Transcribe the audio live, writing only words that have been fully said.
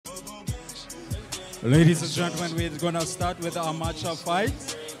Ladies and gentlemen, we're going to start with the amateur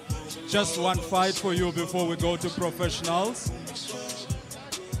fight. Just one fight for you before we go to professionals.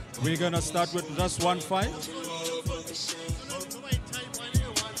 We're going to start with just one fight.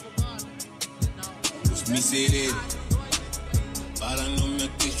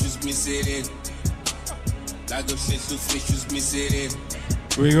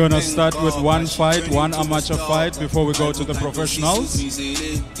 We're going to start with one fight, one amateur fight before we go to the professionals.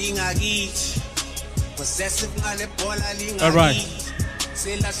 All right.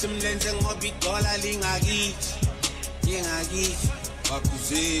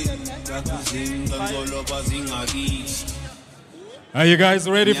 Are you guys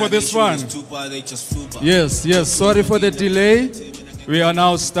ready for this one? Yes, yes. Sorry for the delay. We are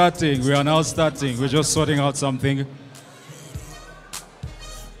now starting. We're just sorting out something.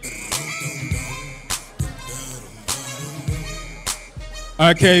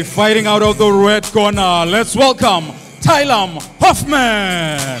 Okay, fighting out of the red corner. Let's welcome Tylam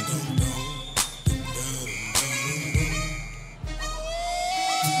Hoffman.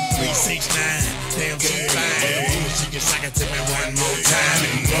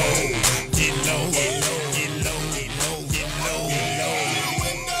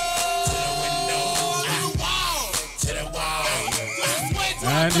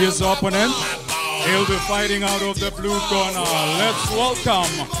 And his opponent, he'll be fighting out of the blue corner. Let's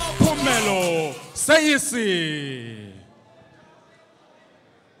welcome Mbulelo Gubula.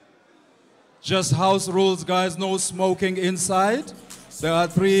 Just house rules, guys. No smoking inside. There are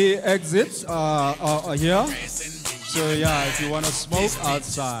 3 exits here. So yeah, if you want to smoke,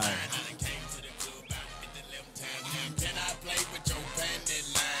 outside.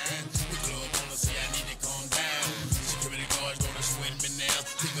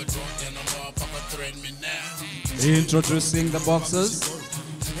 Introducing the boxers,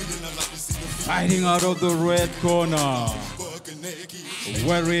 fighting out of the red corner,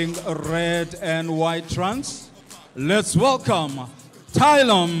 wearing red and white trunks. Let's welcome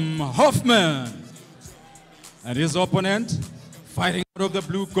Tylam Hoffman. And his opponent, fighting out of the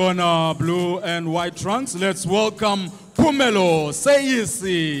blue corner, blue and white trunks. Let's welcome Mbulelo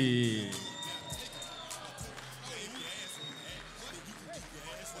Gubula.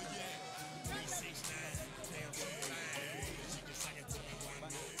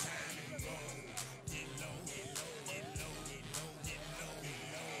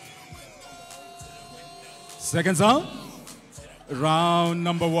 Seconds out. Round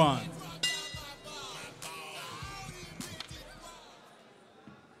number 1.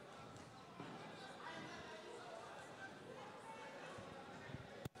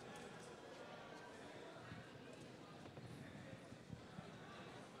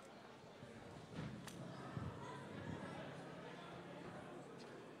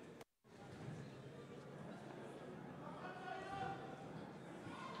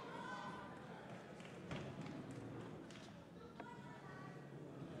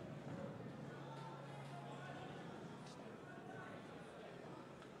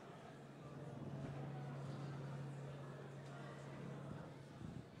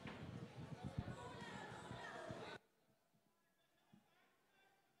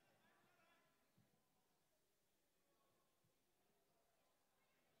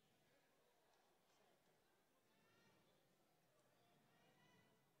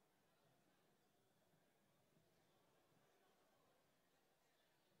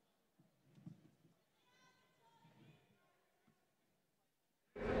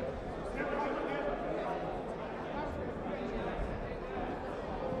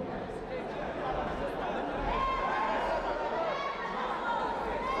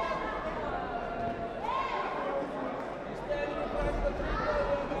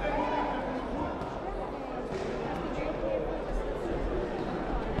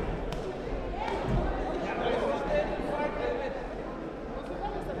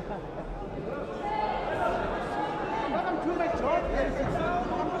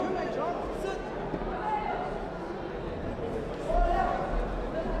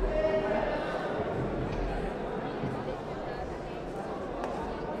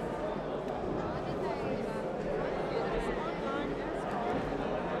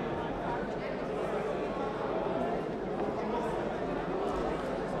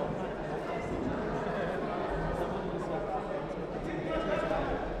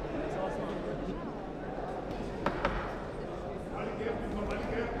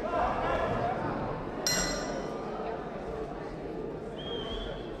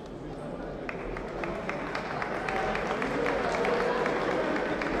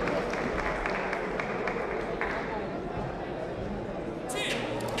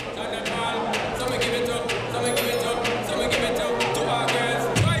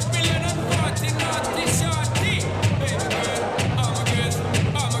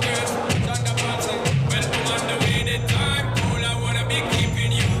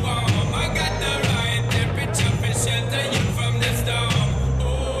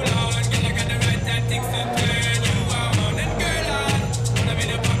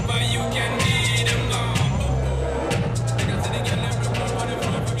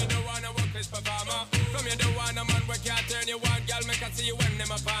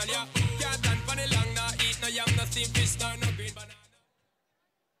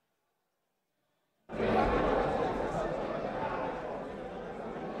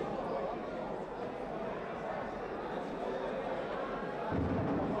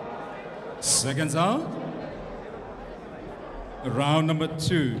 Seconds out. Round number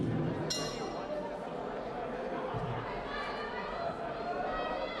 2.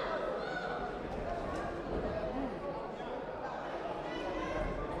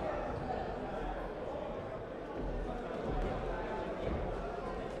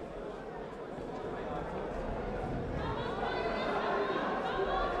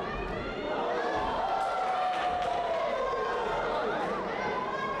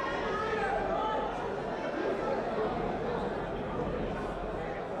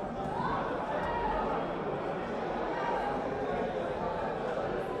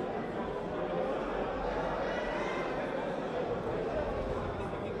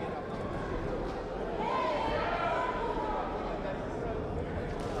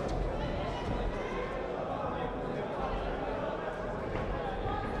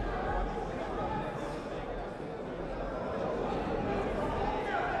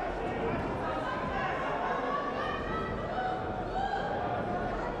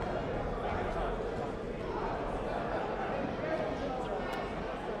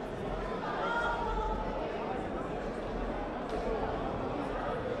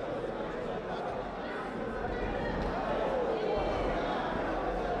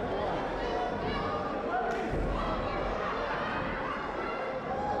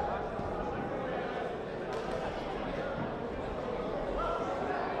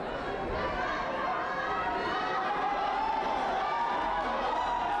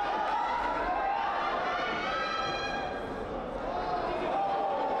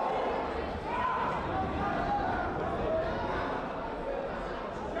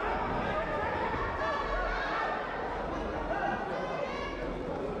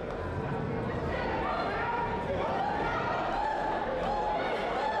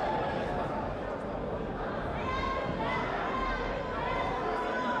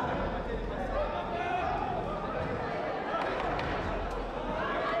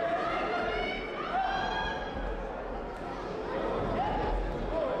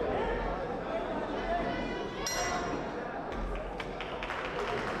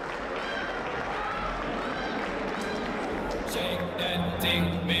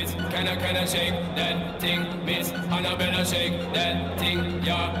 Can I shake that thing, miss? And I better shake that thing,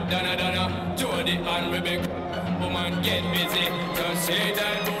 yeah. Donna, Jody and Rebecca, woman get busy. Just shake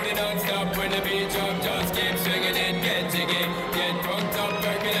that booty non-stop when the beat drop. Just keep swinging it, get jiggy. Get drunk up,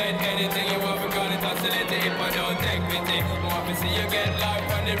 percolate anything you want. Because it's oscillating if I don't take pity. Want to see you get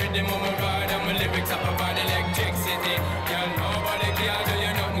live on the rhythm of my ride. And my lyrics up about electricity. Girl, nobody can do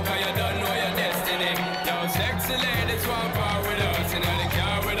you nothing cause you don't know your destiny. Yo, sexy ladies want power with us. You know they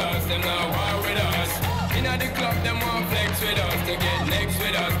car with us, them now war with us. In the club, them want flex with us. To get next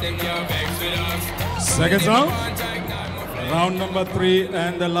with us, them can't vex with us. Seconds out. Round number 3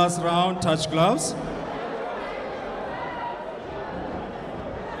 and the last round, touch gloves.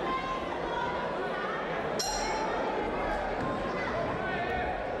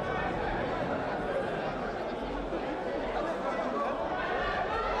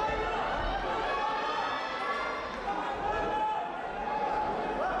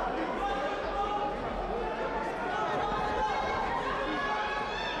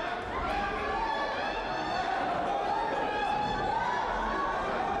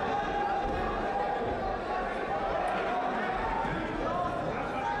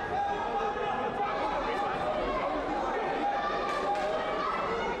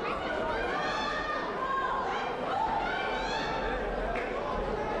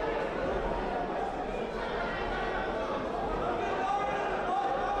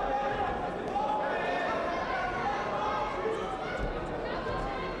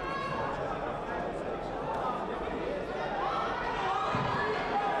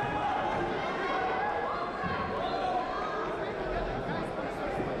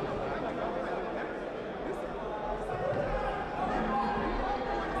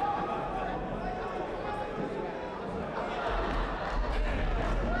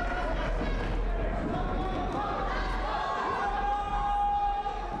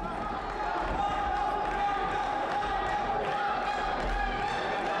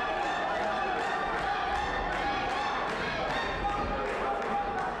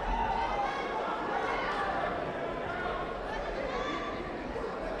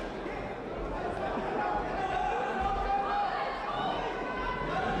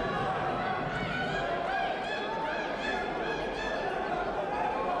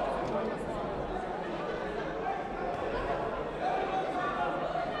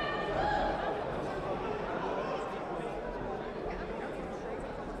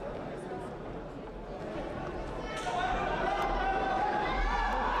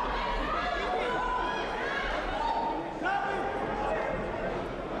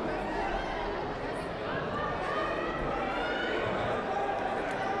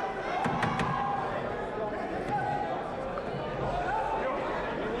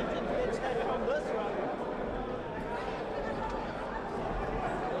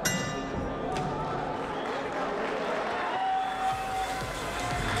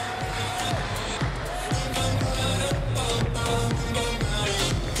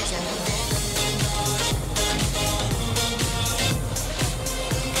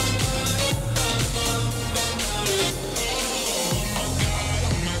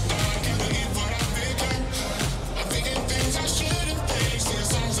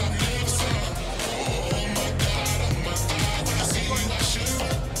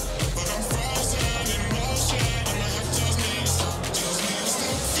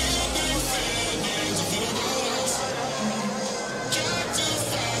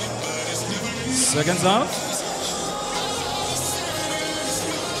 Seconds out.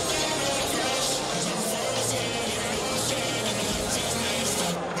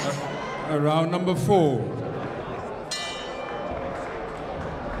 Round number 4.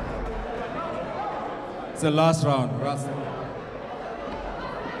 It's the last round.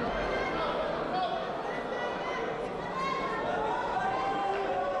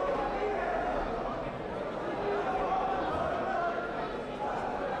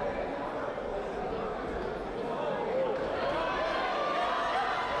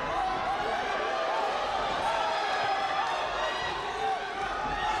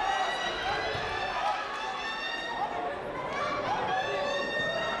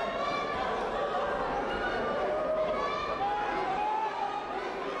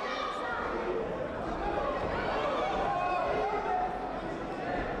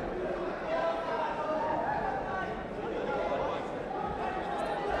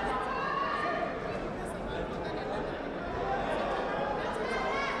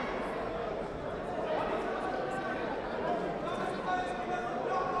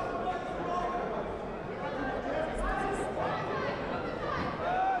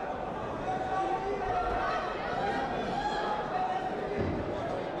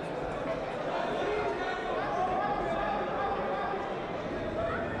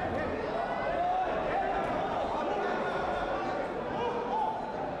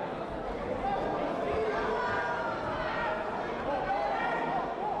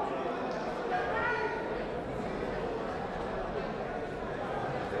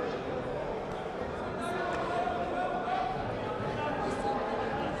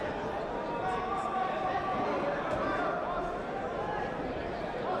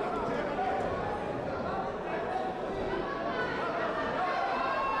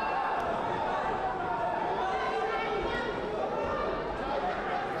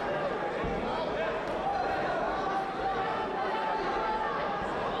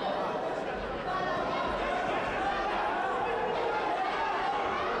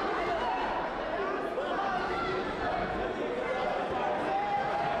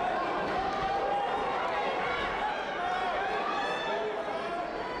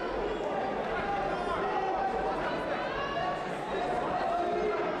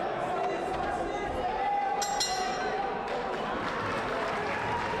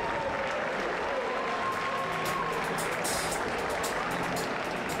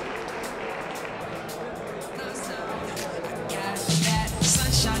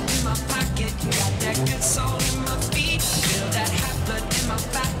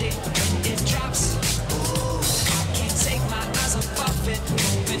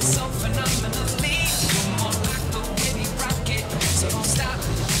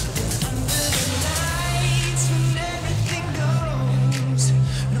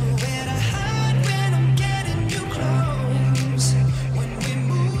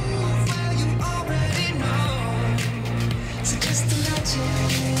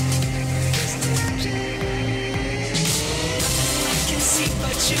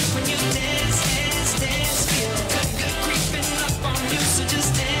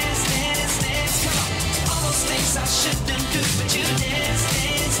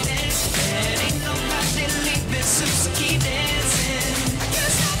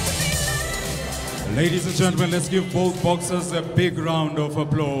 Ladies and gentlemen, let's give both boxers a big round of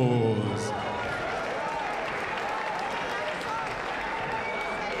applause.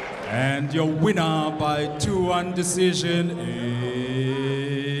 And your winner by 2-1 decision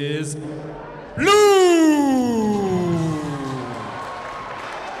is Blue!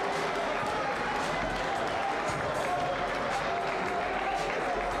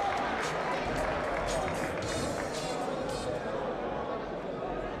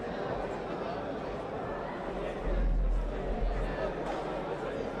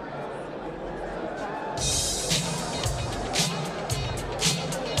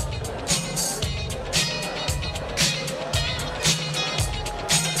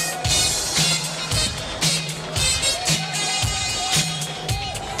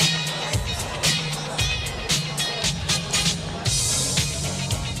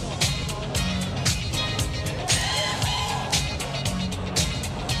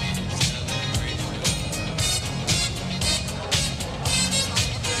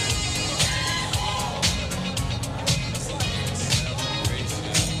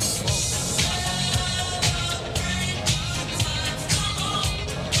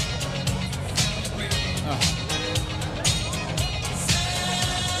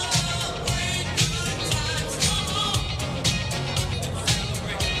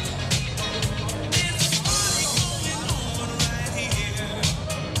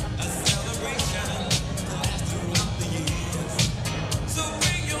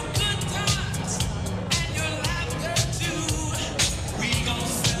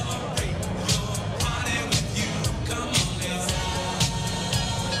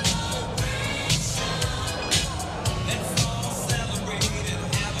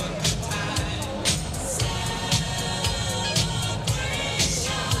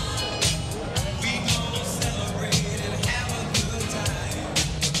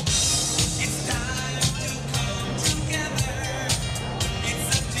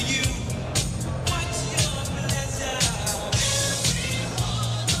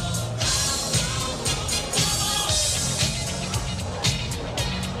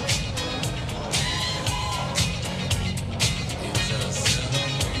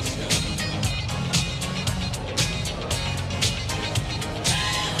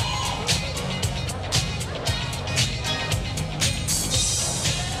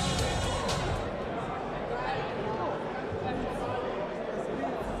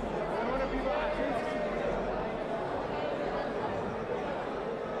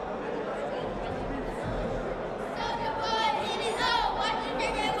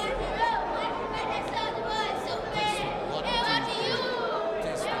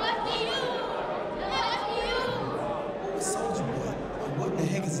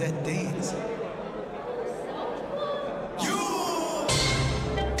 that dance.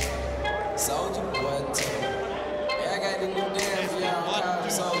 Soldier boy, yeah, I got the new dance, y'all.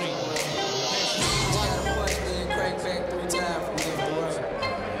 Soldier boy. Gotta punch, then crank back 3 times from left to right.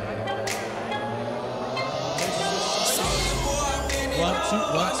 Soldier boy, I'm in it. 1, 2,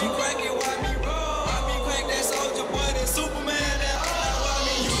 1, 2. Crank it, why me roll? Why me crank that soldier boy, then Superman, that why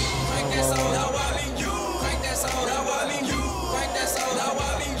me you? Crank that soldier, why me you? Crank that soldier, why me you? Crank that soldier,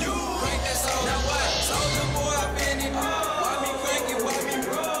 why me you? Crank that soldier, why? Soldier boy, I'm in it. Why me crank it, why me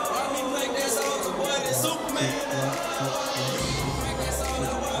roll? Why me crank that soldier boy, then Superman? Crank that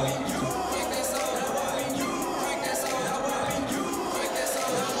soldier, why me you? Crank that soldier, why me you? Crank that soldier, why me you? Crank that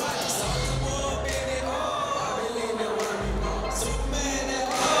soldier, why? Soldier boy, I'm in it. Why me lean that, why me roll? Superman, that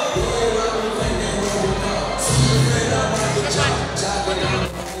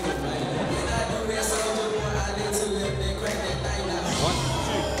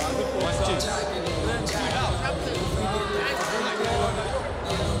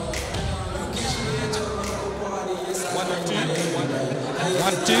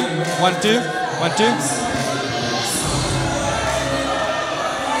One, two.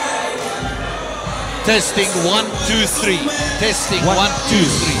 Testing 1, 2, 3. Testing 1, 2,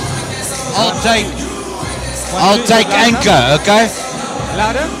 3. I'll take anchor, okay?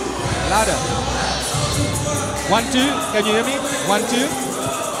 Louder. 1, 2. Can you hear me? 1, 2.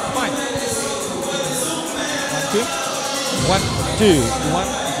 Fine. 1, 2. 1,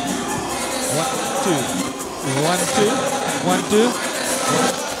 2. 1, 2. 1, 2.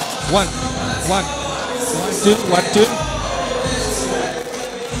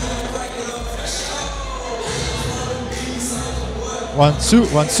 1, 2.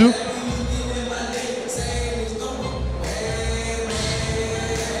 One, two.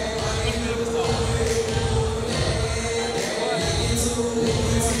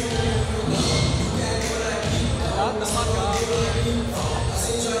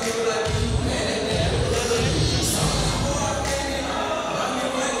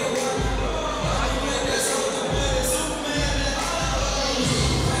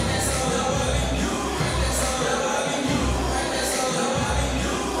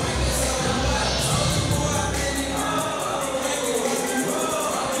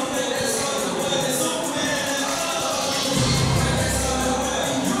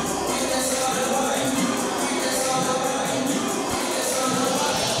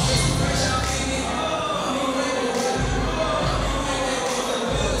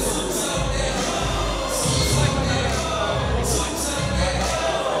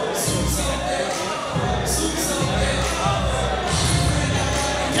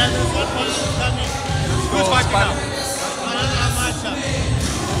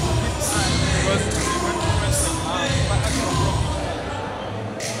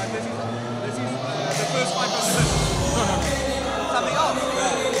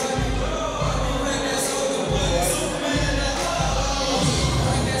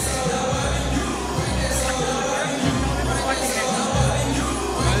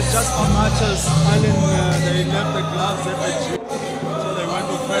 Just on matches, Island, they left the gloves at the gym, so they went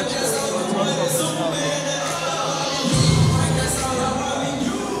to fetch them. So it's one from the south.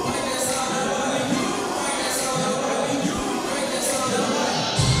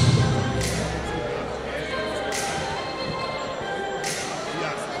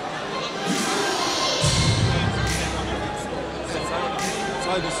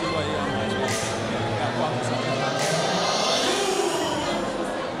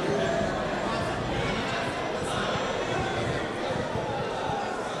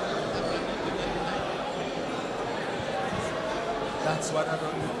 That's what I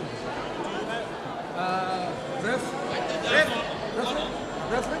don't know.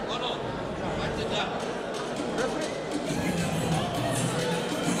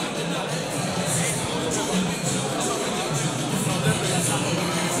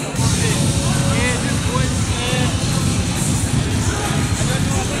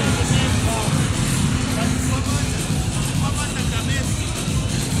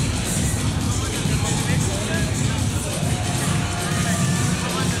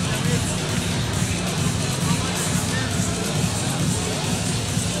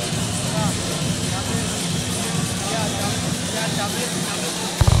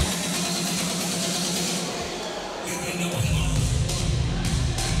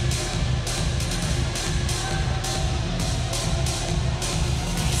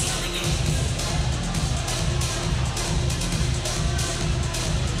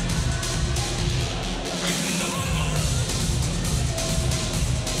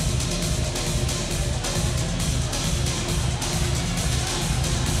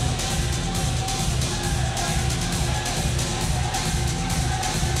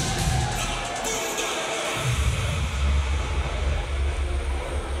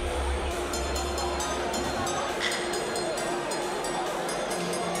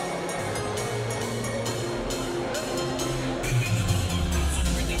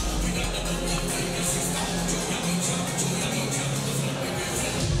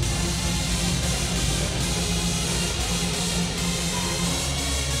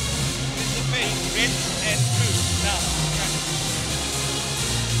 red and blue. Now,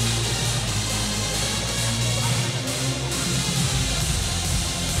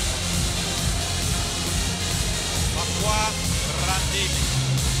 Makwa Randili.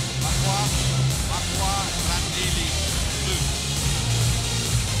 Makwa Randili. Blue.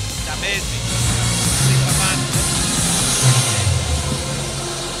 Damezi.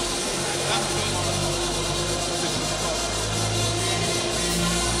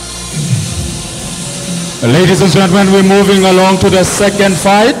 Ladies and gentlemen, we're moving along to the second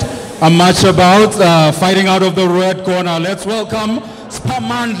fight. A match about fighting out of the red corner. Let's welcome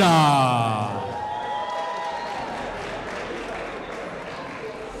Spamanda.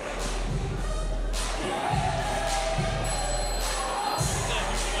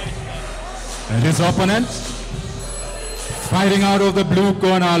 And his opponent, fighting out of the blue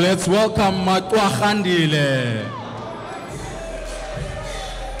corner. Let's welcome Makwa Randili.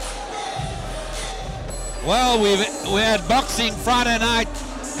 Well, we had boxing Friday night,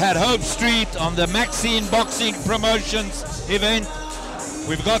 had Hope Street on the Maxine Boxing Promotions event.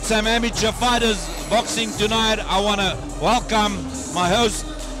 We've got some amateur fighters boxing tonight. I want to welcome my host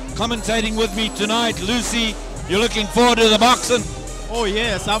commentating with me tonight, Lucy. You're looking forward to the boxing? Oh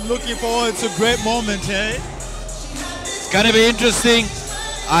yes, I'm looking forward to a great moment, eh? It's going to be interesting.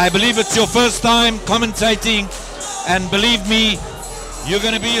 I believe it's your first time commentating, and believe me, you're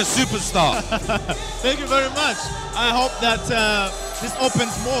going to be a superstar. Thank you very much. I hope that this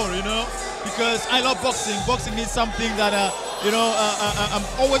opens more, you know, because I love boxing. Boxing is something that, I'm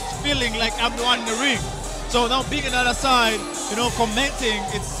always feeling like I'm the one in the ring. So now being on the other side, you know, commenting,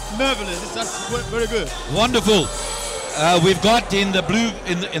 it's marvelous. It's just very good. Wonderful. We've got in the blue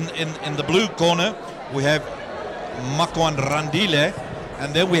in the blue corner, we have Makwa Randili,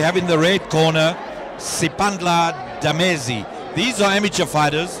 and then we have in the red corner Sipandla Damezi. These are amateur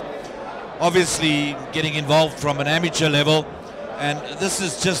fighters, obviously getting involved from an amateur level, and this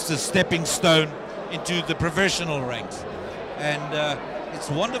is just a stepping stone into the professional ranks. And it's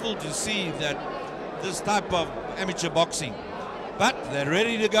wonderful to see that this type of amateur boxing, but they're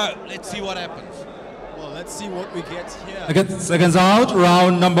ready to go. Let's see what happens. Well, let's see what we get here. Seconds out,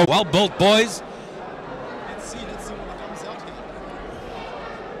 round number. Well built boys. Let's see what comes out here.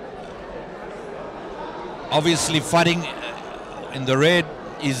 Obviously fighting in the red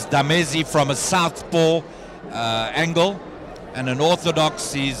is Damezi from a southpaw angle, and an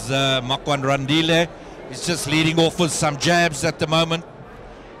orthodox is Makwa Randili. He's just leading off with some jabs at the moment,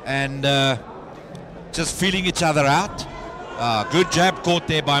 and just feeling each other out. Good jab caught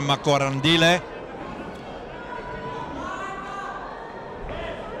there by Makwa Randili.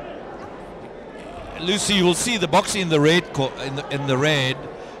 Lucy, you will see the boxing in the red.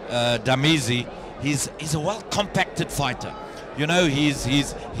 Damezi. He's a well compacted fighter. You know,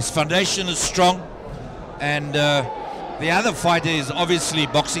 his foundation is strong, and the other fighter is obviously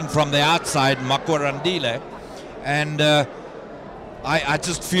boxing from the outside, Makwa Randili, and I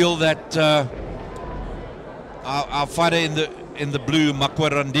just feel that our fighter in the blue,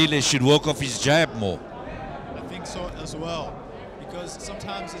 Makwa Randili, should work off his jab more. I think so as well, because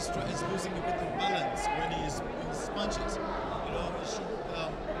sometimes he's losing a bit of balance when he punches. You know, he should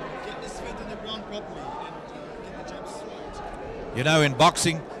get his feet on the ground properly and get the jabs right. You know, in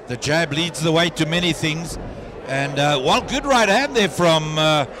boxing, the jab leads the way to many things. And, well, good right hand there from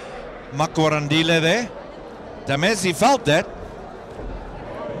Makwa Randili there. Damezi felt that.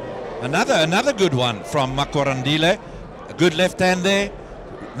 Another good one from Makwa Randili. A good left hand there.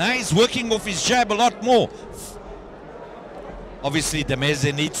 Now he's working off his jab a lot more. Obviously,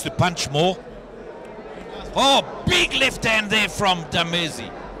 Damezi needs to punch more. Oh, big left hand there from Damezi.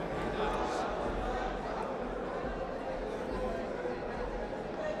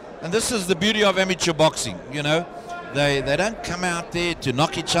 And this is the beauty of amateur boxing, you know. They don't come out there to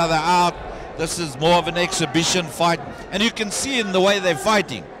knock each other out. This is more of an exhibition fight. And you can see in the way they're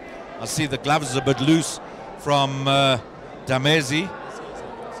fighting. I see the gloves a bit loose from Damezi.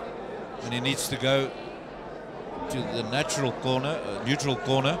 And he needs to go to the natural corner, neutral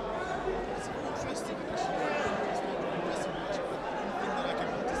corner. It's interesting, actually.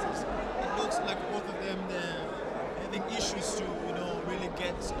 It looks like both of them, they're having issues to, you know, really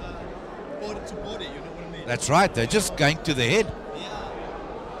get body to body, you know what I mean? That's right, they're just going to the head.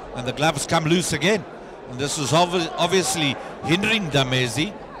 Yeah. And the gloves come loose again. And this is obviously hindering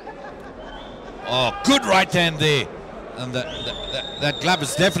Damezi. Oh, good right hand there. And that glove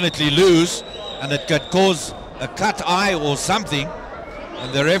is definitely loose, and it could cause a cut eye or something.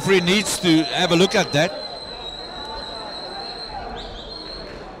 And the referee needs to have a look at that.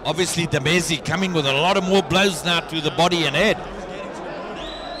 Obviously, Damezi coming with a lot of more blows now to the body and head.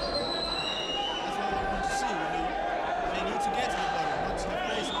 I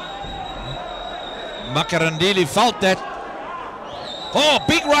Makarandili felt that. Oh,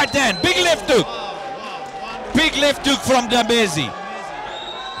 big right hand, big left hook. Big left hook from Damezi.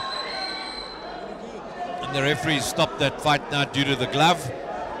 And the referee stopped that fight now due to the glove.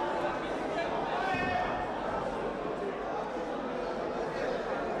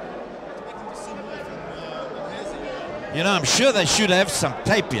 You know, I'm sure they should have some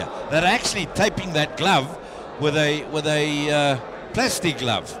tape here. They're actually taping that glove with a plastic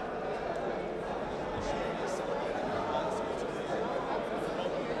glove.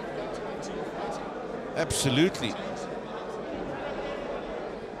 Absolutely.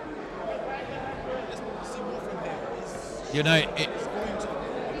 You know,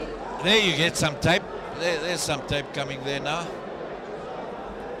 there you get some tape. There's some tape coming there now.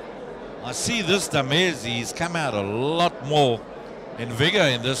 I see this Damezi, he's come out a lot more in vigor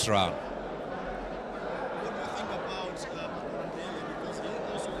in this round. What do you think about Mandela? Because he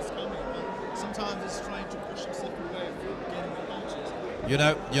also is coming, but sometimes he's trying to push himself away from getting the punches.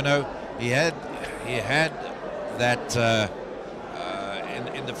 You know, he had that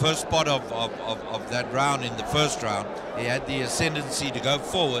in the first part of that round, in the first round, he had the ascendancy to go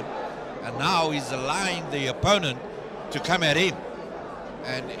forward, and now he's allowing the opponent to come at him.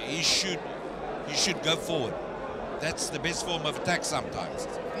 And he should go forward. That's the best form of attack sometimes.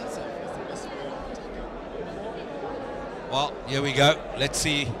 Well, here we go. Let's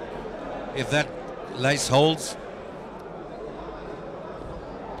see if that lace holds.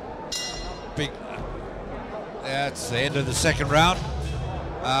 Big. That's the end of the second round.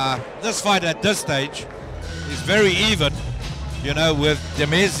 This fight at this stage is very even, you know, with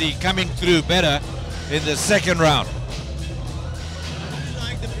Damezi coming through better in the second round.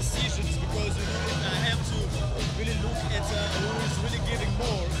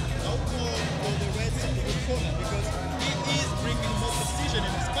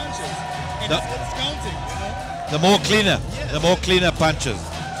 The more cleaner, the more cleaner punches.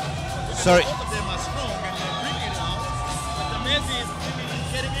 Sorry. Both of them are strong and they're bringing it out, but Damezi is really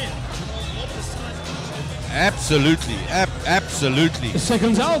getting in. Absolutely, absolutely.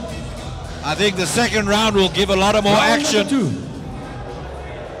 Seconds out. I think the second round will give a lot of more action.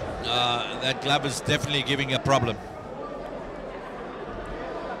 That glove is definitely giving a problem.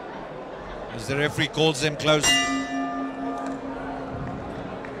 As the referee calls them close.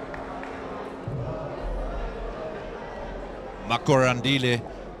 Makarandile,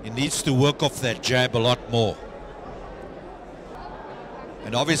 he needs to work off that jab a lot more.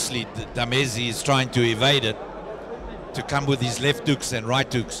 And obviously Damezi is trying to evade it, to come with his left hooks and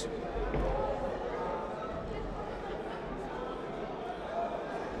right hooks.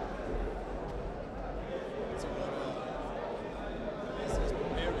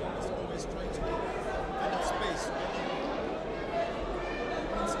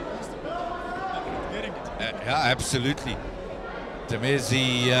 Yeah, absolutely.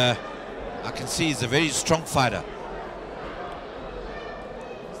 Damezi, I can see he's a very strong fighter.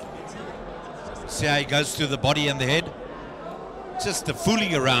 See how he goes to the body and the head? Just the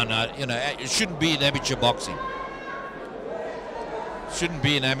fooling around, you know, it shouldn't be in amateur boxing. Shouldn't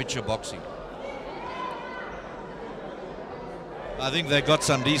be in amateur boxing. I think they got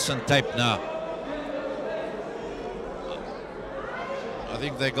some decent tape now. I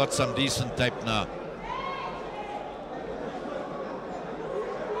think they got some decent tape now.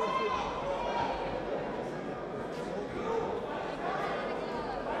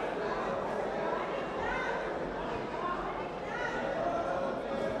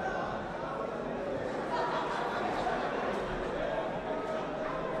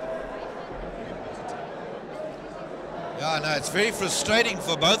 Yeah, no, it's very frustrating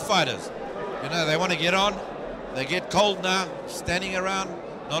for both fighters. You know, they want to get on, they get cold now, standing around,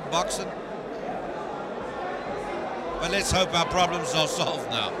 not boxing. But let's hope our problems are solved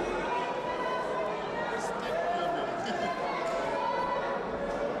now.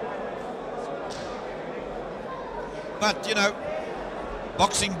 But, you know,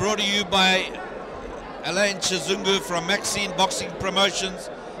 boxing brought to you by Alain Chizungu from Maxine Boxing Promotions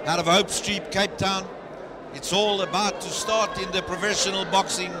out of Hope Street, Cape Town. It's all about to start in the professional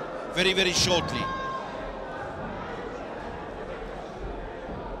boxing very, very shortly.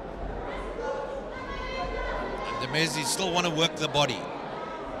 And Damezi still want to work the body.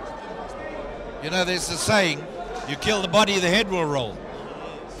 You know, there's a saying, you kill the body, the head will roll.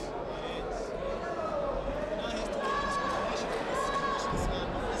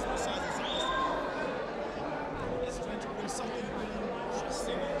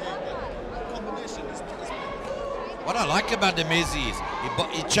 What I like about Damezi is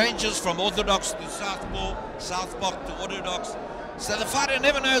he changes from orthodox to southpaw, southpaw to orthodox, So the fighter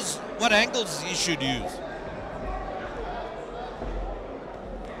never knows what angles he should use.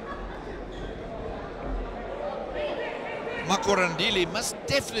 Makorandile must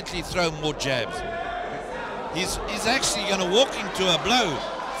definitely throw more jabs. He's actually going to walk into a blow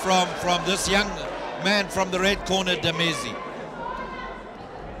from this young man from the red corner, Damezi.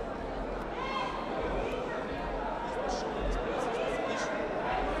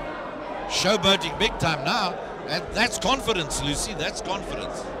 Showboating big time now. And that's confidence, Lucy. That's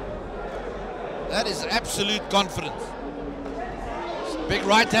confidence. That is absolute confidence. Big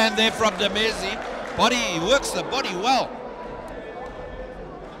right hand there from Damezi. Body, he works the body well.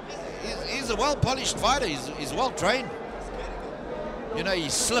 He's a well-polished fighter. He's well-trained. You know, he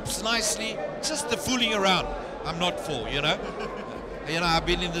slips nicely. Just the fooling around I'm not for, you know. You know, I've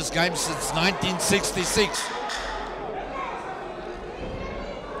been in this game since 1966.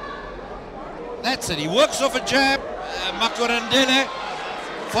 That's it. He works off a jab. Makorandile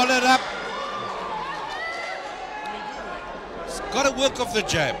followed up. He's got to work off the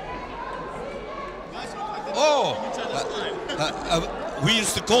jab. Oh, we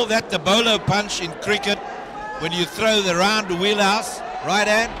used to call that the bolo punch in cricket, when you throw the round wheelhouse, right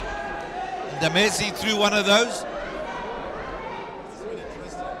hand. And Damezi threw one of those.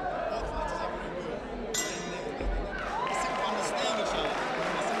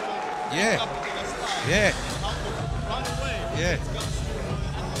 Yeah. Yeah. Yeah.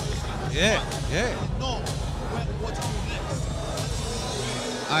 Yeah. Yeah.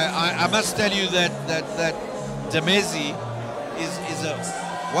 I must tell you that Damezi is a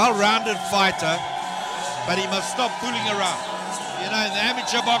well-rounded fighter, but he must stop fooling around. You know, in the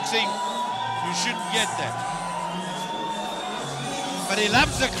amateur boxing, you shouldn't get that. But he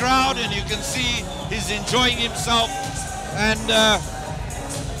loves the crowd, and you can see he's enjoying himself, and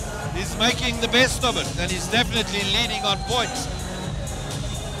he's making the best of it, and he's definitely leading on points.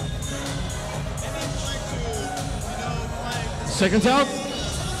 Seconds out.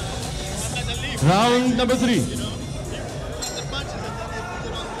 Round number 3.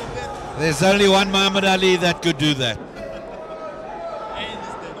 There's only one Muhammad Ali that could do that.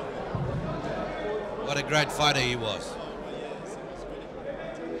 What a great fighter he was.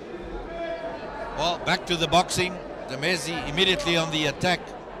 Well, back to the boxing. Damezi immediately on the attack.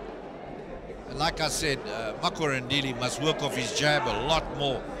 And like I said, Makorandile must work off his jab a lot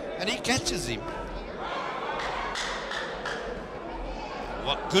more. And he catches him.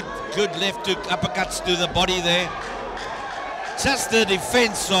 What good left hook, uppercuts to the body there. Just the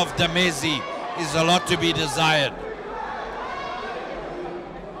defense of Damezi is a lot to be desired.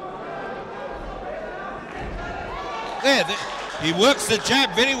 There, he works the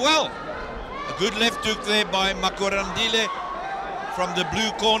jab very well. A good left hook there by Makorandile from the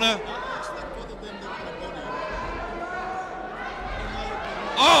blue corner.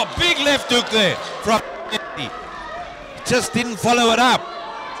 Oh, big left hook there from Damezi. Just didn't follow it up.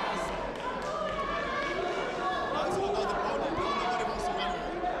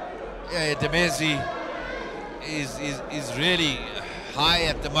 Yeah, Damezi is really high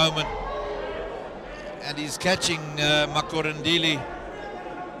at the moment, and he's catching Makorandile.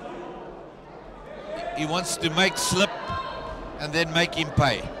 He wants to make slip and then make him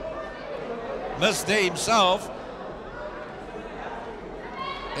pay. Missed there himself.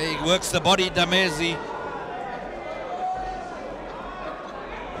 He works the body, Damezi.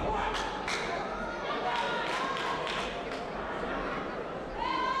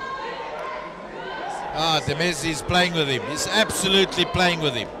 Damezi is playing with him. He's absolutely playing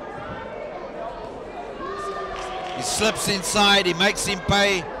with him. He slips inside, he makes him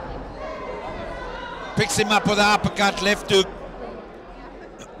pay. Picks him up with an uppercut, left hook.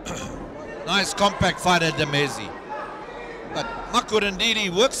 Nice compact fighter, Damezi. But Makorandile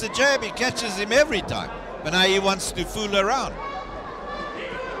works the jab, he catches him every time. But now he wants to fool around.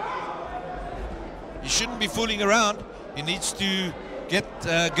 He shouldn't be fooling around. He needs to get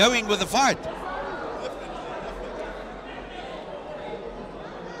going with the fight.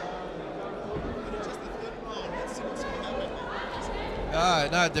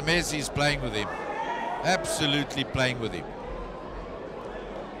 No, Damezi is playing with him. Absolutely playing with him.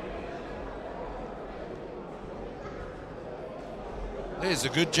 There's a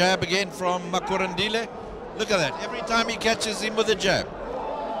good jab again from Makorandile. Look at that. Every time he catches him with a jab.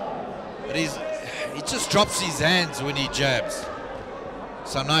 But he just drops his hands when he jabs.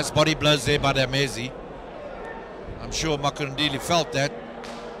 Some nice body blows there by Damezi. I'm sure Makorandile felt that.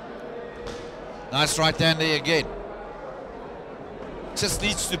 Nice right hand there again. Just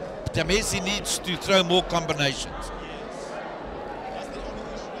needs to, Damezi needs to throw more combinations.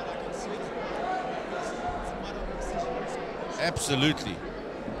 Absolutely.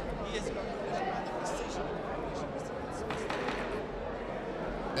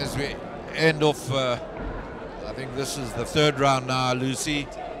 As we end off, I think this is the third round now, Lucy.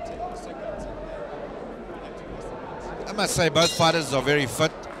 I must say both fighters are very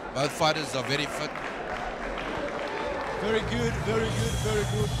fit. Both fighters are very fit. Very good, very good, very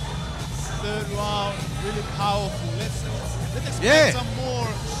good. Third round, really powerful. Let's expect some more,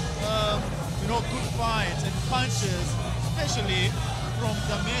 good fights and punches, especially from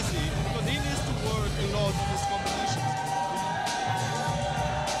Damezi, because he needs to work a lot on his combinations.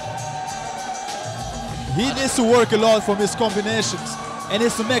 He needs to work a lot from his combinations, and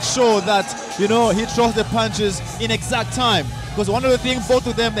needs to make sure that he throws the punches in exact time. Because one of the things both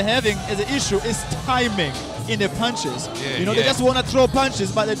of them are having as an issue is timing in their punches. They just want to throw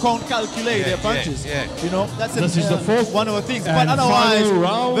punches, but they can't calculate their punches. That's one of the things. But otherwise,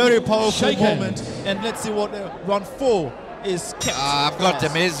 very powerful moment. And let's see what round 4 is kept. I've got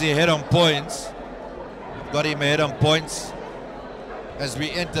Damezi ahead on points. Got him ahead on points. As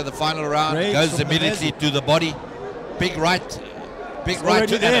we enter the final round, goes immediately to the body. Big right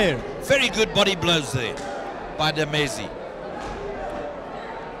to there. Very good body blows there by Damezi.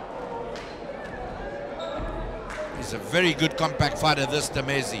 He's a very good compact fighter, this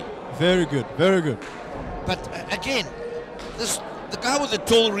Damezi. Very good, very good. But again, the guy with the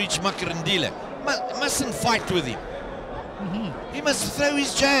tall reach, Makarandile, mustn't fight with him. He must throw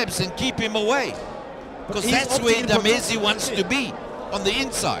his jabs and keep him away. Because that's where Damezi wants to be, on the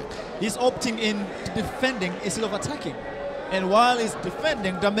inside. He's opting in defending instead of attacking. And while he's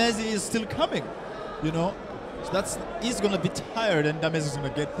defending, Damezi is still coming. So he's going to be tired, and Damezi is going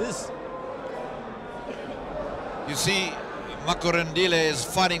to get this. You see, Makarandile is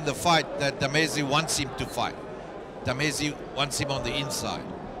fighting the fight that Damezi wants him to fight. Damezi wants him on the inside.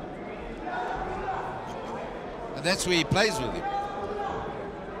 And that's where he plays with him.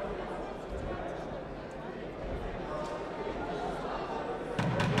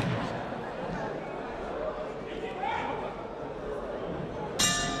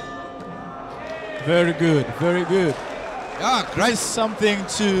 Very good, very good. Yeah, great. Something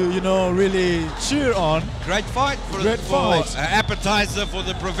to, really cheer on. Great fight for appetizer for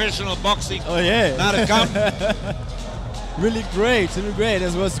the professional boxing. Oh, yeah. Now to come. Really great, really great.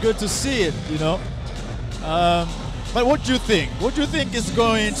 It was good to see it, But what do you think? What do you think is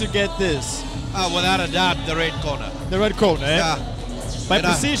going to get this? Without a doubt, the red corner. The red corner, eh? Yeah. By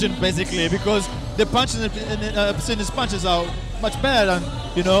precision, basically, because the punches in his punches are much better than,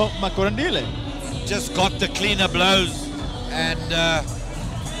 Makarandile. Just got the cleaner blows, and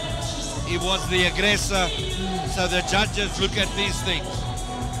he was the aggressor. So the judges look at these things.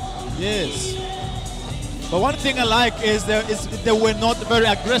 Yes. But one thing I like is they were not very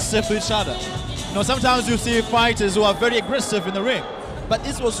aggressive to each other. Sometimes you see fighters who are very aggressive in the ring, but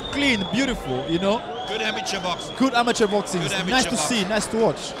this was clean, beautiful, Good amateur boxing. Good amateur boxing. Good amateur nice to see, nice to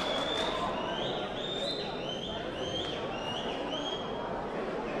watch.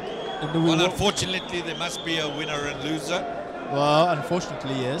 Well, unfortunately, there must be a winner and loser. Well,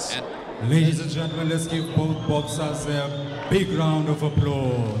 unfortunately, yes. And ladies and gentlemen, let's give both boxers a big round of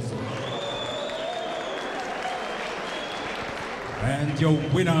applause. And your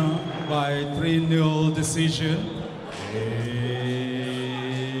winner by 3-0 decision is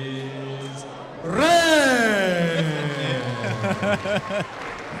Red.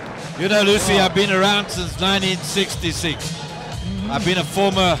 Lucy, I've been around since 1966. I've been a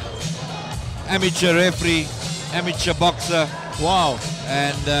former amateur referee, amateur boxer. Wow.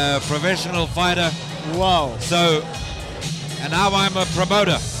 And professional fighter. Wow. So, and now I'm a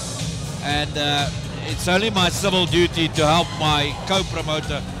promoter. And it's only my civil duty to help my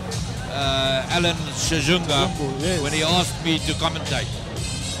co-promoter, Alan Shajunga, yes, when he asked me to commentate.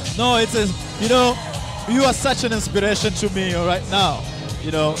 No, you are such an inspiration to me right now.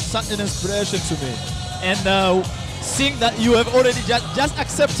 Such an inspiration to me. And seeing that you have already just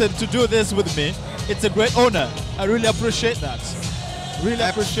accepted to do this with me, it's a great honor. I really appreciate that. Really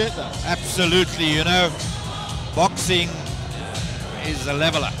appreciate that. Absolutely. Boxing is a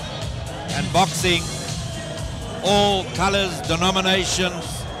leveler. And boxing, all colors,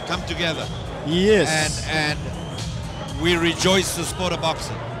 denominations come together. Yes. And we rejoice the sport of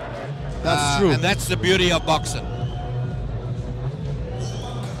boxing. That's true. And that's the beauty of boxing.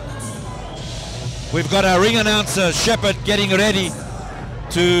 We've got our ring announcer, Shepard, getting ready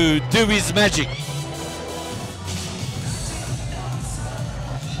to do his magic.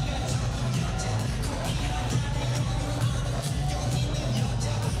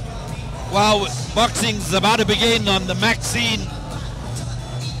 Well, boxing's about to begin on the Maxine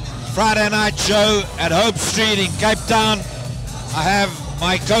Friday night show at Hope Street in Cape Town. I have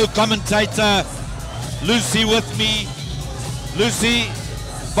my co-commentator Lucy with me. Lucy,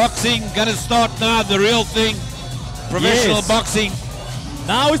 boxing gonna start now, the real thing. Professional Yes. boxing.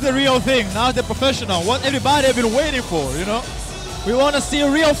 Now is the real thing. Now is the professional. What everybody have been waiting for, you know. We want to see a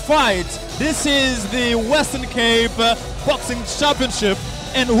real fight. This is the Western Cape Boxing Championship.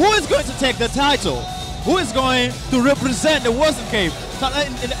 And who is going to take the title? Who is going to represent the Western Cape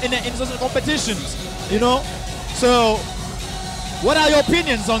in social competitions, you know? So, what are your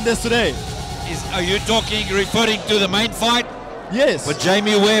opinions on this today? Are you referring to the main fight? Yes. With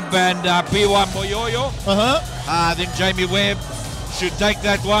Jamie Webb and Aphiwe Myoyo? Uh-huh. I think Jamie Webb should take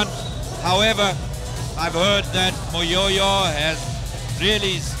that one. However, I've heard that Myoyo has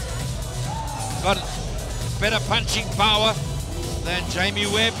really got better punching power than Jamie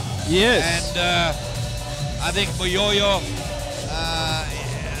Webb. Yes. And I think Myoyo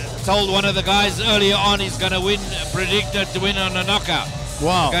told one of the guys earlier on he's going to win, predicted to win on a knockout.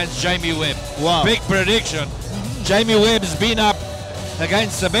 Wow. Against Jamie Webb. Wow. Big prediction. Jamie Webb's been up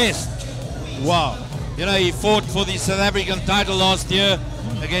against the best. Wow. You know, he fought for the South African title last year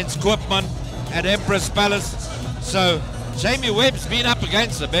against Koopman at Empress Palace. So Jamie Webb's been up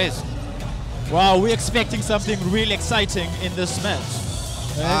against the best. Wow, we're expecting something really exciting in this match.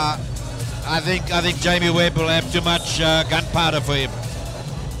 Right? I think Jamie Webb will have too much gunpowder for him.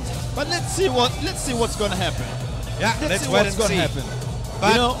 But let's see what's going to happen. Yeah, let's see wait what's and going see. to happen.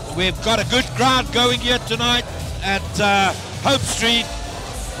 But You know, we've got a good crowd going here tonight at Hope Street.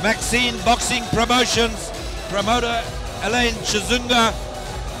 Maxine Boxing Promotions. Promoter Elaine Chizunga.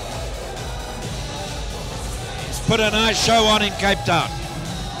 He's put a nice show on in Cape Town.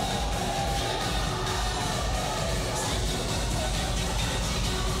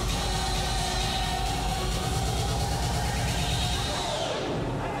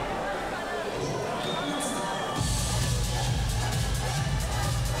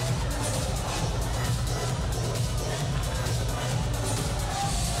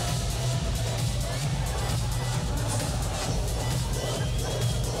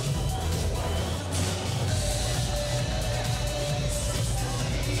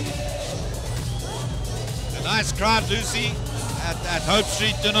 Nice crowd, Lucy, at Hope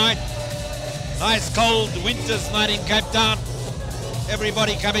Street tonight. Nice cold winter's night in Cape Town.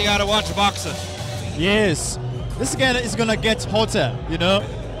 Everybody coming out to watch boxing. yes, this again is going to get hotter, you know.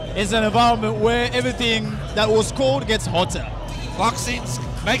 It's an environment where everything that was cold gets hotter. Boxing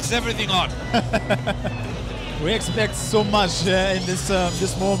makes everything hot. We expect so much in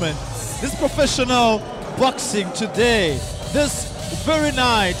this moment. This professional boxing today, this very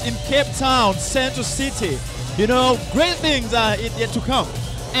night in Cape Town, Central City. You know, great things are yet to come.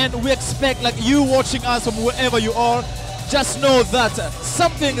 And we expect, like you watching us from wherever you are, just know that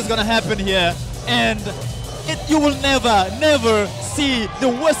something is going to happen here. And you will never see the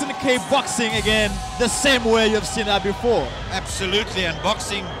Western Cape boxing again the same way you have seen that before. Absolutely, and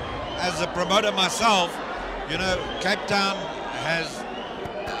boxing, as a promoter myself, you know, Cape Town has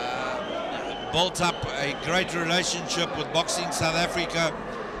built up a great relationship with Boxing South Africa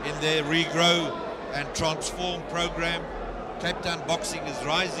in their Regrow and Transform program. Cape Town boxing is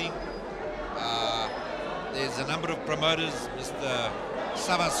rising. There's a number of promoters, Mr.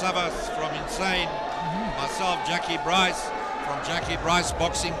 Savas from Insane, myself, Jackie Bryce from Jackie Bryce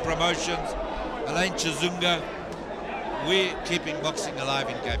Boxing Promotions, Elaine Chizunga. We're keeping boxing alive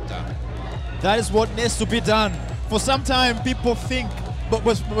in Cape Town. That is what needs to be done. For some time, people think, but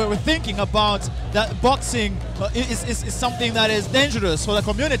we're thinking about that boxing is something that is dangerous for the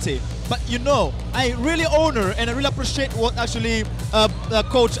community. But you know, I really honor and I really appreciate what actually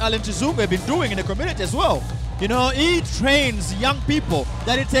Coach Alan Chizunga has been doing in the community as well. You know, he trains young people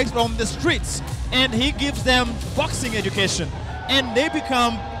that he takes from the streets and he gives them boxing education, and they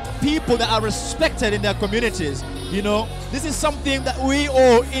become people that are respected in their communities. You know, this is something that we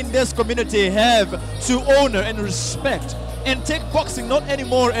all in this community have to honor and respect, and take boxing not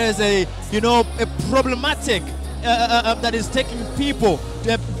anymore as a, you know, a problematic that is taking people,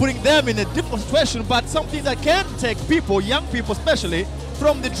 putting them in a difficult situation, but something that can take people, young people especially,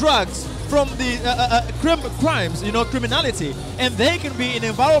 from the drugs, from the crimes, you know, criminality, and they can be in an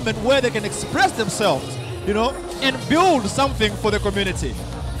environment where they can express themselves, you know, and build something for the community.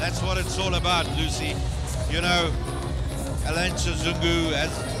 That's what it's all about, Lucy. You know, Alain Chizungu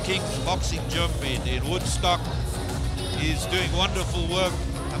as King's Boxing Gym in Woodstock is doing wonderful work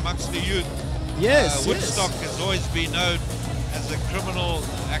amongst the youth. Yes, Woodstock has always been known as the criminal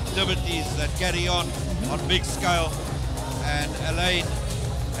activities that carry on big scale, and Alain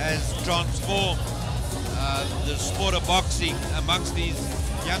has transformed the sport of boxing amongst these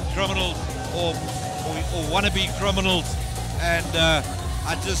young criminals or wannabe criminals, and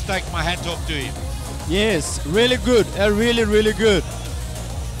I just take my hat off to him. Yes, really good. Really, really good.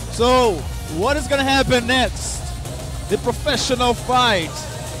 So, what is going to happen next? The professional fight.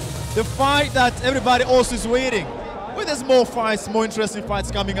 The fight that everybody else is waiting. Well, there's more fights, more interesting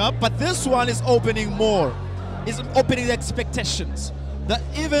fights coming up, but this one is opening more. It's opening the expectations that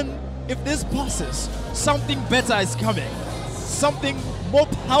even if this passes, something better is coming. Something more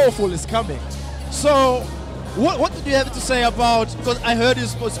powerful is coming. So, what did you have to say about, because I heard you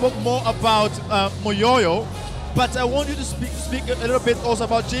spoke more about Myoyo, but I want you to speak a little bit also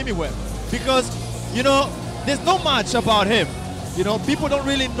about Jami Webb, because, you know, there's not much about him. You know, people don't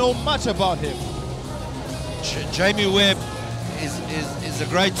really know much about him. Jami Webb is a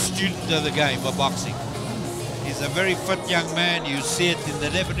great student of the game of boxing. He's a very fit young man. You see it in the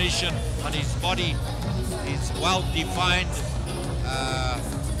definition on his body. He's well defined.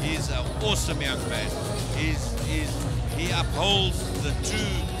 He's an awesome young man. He upholds the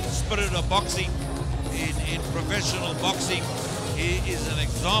true spirit of boxing in professional boxing. He is an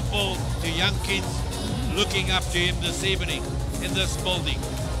example to young kids looking up to him this evening in this building.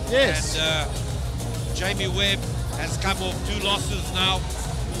 Yes. And Jami Webb has come off 2 losses now,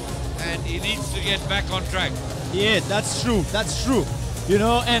 and he needs to get back on track. Yeah, that's true. That's true. You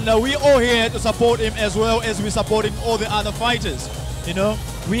know, and we all here to support him as well as we're supporting all the other fighters. You know,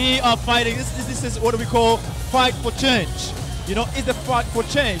 we are fighting. This is what we call fight for change. You know, it's the fight for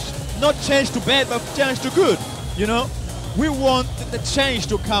change. Not change to bad, but change to good. You know, we want the change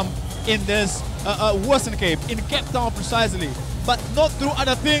to come in this Western Cape, in Cape Town precisely. But not through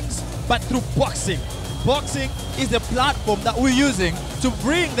other things, but through boxing. Boxing is the platform that we're using to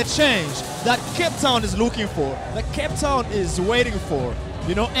bring the change that Cape Town is looking for, that Cape Town is waiting for,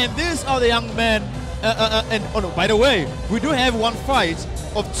 you know. And these are the young men. And oh no, by the way, we do have one fight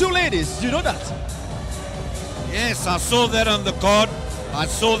of 2 ladies. You know that? Yes, I saw that on the card.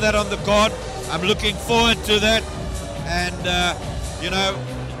 I'm looking forward to that. And you know,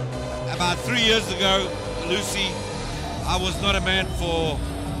 about 3 years ago, Lucy, I was not a man for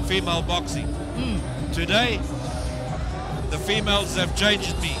female boxing. Today, the females have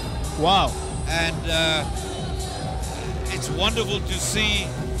changed me. Wow. And it's wonderful to see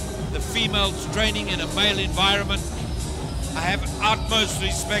the females training in a male environment. I have utmost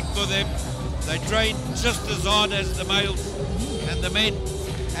respect for them. They train just as hard as the males and the men.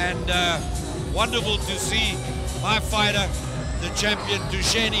 And wonderful to see my fighter, the champion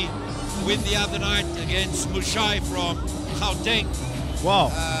Dusheni, win the other night against Mushai from Gauteng. Wow.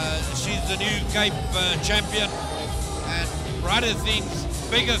 She's the new Cape champion, and brighter things,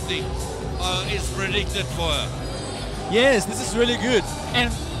 bigger things is predicted for her. Yes, this is really good.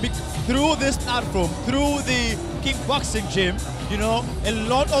 And through this platform, through the kickboxing gym, you know, a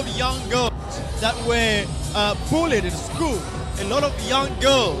lot of young girls that were bullied in school, a lot of young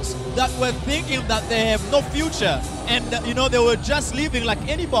girls that were thinking that they have no future, and you know, they were just living like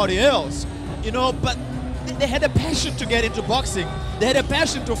anybody else, you know, but they had a passion to get into boxing. They had a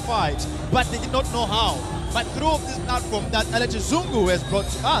passion to fight, but they did not know how. But through this platform that Alex Zungu has brought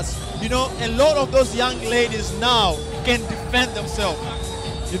to us, you know, a lot of those young ladies now can defend themselves.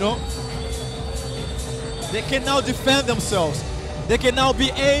 You know, they can now defend themselves. They can now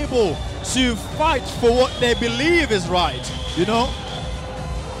be able to fight for what they believe is right. You know,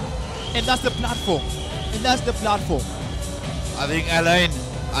 and that's the platform. And that's the platform. I think, Alain,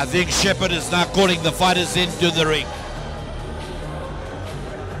 I think Shepherd is now calling the fighters into the ring.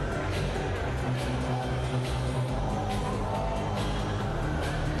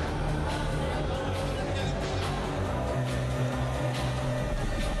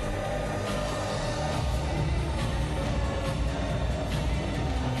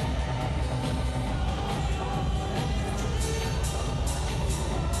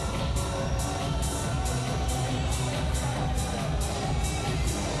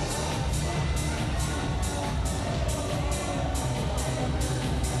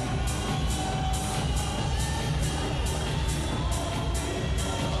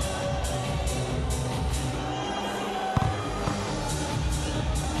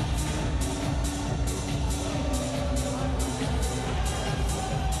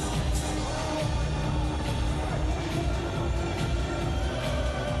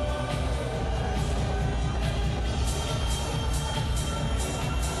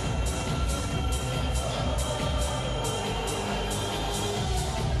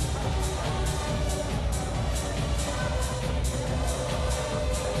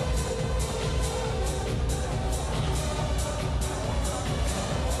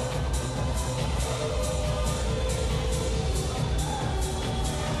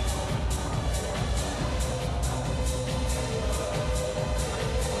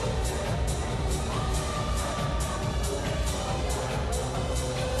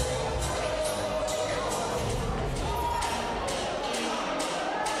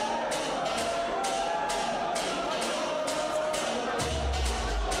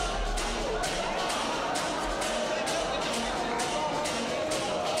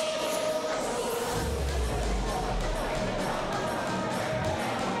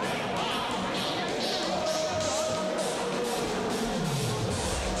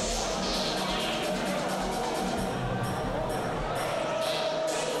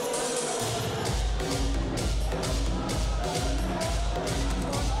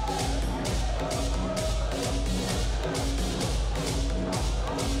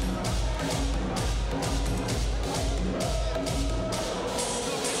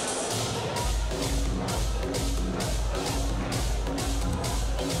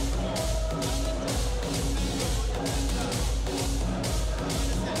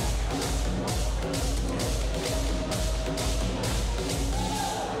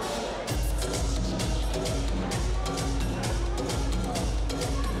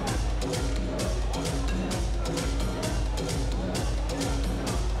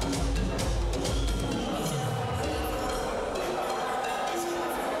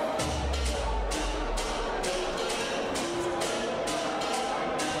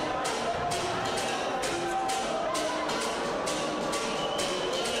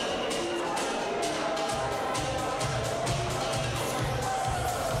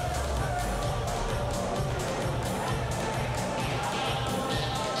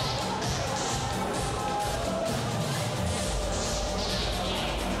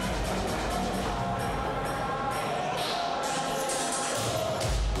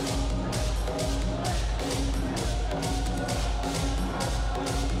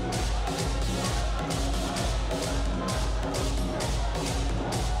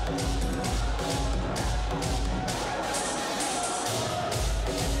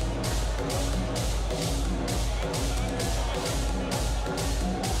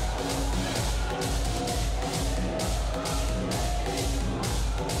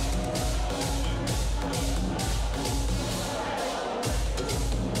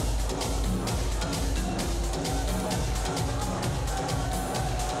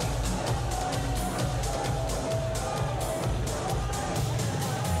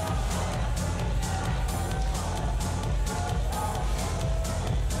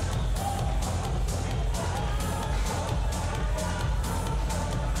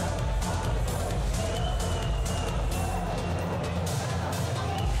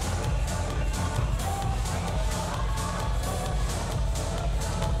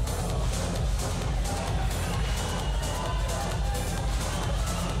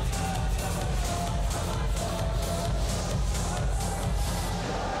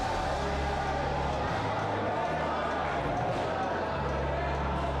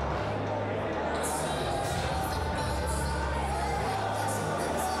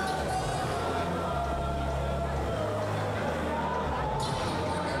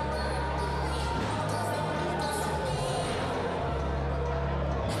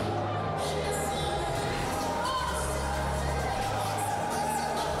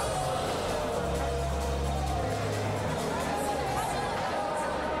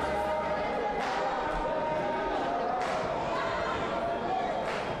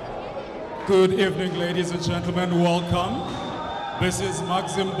 Good evening, ladies and gentlemen. Welcome. This is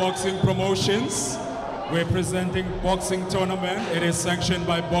Maxim Boxing Promotions. We're presenting boxing tournament. It is sanctioned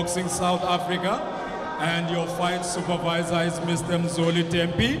by Boxing South Africa. And your fight supervisor is Mr. Mzoli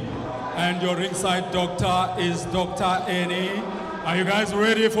Tempi. And your ringside doctor is Dr. Eni. Are you guys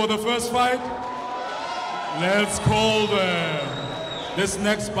ready for the first fight? Let's call this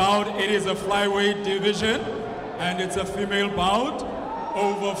next bout. It is a flyweight division. And it's a female bout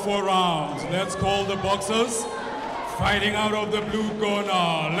over 4 rounds. Let's call the boxers. Fighting out of the blue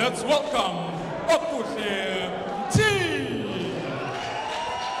corner. Let's welcome Aphiwe T.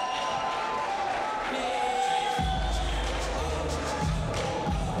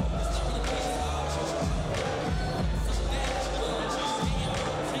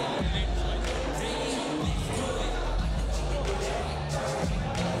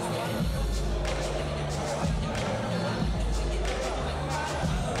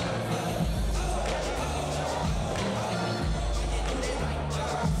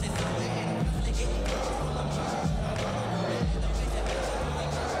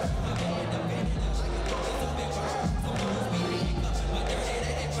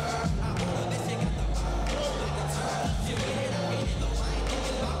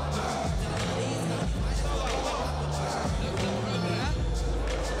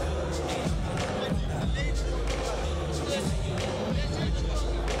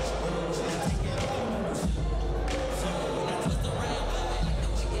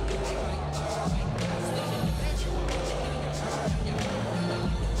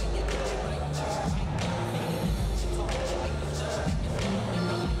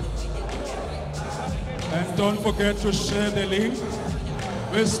 And don't forget to share the link.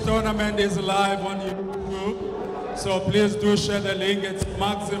 This tournament is live on YouTube. So please do share the link. It's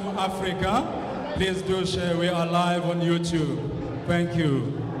Maxim Africa. Please do share. We are live on YouTube. Thank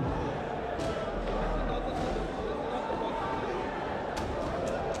you.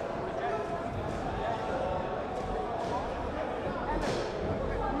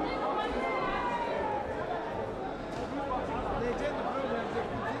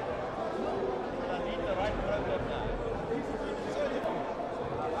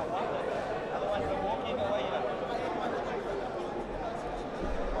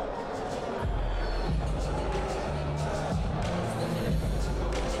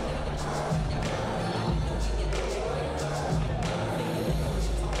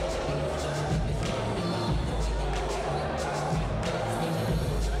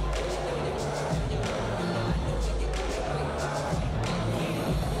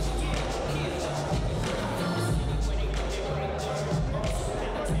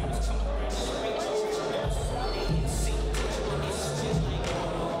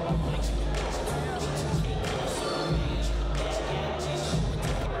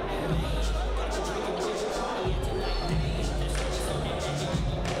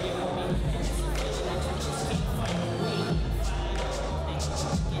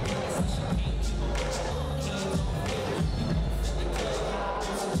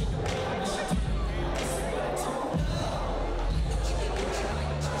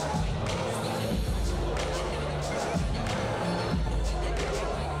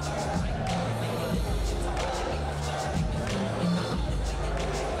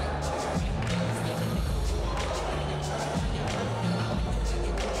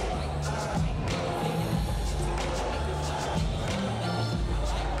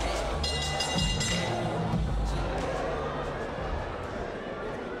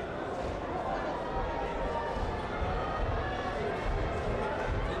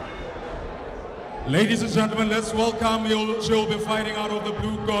 Ladies and gentlemen, let's welcome, she'll be fighting out of the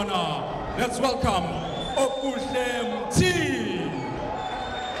blue corner. Let's welcome Aphiwe T.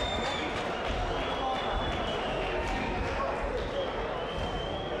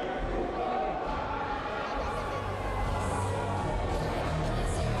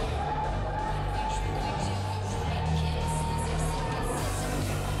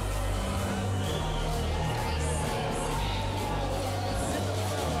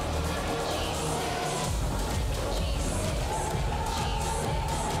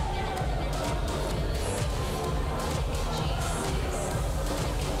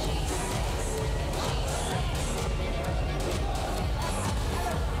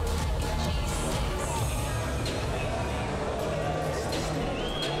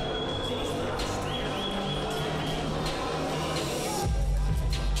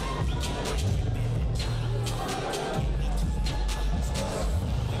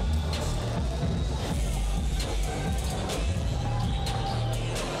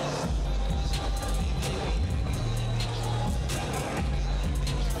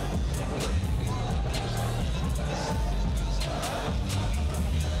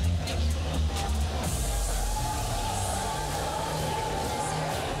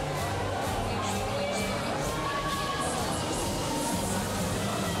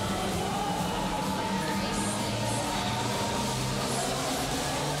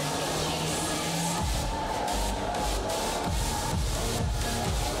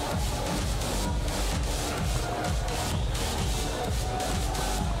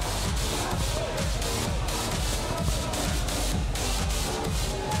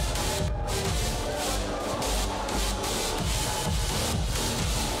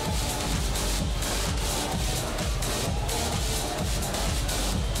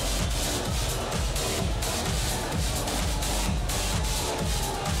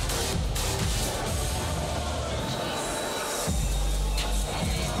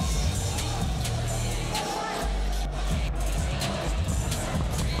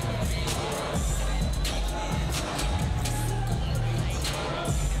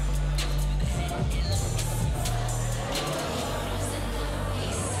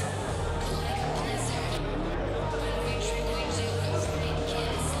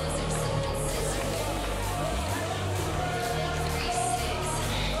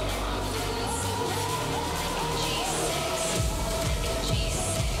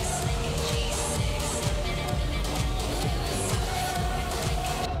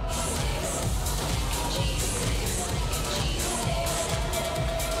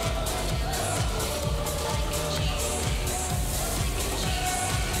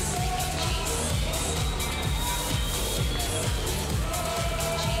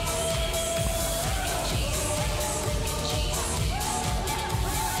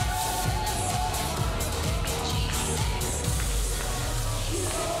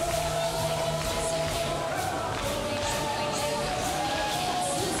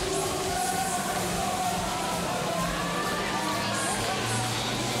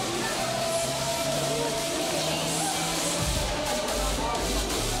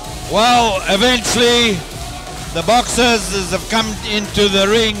 Well, eventually the boxers have come into the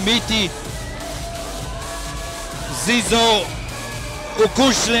ring. Miti Zizo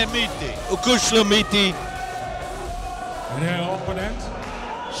Ukushla Miti. And her opponent,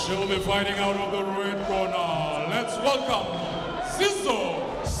 she'll be fighting out of the red corner. Let's welcome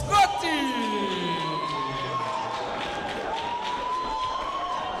Zizo Scotty.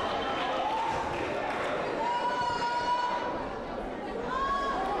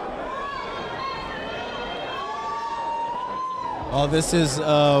 Oh, this is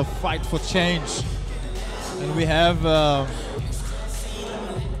a fight for change. And we have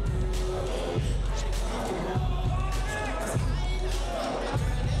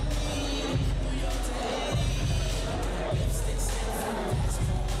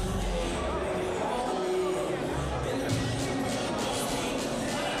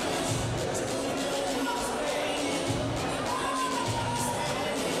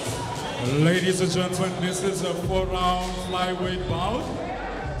Ladies and gentlemen, this is a 4-round flyweight bout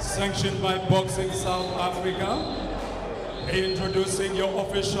sanctioned by Boxing South Africa. Introducing your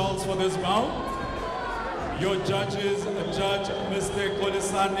officials for this bout. Your judges, Judge Mr.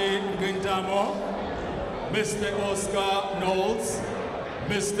 Kolisani Ngintamo, Mr. Oscar Knowles,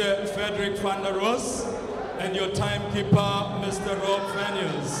 Mr. Frederick van der Roos, and your timekeeper, Mr. Rob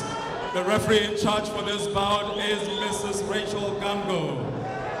Vaniers. The referee in charge for this bout is Mrs. Rachel Gamgo.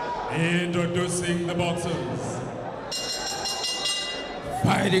 Introducing the boxers.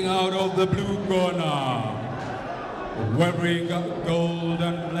 Fighting out of the blue corner, wearing gold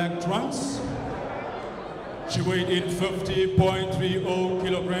and black trunks. She weighed in 50.30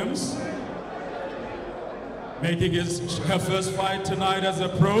 kilograms. Making her first fight tonight as a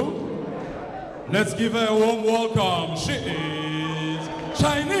pro. Let's give her a warm welcome. She is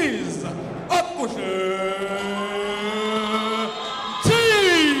Chinese Aphiwe.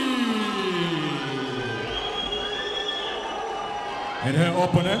 And her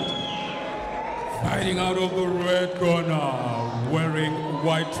opponent, fighting out of the red corner, wearing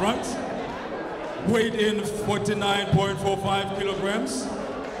white trunks, weighed in 49.45 kilograms,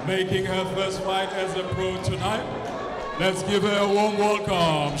 making her first fight as a pro tonight. Let's give her a warm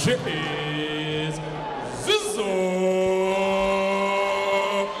welcome. She is Zizo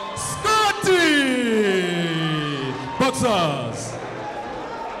Scotty. Boxers.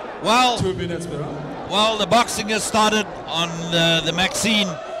 Well, 2 minutes per round. Well, the boxing has started on the Maxine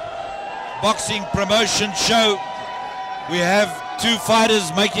Boxing Promotion Show. We have 2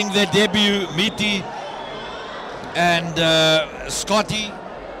 fighters making their debut, Miti and Scotty.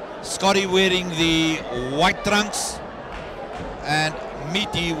 Scotty wearing the white trunks and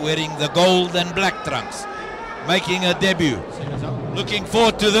Miti wearing the gold and black trunks, making a debut. Looking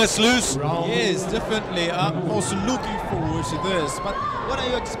forward to this, Luce? Yes, definitely. I'm also looking forward to this. But what are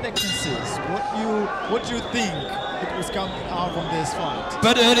your expectancies? What do you think it was coming out from this fight?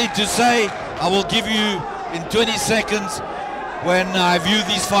 Bit early to say. I will give you in 20 seconds when I view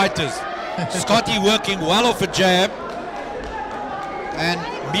these fighters. Scotty working well off a jab, and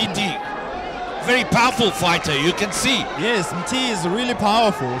Miti, very powerful fighter, you can see. Yes, Miti is really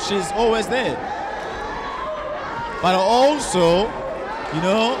powerful. She's always there. But also, you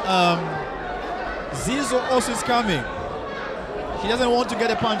know, Zizo also is coming. He doesn't want to get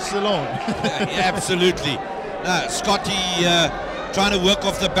a punch alone. Yeah, absolutely. No, Scotty trying to work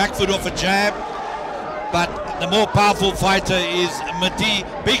off the back foot off a jab, but the more powerful fighter is Miti.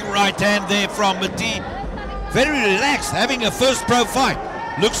 Big right hand there from Miti. Very relaxed, having a first pro fight.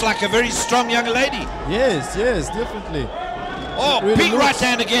 Looks like a very strong young lady. Yes, yes, definitely. Oh, really big right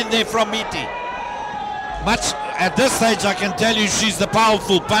hand again there from Miti. Much at this stage, I can tell you she's the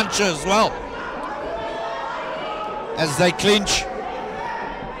powerful puncher as well. As they clinch.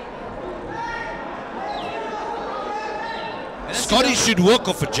 Scotty should work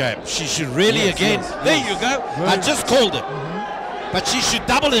off a jab. She should really, yes, again. Yes, there yes. You go. I just called it. But she should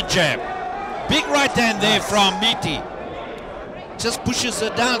double a jab. Big right hand there from Miti. Just pushes her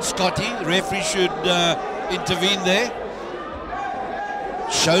down, Scotty. The referee should intervene there.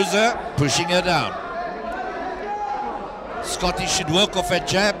 Shows her, pushing her down. Scotty should work off a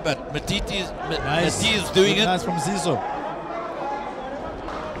jab, but Miti is doing it. Nice from Zizo.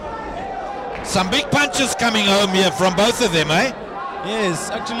 Some big punches coming home here from both of them, eh? Yes,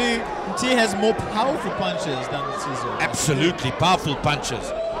 actually, Miti has more powerful punches than Zizo. Absolutely, powerful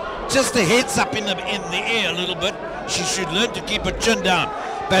punches. Just the heads up in the air a little bit. She should learn to keep her chin down.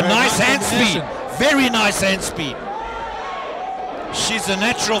 But nice hand speed, very nice hand speed. She's a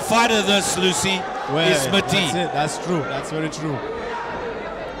natural fighter, this Lucy. Is Miti. That's it. That's true. That's very true.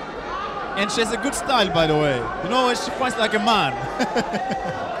 And she has a good style, by the way. You know, she fights like a man.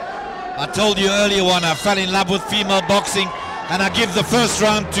 I told you earlier on, I fell in love with female boxing, and I give the first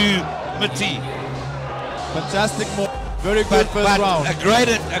round to Mati. Fantastic, very good first round. I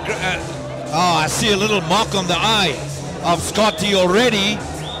see a little mark on the eye of Scotty already.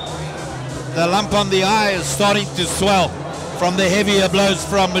 The lump on the eye is starting to swell from the heavier blows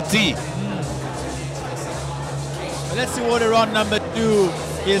from Mati. Let's see what the round number 2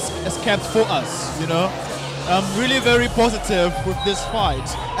 is kept for us, you know. I'm really very positive with this fight.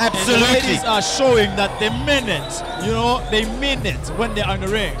 Absolutely. And the ladies are showing that they mean it, you know, they mean it when they're in the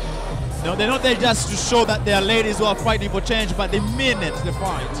ring. You know, they're not there just to show that they are ladies who are fighting for change, but they mean it, the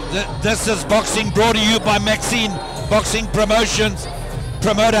fight. This is boxing brought to you by Maxine Boxing Promotions.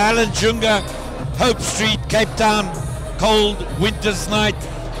 Promoter Alan Junga, Hope Street, Cape Town, cold winter's night.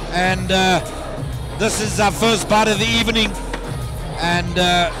 And this is our first part of the evening. And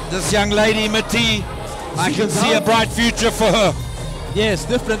this young lady, Mati, I can see a bright future for her. Yes,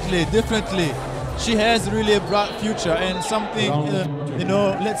 definitely. She has really a bright future and something, you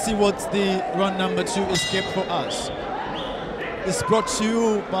know, let's see what the round number 2 is kept for us. It's brought to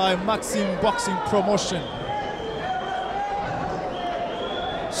you by Maxim Boxing Promotion.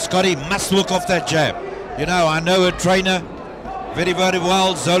 Scotty must look off that jab. You know, I know her trainer very, very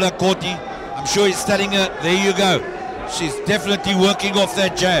well, Zola Korti. I'm sure he's telling her, there you go. She's definitely working off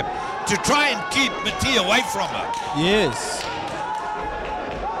that jab to try and keep Mati away from her. Yes.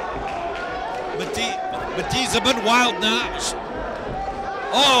 Mati's a bit wild now.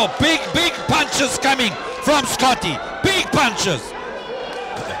 Oh, big punches coming from Scotty. Big punches.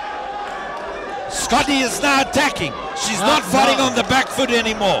 Scotty is now attacking. She's not fighting on the back foot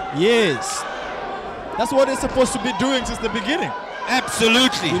anymore. Yes. That's what they're supposed to be doing since the beginning.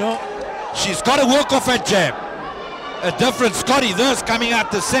 Absolutely. You know, she's got to work off her jab. A different Scotty this coming out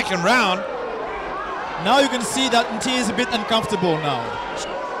the second round. Now you can see that Mti is a bit uncomfortable now.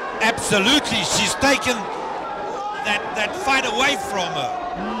 Absolutely, she's taken that fight away from her.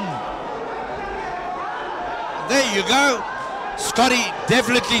 There you go. Scotty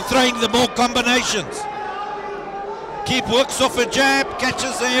definitely throwing the more combinations. Keep works off a jab,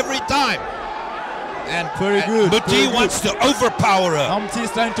 catches her every time. And very good. Mti wants to overpower her. Mti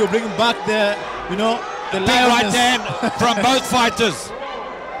is trying to bring back the, you know, the big right hand from both fighters.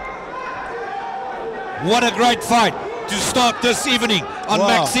 What a great fight to start this evening on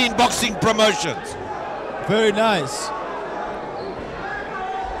Maxine Boxing Promotions. Very nice.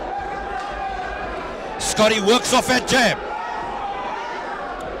 Scotty works off that jab.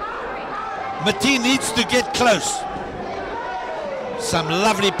 Mati needs to get close. Some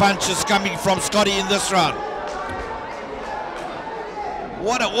lovely punches coming from Scotty in this round.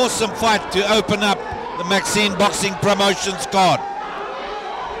 What an awesome fight to open up the Maxine Boxing Promotions card.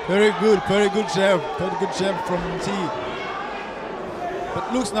 Very good jab from Mti.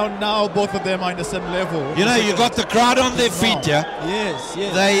 But looks now both of them are in the same level. You know, you got the crowd on their feet, yeah? Yes.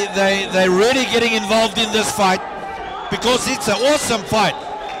 They're really getting involved in this fight because it's an awesome fight.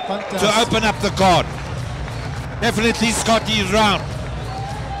 Fantastic. To open up the card. Definitely Scotty's round.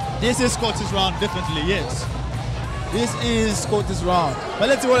 This is Scotty's round, definitely, yes. This is Scotty's round. But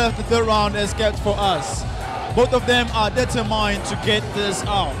let's see what the third round has kept for us. Both of them are determined to get this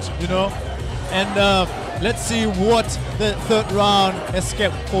out, you know. And let's see what the third round has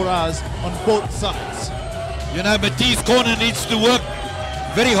kept for us on both sides. You know, Mati's corner needs to work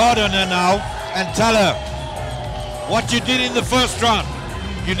very hard on her now and tell her what you did in the first round,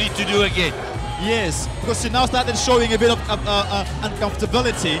 you need to do again. Yes, because she now started showing a bit of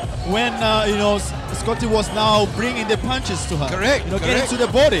uncomfortability when, you know, Scotty was now bringing the punches to her. Correct. You know, getting to the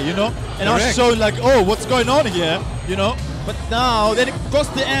body, you know. And now she's showing like, oh, what's going on here, you know. But now, then across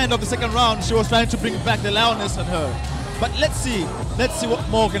the end of the second round, she was trying to bring back the loudness on her. But let's see what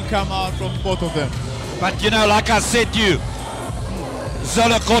more can come out from both of them. But, you know, like I said to you,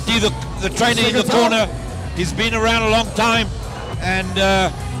 Zola Korti, the trainer in the corner, he's been around a long time,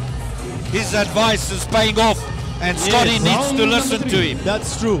 and his advice is paying off, and Scotty needs to listen to him.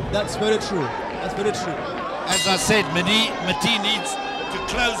 That's true. That's very true. That's very true. As I said, Mati needs to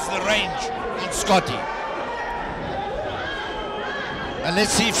close the range on Scotty. And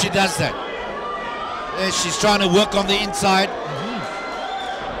let's see if she does that. There, she's trying to work on the inside.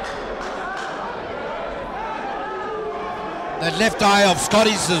 That left eye of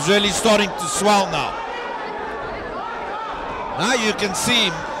Scotty's is really starting to swell now. Now you can see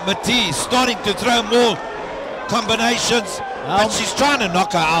Mati starting to throw more combinations, but she's trying to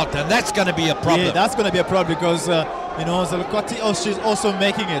knock her out, and that's going to be a problem. Yeah, that's going to be a problem because, you know, Zalakoti, she's also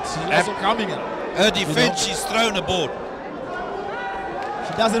making it. She's also coming in. Her defense, she's thrown a board.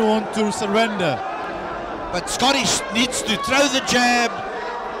 She doesn't want to surrender. But Scotty needs to throw the jab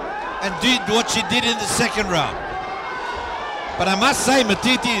and did what she did in the second round. But I must say,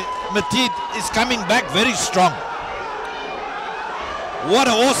 Matid is coming back very strong. What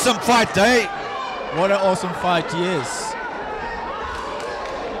an awesome fight, eh? What an awesome fight, yes.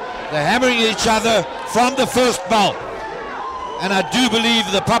 They're hammering each other from the first bout. And I do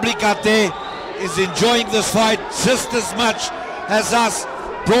believe the public out there is enjoying this fight just as much as us,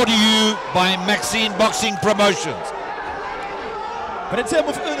 brought to you by Maxine Boxing Promotions. But in terms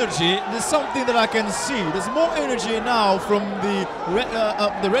of energy, there's something that I can see. There's more energy now from the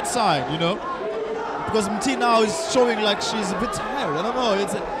red side, you know, because Mti now is showing like she's a bit tired. I don't know.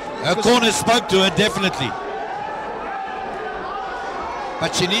 Her corner spoke to her, definitely.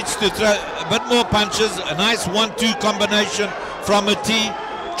 But she needs to throw a bit more punches. A nice 1-2 combination from Mti.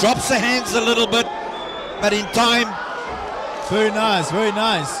 Drops her hands a little bit, but in time. Very nice, very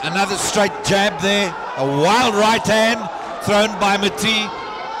nice. Another straight jab there. A wild right hand thrown by Mti.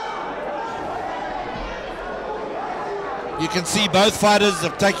 You can see both fighters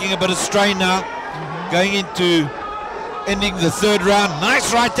are taking a bit of strain now, going into ending the third round.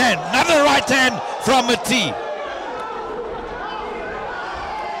 Nice right hand, another right hand from Mti.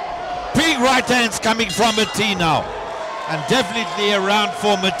 Big right hands coming from Mti now, and definitely a round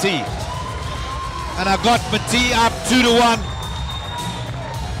for Mti. And I got Mti up 2-1.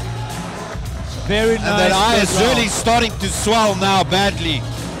 Very nice. And that eye is really starting to swell now badly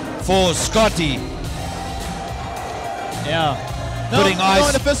for Scotty. Yeah. Putting eyes.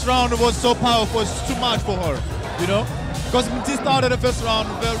 In the first round it was so powerful, it's too much for her, you know? Because Mti started the first round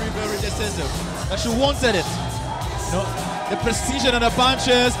very, very decisive. And she wanted it. You know, the precision of the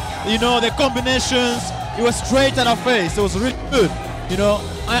punches, you know, the combinations, it was straight at her face. It was really good. You know,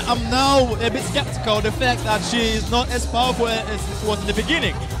 I'm now a bit skeptical of the fact that she is not as powerful as it was in the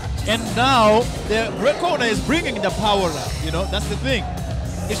beginning. And now the red corner is bringing the power up, you know, that's the thing.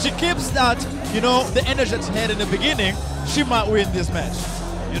 If she keeps that, you know, the energy that she had in the beginning, she might win this match.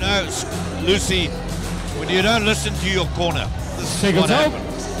 You know, Lucy, when you don't listen to your corner, this is what happens.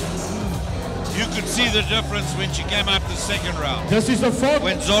 You could see the difference when she came up the second round. This is the fourth.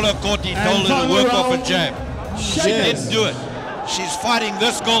 When Zola Koti told her to work off a jab. She Yes. didn't do it. She's fighting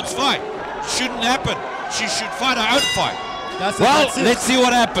this girl's fight. Shouldn't happen. She should fight her own fight. Well, let's see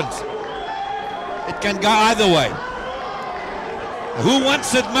what happens. It can go either way. Who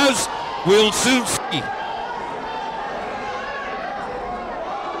wants it most, we'll soon see.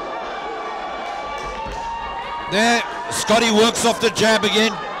 There, Scotty works off the jab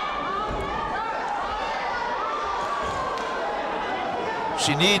again.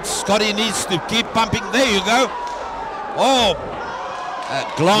 Scotty needs to keep pumping. There you go. Oh,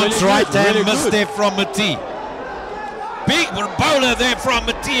 glance Really right good, hand really missed good. there from Mti. Big bowler there from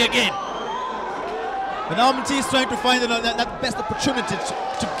Mti again. But now Mti is trying to find that best opportunity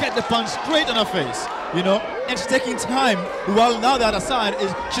to get the punch straight on her face, you know, and she's taking time. While now the other side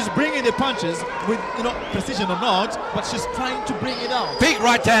is she's bringing the punches with, you know, precision or not, but she's trying to bring it out. Big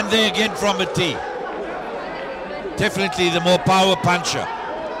right hand there again from Mti. Definitely the more power puncher.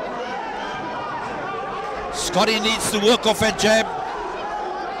 Scotty needs to work off that jab,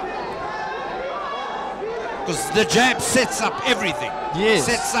 because the jab sets up everything. Yes.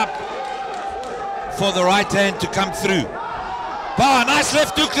 Sets up for the right hand to come through. Power, nice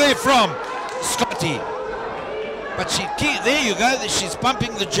left hook there from Scotty. But there you go, she's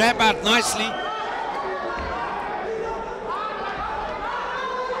pumping the jab out nicely.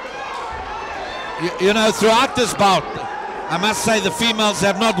 You know, throughout this bout, I must say the females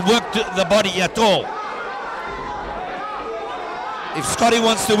have not worked the body at all. If Scotty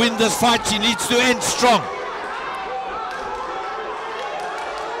wants to win this fight, she needs to end strong.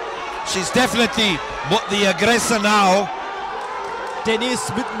 She's definitely the aggressor now. There needs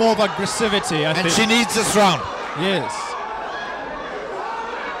a bit more of aggressivity, I think. And she needs this round. Yes.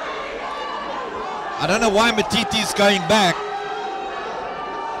 I don't know why Matiti's going back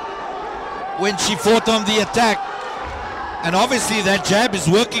when she fought on the attack. And obviously that jab is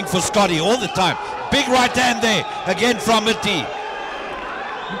working for Scotty all the time. Big right hand there, again from Mati.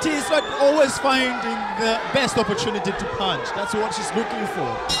 Mti is like always finding the best opportunity to punch. That's what she's looking for.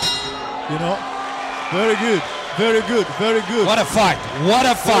 You know? Very good, very good, very good. What a fight, what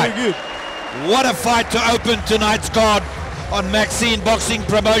a fight. Very good. What a fight to open tonight's card on Maxine Boxing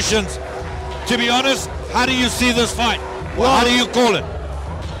Promotions. To be honest, how do you see this fight? Well, how do you call it?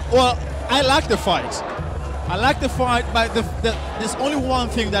 Well, I like the fight. I like the fight, but there's only one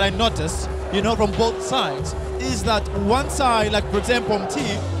thing that I noticed, you know, from both sides, is that one side, like for example,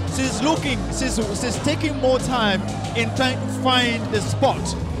 Mti, she's taking more time in trying to find the spot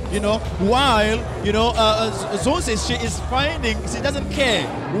you know, while, you know, Zone says she is finding, she doesn't care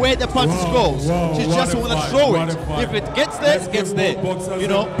where the punches goes. She just want to throw it. If it gets there, it gets there. You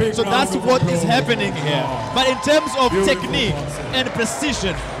know, so that's what is happening here. But in terms of technique and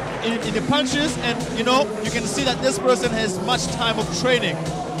precision in the punches, and you know, you can see that this person has much time of training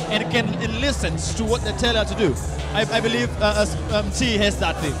and listens to what they tell her to do. I believe T has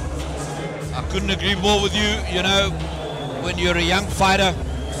that thing. I couldn't agree more with you. You know, when you're a young fighter,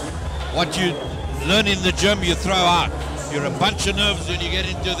 what you learn in the gym, you throw out. You're a bunch of nerves when you get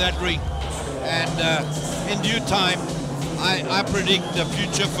into that ring. And in due time, I predict the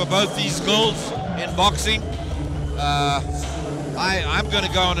future for both these girls in boxing. I'm going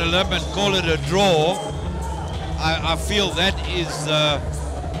to go on a limb and call it a draw. I feel that is a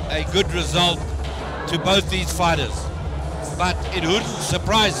good result to both these fighters. But it wouldn't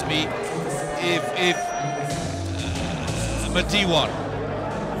surprise me if Mati won.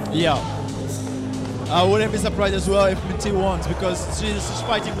 Yeah. I wouldn't be surprised as well if Mati wins, because she's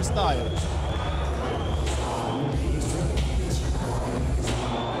fighting with style.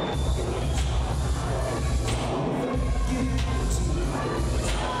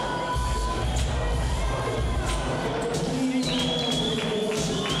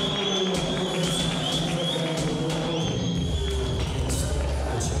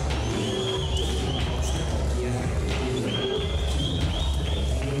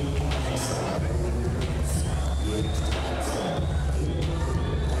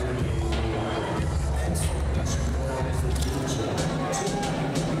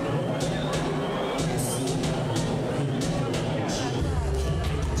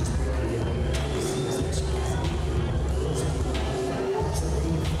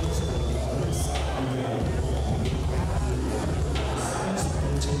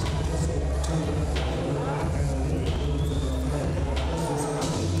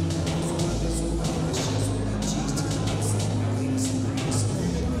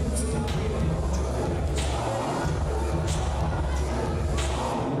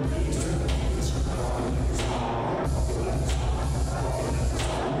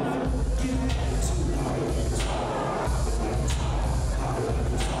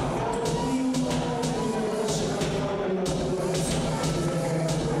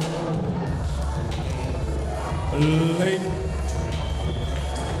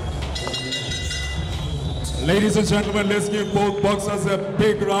 Ladies and gentlemen, let's give both boxers a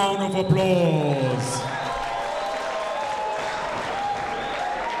big round of applause.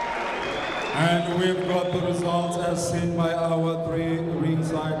 And we've got the results as seen by our three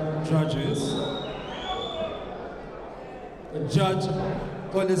ringside judges. Judge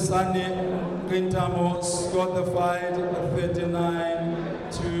Kolisani Quintamo scored the fight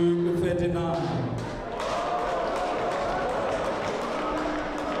 39-39.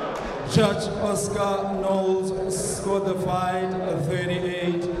 Judge Oscar Knowles scored the fight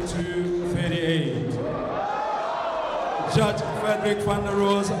 38-38. Judge Frederick van der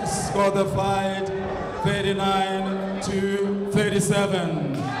Roos scored the fight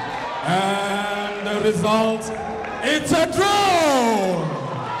 39-37. And the result, it's a draw!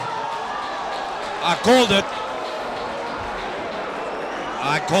 I called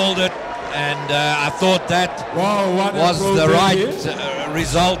it, and I thought that was the right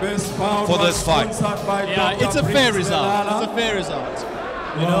result for this fight. Yeah, it's a fair result. It's a fair result.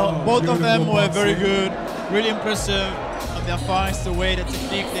 You know, both of them were very good, really impressive on their fights, the way, the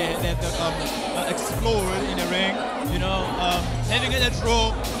technique they explored in the ring. You know, having it a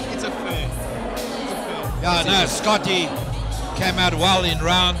draw, it's a fair. Yeah, no, Scotty came out well in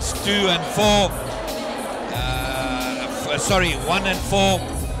rounds 2 and 4. 1 and 4,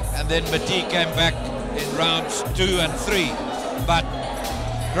 and then Mati came back in rounds 2 and 3. But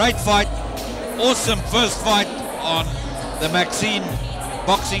great fight, awesome first fight on the Maxine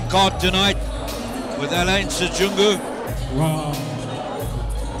boxing card tonight with Alain Sejungu. Wow.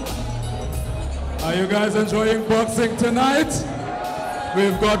 Are you guys enjoying boxing tonight?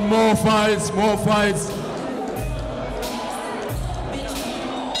 We've got more fights, more fights.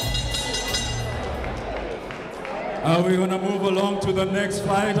 We're gonna move along to the next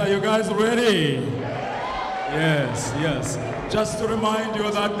fight. Are you guys ready? Yes, yes. Just to remind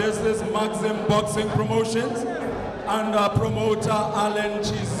you that this is Maxim Boxing Promotions under promoter Alan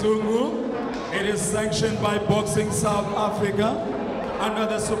Chizungu. It is sanctioned by Boxing South Africa under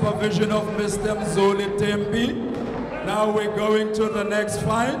the supervision of Mr. Mzoli Tembi. Now we're going to the next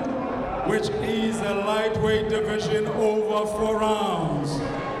fight, which is a lightweight division over 4 rounds.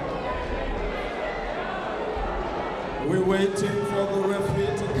 We're waiting for the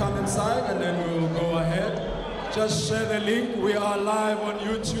referee to come inside, and then we'll go ahead just share the link. We are live on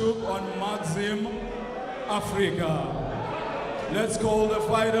YouTube on Maxim Africa. Let's call the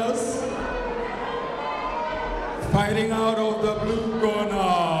fighters. Fighting out of the blue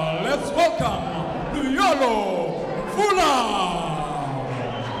corner. Let's welcome Myoyo Gubula.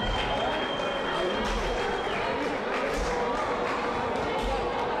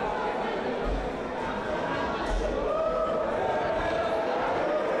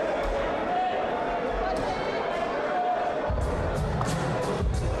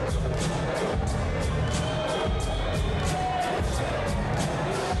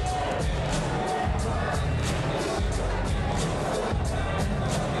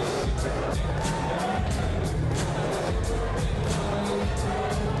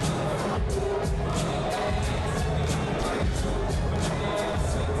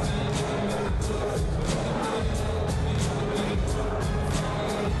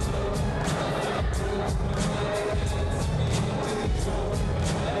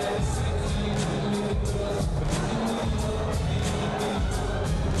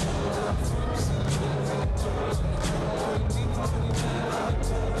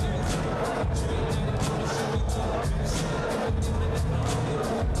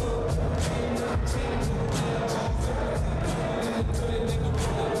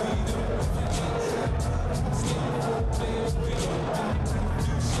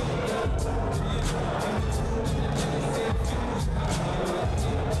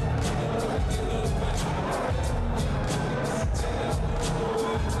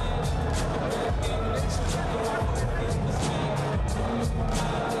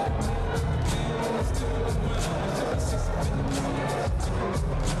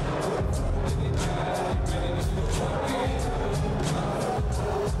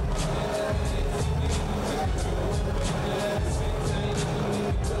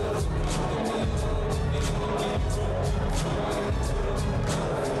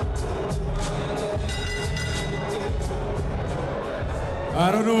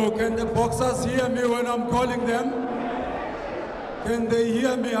 I don't know, can the boxers hear me when I'm calling them? Can they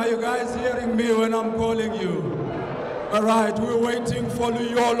hear me? Are you guys hearing me when I'm calling you? All right, we're waiting for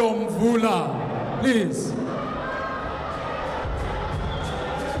Mbulelo Gubula, please.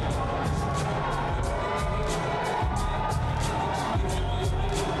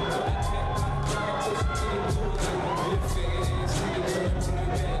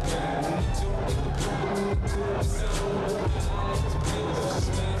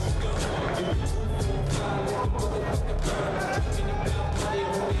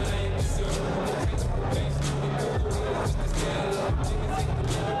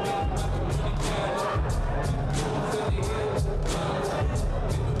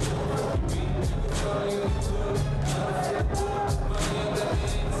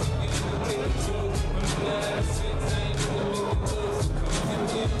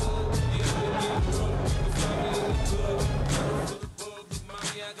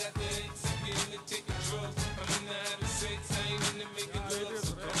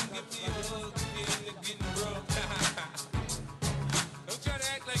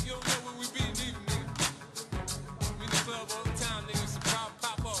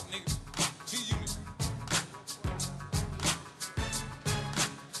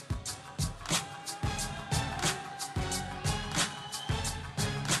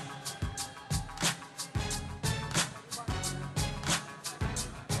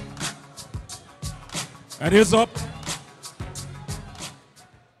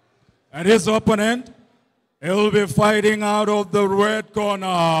 And his opponent, he'll be fighting out of the red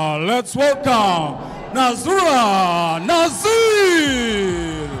corner. Let's welcome Nazir.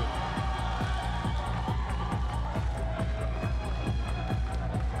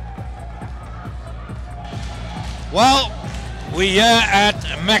 Well, we're here at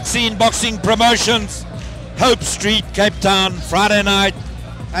Maxine Boxing Promotions, Hope Street, Cape Town, Friday night.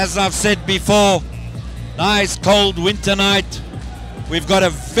 As I've said before, nice cold winter night. We've got a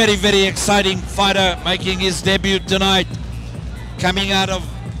very, very exciting fighter making his debut tonight. Coming out of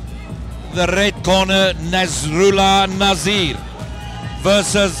the red corner, Nazrullah Nazir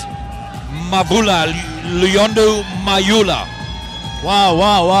versus Mabula Luyondu Mayula.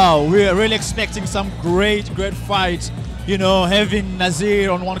 Wow. We're really expecting some great fights. You know, having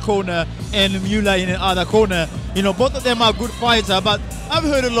Nazir on one corner and Myoyo in the other corner. You know, both of them are good fighters, but I've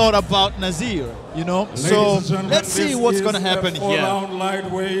heard a lot about Nazir, you know. So let's see what's going to happen here.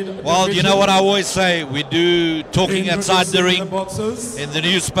 Well, you know what I always say, we do talking outside the ring in the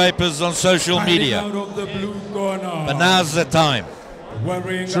newspapers, on social media. But now's the time.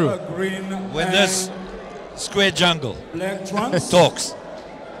 True. When this square jungle talks.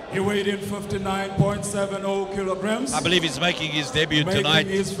 He weighed in 59.70 kilograms. I believe he's making his debut tonight.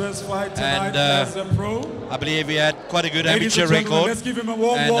 Making his first fight tonight And as a pro. I believe he had quite a good Ladies amateur and gentlemen, record. let's give him a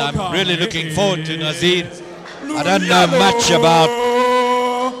warm And welcome. I'm really looking Here forward to is Nazir. I don't know much about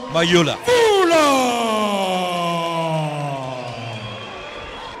Myoyo. Gubula.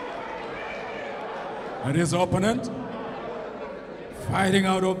 And his opponent, fighting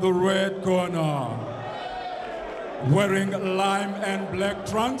out of the red corner, wearing lime and black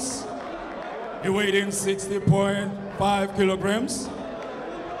trunks. He weighed in 60.5 kilograms.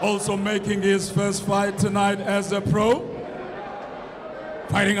 Also making his first fight tonight as a pro.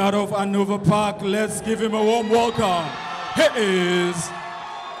 Fighting out of Hanover Park. Let's give him a warm welcome. He is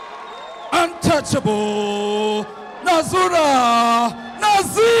untouchable Nazura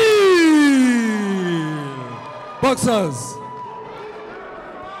Nazir. Boxers.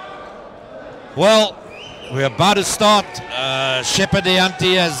 Well, we're about to start. Shepherd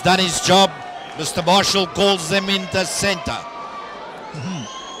Deanti has done his job. Mr. Marshall calls them into center.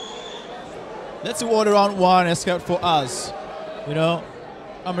 Let's see what round one has kept for us. You know,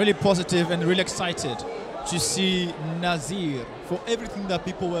 I'm really positive and really excited to see Nazir for everything that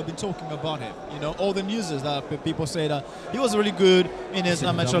people have been talking about him. You know, all the news that people say that he was really good in his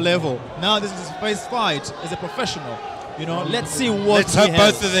amateur level. Now this is his first fight as a professional. You know, let's see what Let's hope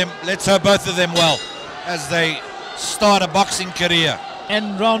both of them. Let's hope both of them well as they start a boxing career.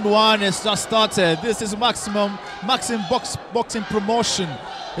 And round one has just started. This is Maxim Boxing Promotion.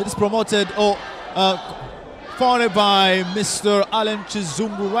 It is promoted founded by Mr. Alan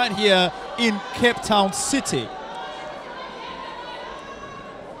Chizungu right here in Cape Town City.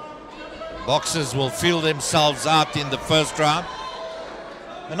 Boxers will feel themselves out in the first round.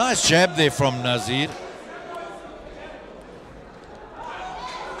 A nice jab there from Nazir.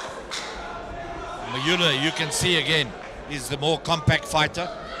 Myoyo, you can see again, is the more compact fighter.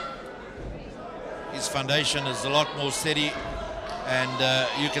 His foundation is a lot more steady, and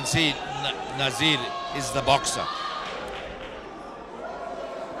you can see Nazir is the boxer.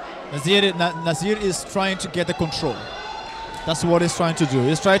 Nazir is trying to get the control. That's what he's trying to do.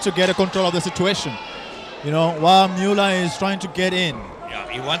 He's trying to get a control of the situation. You know, while Myoyo is trying to get in. Yeah,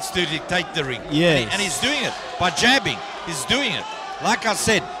 he wants to dictate the ring. Yes. And he's doing it by jabbing. He's doing it. Like I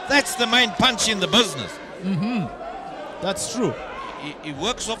said, that's the main punch in the business. That's true. He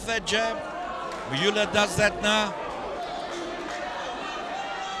works off that jab. Myoyo does that now.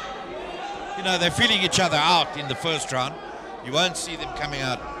 You know, they're feeling each other out in the first round. You won't see them coming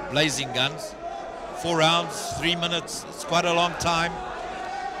out blazing guns. 4 rounds, 3 minutes. It's quite a long time.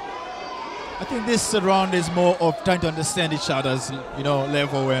 I think this round is more of trying to understand each other's, you know,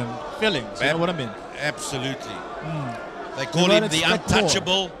 level and feelings. You know what I mean? Absolutely. They call him the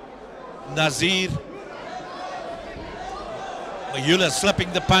untouchable Nazir. Myoyo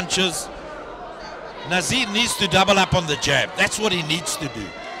slipping the punches. Nazir needs to double up on the jab. That's what he needs to do.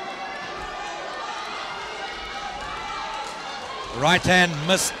 Right hand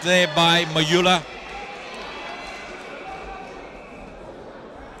missed there by Myoyo.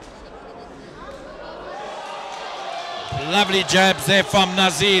 Lovely jabs there from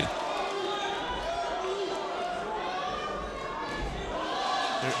Nazir.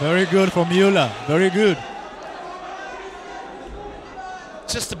 Very good from Myoyo. Very good.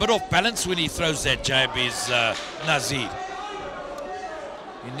 Just a bit off balance when he throws that jab is Nazir.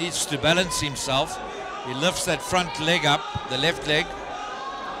 He needs to balance himself. He lifts that front leg up, the left leg,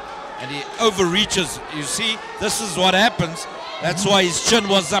 and he overreaches. You see, this is what happens. That's why his chin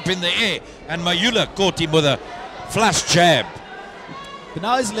was up in the air, and Myoyo caught him with a flush jab. But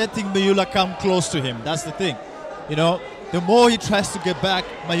now he's letting Myoyo come close to him. That's the thing. You know, the more he tries to get back,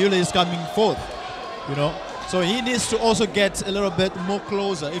 Myoyo is coming forth. You know, so he needs to also get a little bit more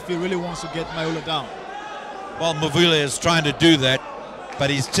closer if he really wants to get Myoyo down. Well, Myoyo is trying to do that, but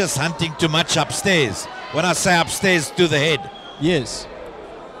he's just hunting too much upstairs. When I say upstairs, to the head. Yes.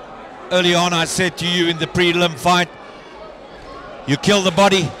 Early on, I said to you in the prelim fight, you kill the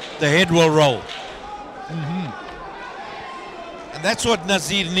body, the head will roll. And that's what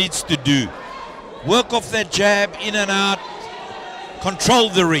Nazir needs to do. Work off that jab, in and out, control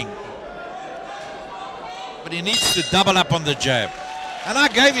the ring. But he needs to double up on the jab. And I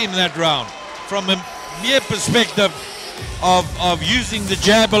gave him that round from a mere perspective of using the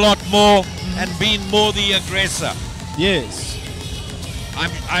jab a lot more and being more the aggressor. Yes.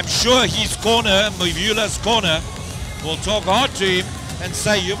 I'm sure his corner, Myoyo's corner, will talk hard to him and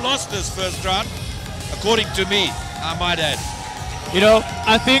say, you've lost this first round. According to me, I might add. You know,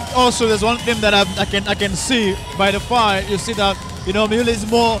 I think also there's one thing that I can see by the fight. You see that, you know, Myoyo is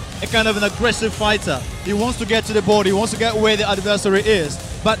more a kind of an aggressive fighter. He wants to get to the body. He wants to get where the adversary is.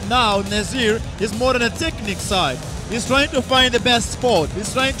 But now Nazir is more on a technique side. He's trying to find the best spot.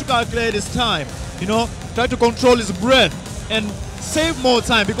 He's trying to calculate his time, you know, try to control his breath and save more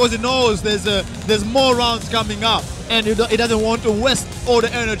time because he knows there's more rounds coming up and he doesn't want to waste all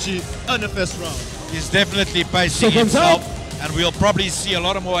the energy on the first round. He's definitely pacing himself, and we'll probably see a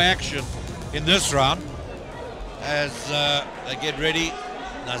lot of more action in this round as they get ready.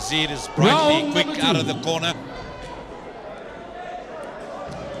 Nazir is brightly quick out of the corner.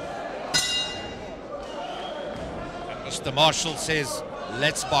 Mr. Marshall says,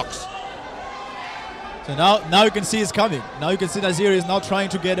 let's box. So now you can see it's coming. Now you can see Nazir is now trying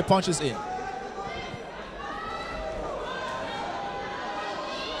to get the punches in.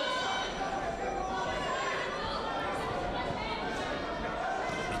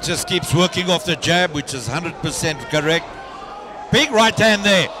 He just keeps working off the jab, which is 100% correct. Big right hand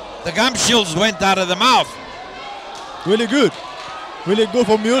there. The gum shields went out of the mouth. Really good. Really good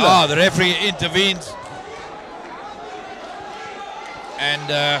for Myoyo. Oh, the referee intervenes.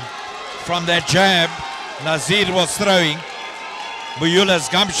 And from that jab Nazir was throwing, Myoyo's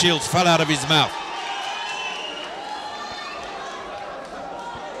gum shields fell out of his mouth.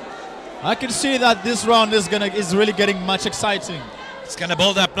 I can see that this round is really getting much exciting. It's gonna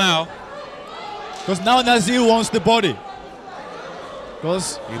build up now. Because now Nazir wants the body.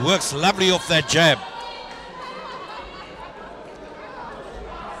 Because he works lovely off that jab.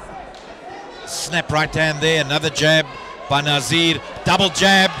 Snap right hand there, another jab by Nazir, double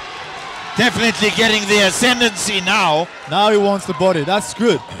jab. Definitely getting the ascendancy now. Now he wants the body. That's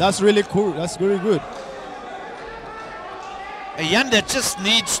good. That's really cool. That's really good. Ayanda just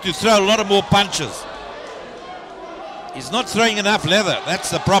needs to throw a lot of more punches. He's not throwing enough leather. That's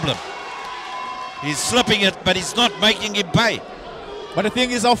the problem. He's slipping it, but he's not making him pay. But the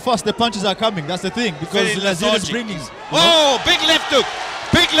thing is how fast the punches are coming. That's the thing. Because Nazir is bringing. Oh, big left hook.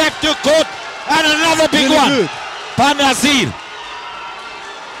 Big left hook caught. And another big really one. Good. By Nazir.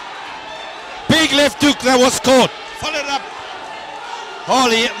 Big left hook that was caught. Followed up.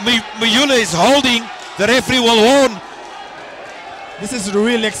 Holy, Myoyo is holding. The referee will warn. This is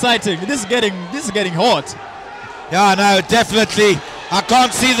really exciting. This is getting hot. Yeah, no, definitely. I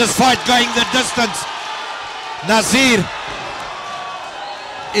can't see this fight going the distance. Nazir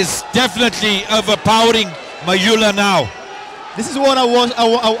is definitely overpowering Myoyo now. This is what I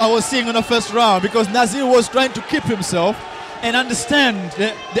was seeing in the first round, because Nazir was trying to keep himself and understand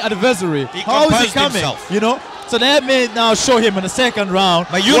the adversary. How is he coming? Himself. You know? So that may now show him in the second round.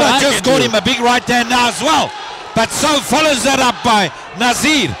 Myoyo just caught him a big right hand now as well. But so follows that up by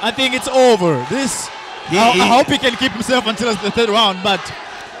Nazir. I think it's over. I hope he can keep himself until the third round, but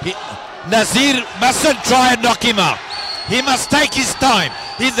Nazir mustn't try and knock him out. He must take his time.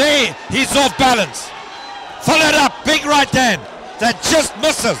 He's off balance. Followed up, big right hand that just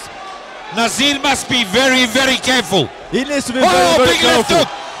misses. Nazir must be very, very careful. He needs to be very, very big careful. left hook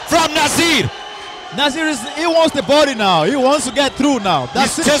from Nazir. Nazir he wants the body now. He wants to get through now.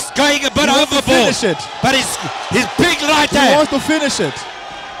 He's just going a bit overboard. Finish it. But his big right hand. He wants to finish it.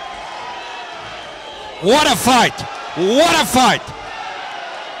 What a fight! What a fight!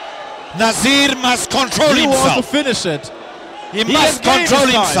 Nazir must control himself. He wants to finish it. He must control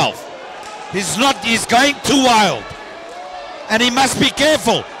himself. He's going too wild. And he must be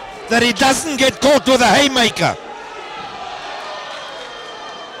careful that he doesn't get caught with a haymaker.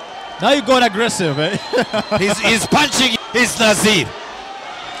 Now you got aggressive, eh? he's punching his Nazir.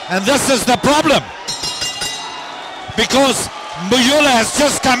 And this is the problem. Because Myoyo has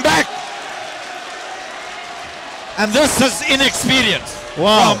just come back. And this is inexperience.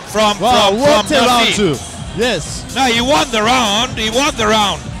 Wow. From round Nazir. Two. Yes. No, he won the round. He won the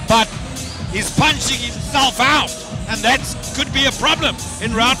round. But he's punching himself out. And that could be a problem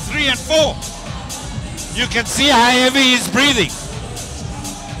in round 3 and 4. You can see how heavy he's breathing.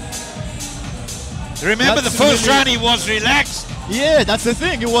 Remember, the first round he was relaxed. Yeah, that's the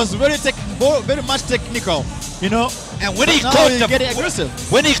thing. He was very much technical, you know. And when he caught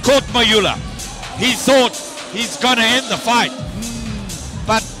when he caught Myoyo, he thought he's going to end the fight.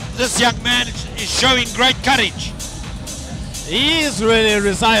 But this young man is showing great courage. He is really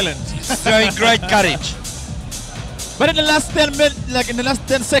resilient. He's showing great courage. But in the last 10 minutes, like in the last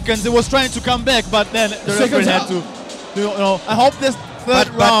 10 seconds, he was trying to come back, but then the referee had to, you know. I hope this third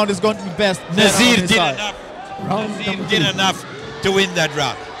round is going to be best. Nazir did enough. Nazir did enough to win that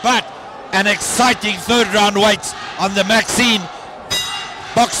round. But an exciting third round waits on the Maxine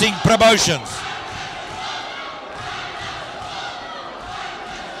Boxing Promotions.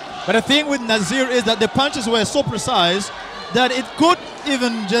 But the thing with Nazir is that the punches were so precise that it could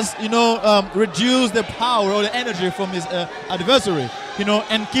even just, you know, reduce the power or the energy from his adversary. you know,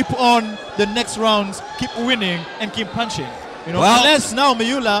 and keep on the next rounds, keep winning and keep punching. You know, Well, unless now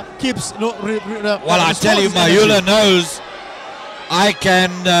Myoyo keeps. Well, I tell you, Myoyo knows I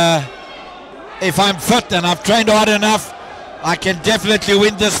can, if I'm fit and I've trained hard enough, I can definitely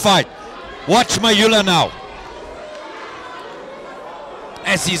win this fight. Watch Myoyo now,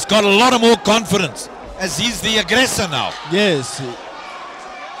 as he's got a lot of more confidence, as he's the aggressor now. Yes.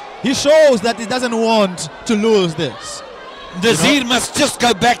 He shows that he doesn't want to lose this. Nazir must just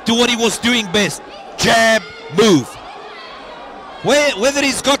go back to what he was doing best. Jab, move. Whether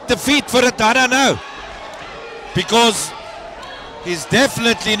he's got the feet for it, I don't know. Because he's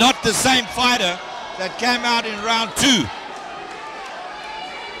definitely not the same fighter that came out in round 2.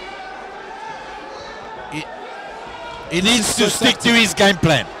 He needs to stick to his game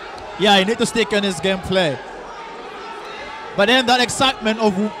plan. Yeah, he needs to stick on his game play. But then that excitement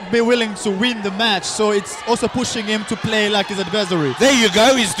of being willing to win the match, so it's also pushing him to play like his adversary. There you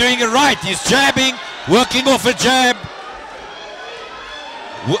go, he's doing it right. He's jabbing, working off a jab.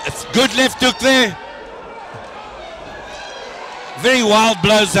 Good left hook there. Very wild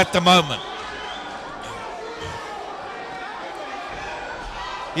blows at the moment.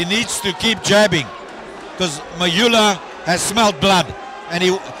 He needs to keep jabbing because Myoyo has smelled blood and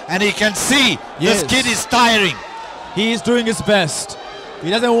he can see this kid is tiring. He is doing his best. He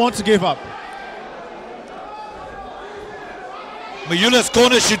doesn't want to give up. Myoyo's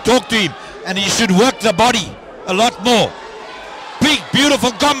corner should talk to him and he should work the body a lot more. Big,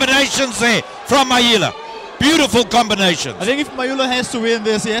 beautiful combinations there from Myoyo. Beautiful combinations. I think if Myoyo has to win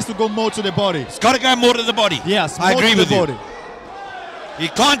this, he has to go more to the body. He's got to go more to the body. Yes, I agree with you. He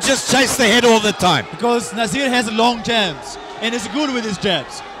can't just chase the head all the time. Because Nazir has long jabs and is good with his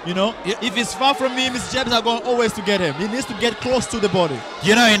jabs. You know, if he's far from him, his jabs are going always to get him. He needs to get close to the body.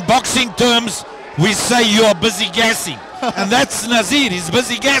 You know, in boxing terms, we say you are busy gassing. And that's Nazir, he's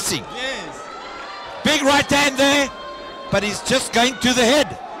busy gassing. Yes. Big right hand there, but he's just going to the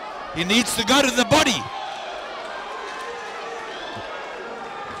head. He needs to go to the body.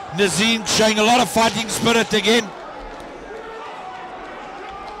 Nazir showing a lot of fighting spirit again.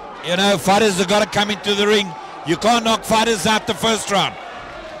 You know, fighters have got to come into the ring. You can't knock fighters out the first round.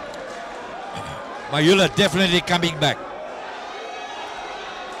 Myoyo definitely coming back.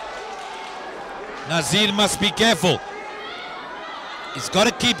 Nazir must be careful. He's got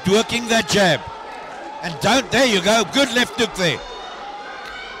to keep working that jab. And there you go, good left hook there.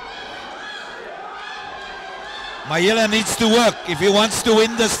 Myoyo needs to work if he wants to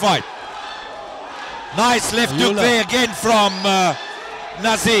win this fight. Nice left hook there again from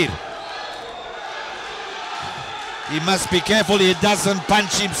Nazir. He must be careful he doesn't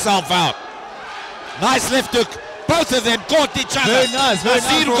punch himself out. Nice left hook. Both of them caught each other. Very nice. Very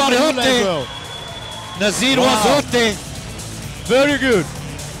Nazir nice got hurt there. well. Nazir was hurt there. Very good.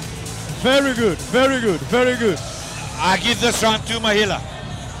 Very good. Very good. Very good. I give this round to Myoyo.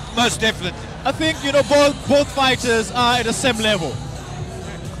 Most definitely. I think, you know, both fighters are at the same level.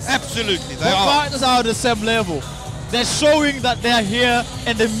 Absolutely, they Both are. fighters are at the same level. They're showing that they're here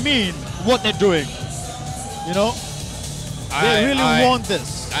and they mean what they're doing. You know? They really want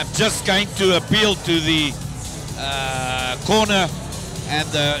this. I'm just going to appeal to the corner and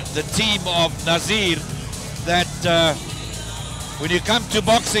the team of Nazir that when you come to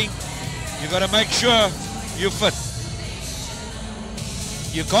boxing, you got to make sure you're fit.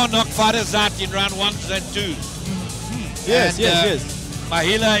 You can't knock fighters out in round 1s and 2s. Yes, and, yes.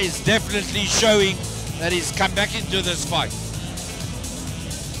 Myoyo is definitely showing that he's come back into this fight.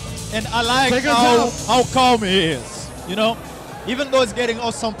 And I like how calm he is. You know, even though he's getting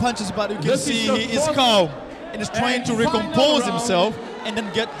some punches, but you can see he is calm and is trying to recompose himself and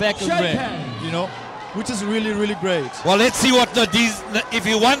then get back in the ring. You know, which is really, really great. Well, let's see what if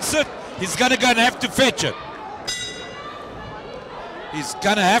he wants it, he's going to go and have to fetch it. He's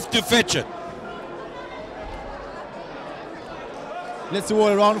going to have to fetch it. Let's see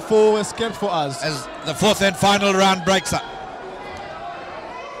what round 4 is kept for us. As the 4th and final round breaks up.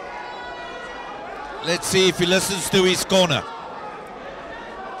 Let's see if he listens to his corner.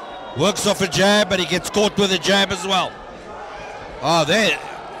 Works off a jab, but he gets caught with a jab as well. Oh, there.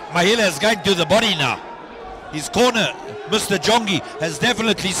 Myoyo is going to the body now. His corner, Mr. Jongi, has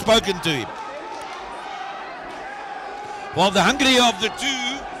definitely spoken to him. Well, the hungry of the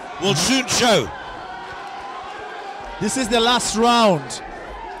two will soon show. This is the last round,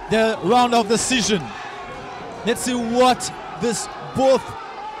 the round of decision. Let's see what both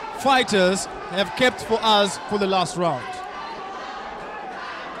fighters have kept for us for the last round.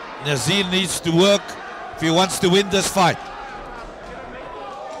 Nazir needs to work if he wants to win this fight.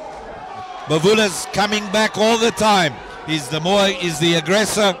 Bavula's coming back all the time. He's the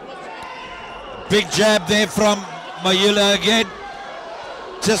aggressor. Big jab there from Myoyo again.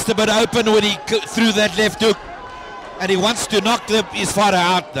 Just a bit open when he threw that left hook. And he wants to knock his fighter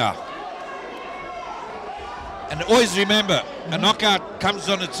out now. And always remember, a knockout comes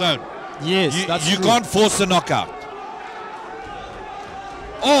on its own. Yes, you can't force a knockout.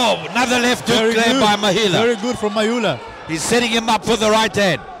 Oh, another left hook there by Myoyo. Very good from Myoyo. He's setting him up with the right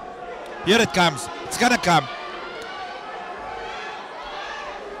hand. Here it comes. It's going to come.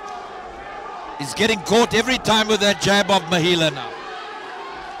 He's getting caught every time with that jab of Myoyo now.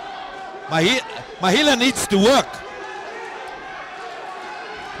 Myoyo needs to work.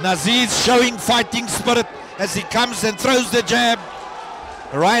 Nazir's showing fighting spirit as he comes and throws the jab.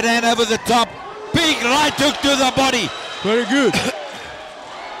 Right hand over the top. Big right hook to the body. Very good.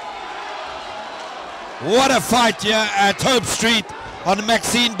 What a fight here at Hope Street on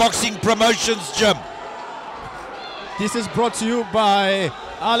Maxine Boxing Promotions Gym. This is brought to you by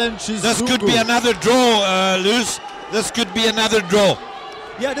Alan Chizungu. This could be another draw, Luz. This could be another draw.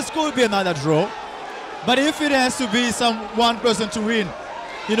 Yeah, this could be another draw. But if it has to be one person to win,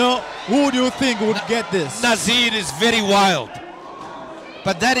 you know, who do you think would get this? Nazir is very wild.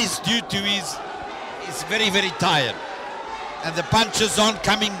 But that is due to he's very, very tired. And the punches aren't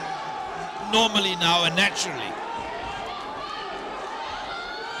coming normally now and naturally.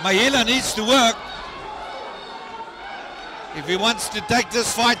 Myoyo needs to work if he wants to take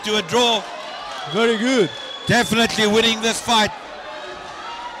this fight to a draw. Very good. Definitely winning this fight.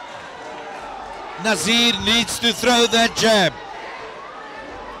 Nazir needs to throw that jab.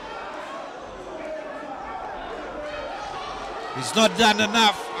 He's not done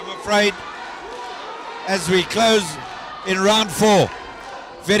enough, I'm afraid, as we close in round 4.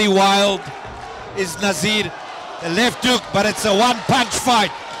 Very wild is Nazir. The left hook, but it's a one-punch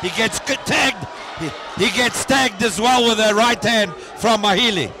fight. He gets tagged. He gets tagged as well with a right hand from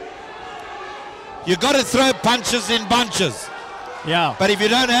Myoyo. You got to throw punches in bunches. Yeah. But if you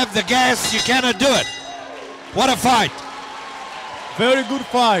don't have the gas, you cannot do it. What a fight. Very good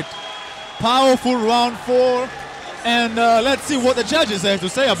fight. Powerful round 4. And let's see what the judges have to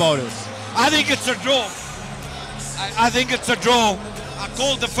say about it. I think it's a draw. I think it's a draw. I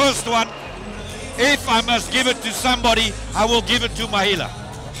called the first one. If I must give it to somebody, I will give it to Myoyo.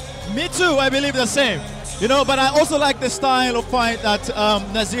 Me too, I believe the same. You know, but I also like the style of fight that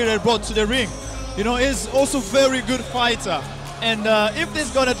Nazir had brought to the ring. You know, he's also very good fighter. And if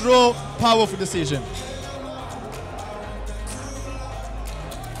this gonna draw, powerful decision.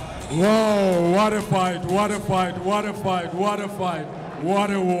 Whoa, what a fight, what a fight, what a fight, what a fight,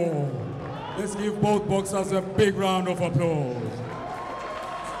 what a war. Let's give both boxers a big round of applause.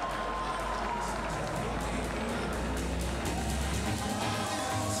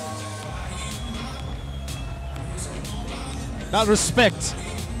 That respect.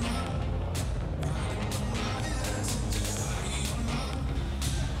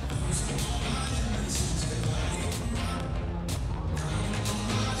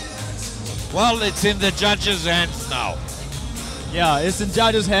 Well, it's in the judges' hands now. Yeah, it's in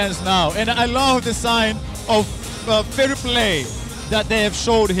judges' hands now. And I love the sign of fair play that they have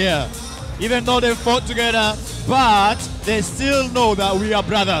showed here. Even though they fought together, but they still know that we are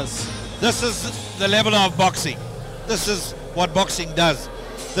brothers. This is the level of boxing. This is what boxing does.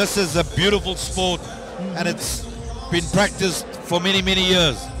 This is a beautiful sport, and it's been practiced for many, many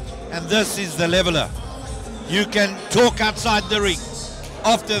years. And this is the leveler. You can talk outside the ring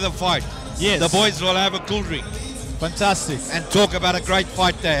after the fight. Yes. The boys will have a cool drink. Fantastic. And talk about a great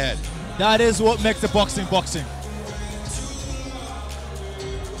fight they had. That is what makes the boxing boxing.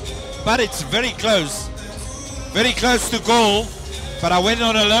 But it's very close to goal. But I went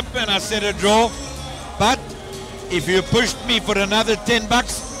on a limb and I said a draw. But if you pushed me for another $10,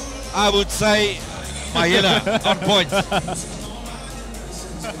 I would say Myoyo on points.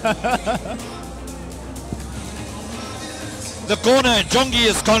 The corner, Jongi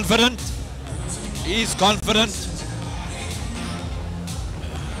is confident. He's confident.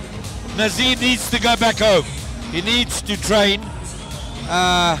 Nazir needs to go back home. He needs to train.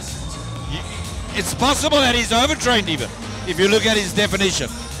 It's possible that he's overtrained even, if you look at his definition.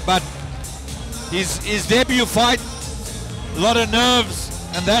 But his debut fight, a lot of nerves,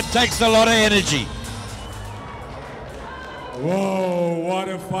 and that takes a lot of energy. Whoa, what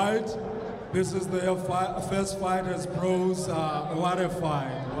a fight. This is their first fight as pros. What a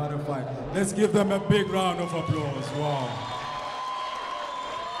fight, what a fight. Let's give them a big round of applause. Wow.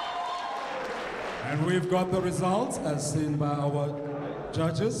 And we've got the results as seen by our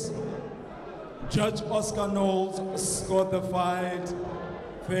judges. Judge Oscar Knowles scored the fight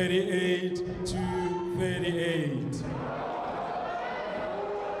 38-38.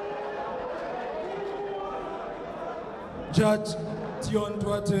 Judge Tion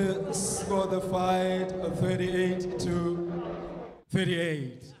Duarte scored the fight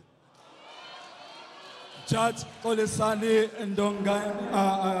 38-38. Judge Olisani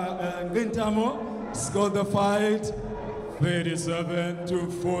Ngintamo scored the fight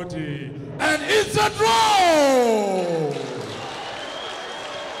 37-40. And it's a draw!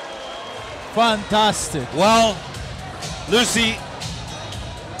 Fantastic. Well, Lucy,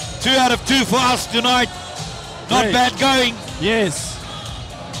 2 out of 2 for us tonight. Not Great. bad going. Yes.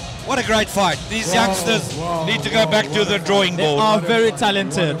 What a great fight. These youngsters need to go back to the drawing They board. are very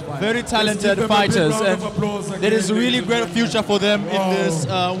talented fighters, and there is a really great future for them in this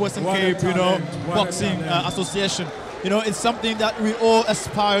Western Cape, boxing association. It's something that we all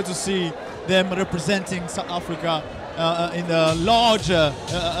aspire to see them representing South Africa in the larger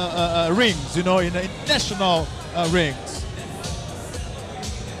rings, in the international rings.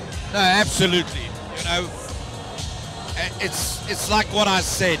 No, absolutely. It's like what I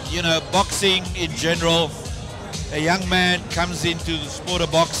said, boxing in general, a young man comes into the sport of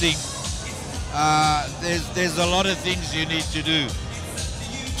boxing, there's a lot of things you need to do.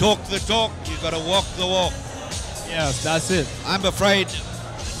 Talk the talk, you've got to walk the walk. Yes, that's it. I'm afraid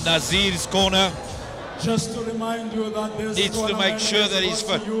Nazir's corner Just to remind you that this needs to make sure that he's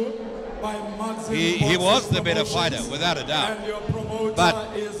fit. He was the better fighter, without a doubt.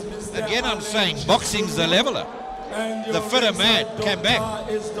 But again, I'm saying boxing's the leveler. The fitter man came back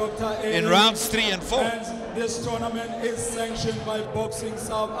in rounds 3 and 4. And this tournament is sanctioned by Boxing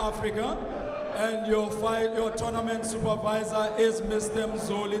South Africa. And your tournament supervisor is Mr.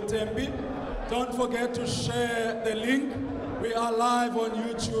 Mzoli Tembi. Don't forget to share the link. We are live on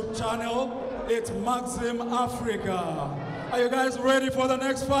YouTube channel. It's Maxim Africa. Are you guys ready for the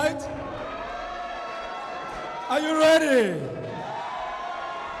next fight? Are you ready?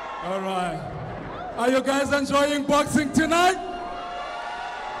 All right. Are you guys enjoying boxing tonight?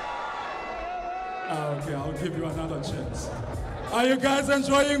 Okay, I'll give you another chance. Are you guys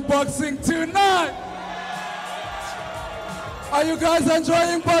enjoying boxing tonight? Are you guys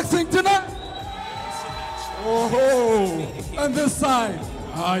enjoying boxing tonight? Oh, and this side.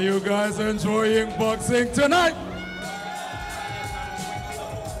 Are you guys enjoying boxing tonight?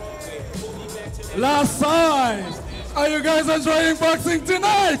 Last side. Are you guys enjoying boxing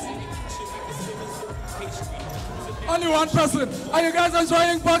tonight? Only one person. Are you guys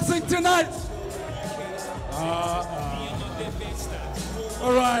enjoying boxing tonight?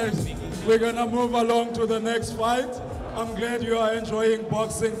 All right, we're gonna move along to the next fight. I'm glad you are enjoying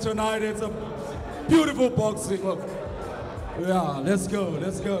boxing tonight. It's a beautiful boxing. Look. Yeah, let's go,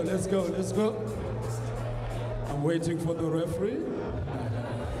 let's go, let's go, let's go. I'm waiting for the referee.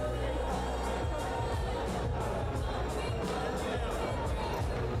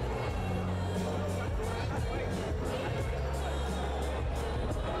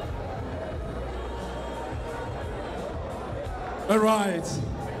 All right,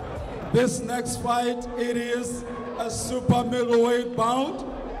 this next fight, it is a super middleweight bout.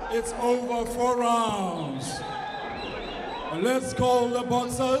 It's over 4 rounds. Let's call the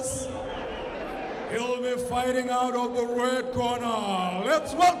boxers. He'll be fighting out of the red corner.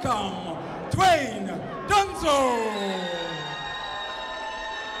 Let's welcome Dwayne Dunzo.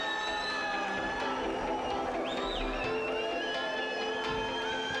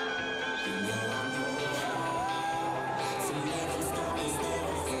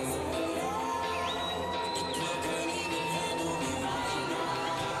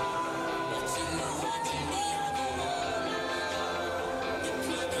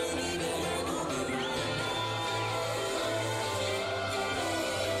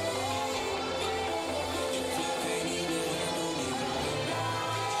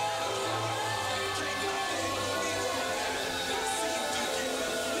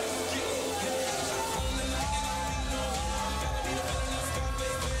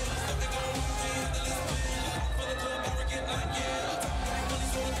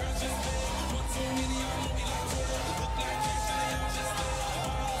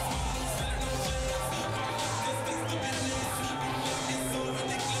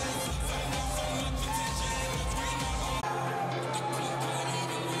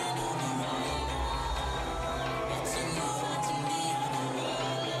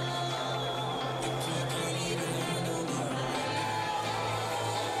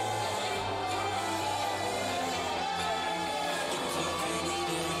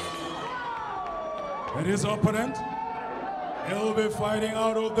 And his opponent, he'll be fighting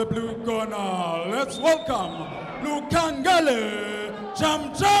out of the blue corner. Let's welcome Lukangale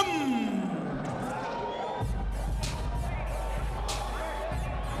Jam Jam.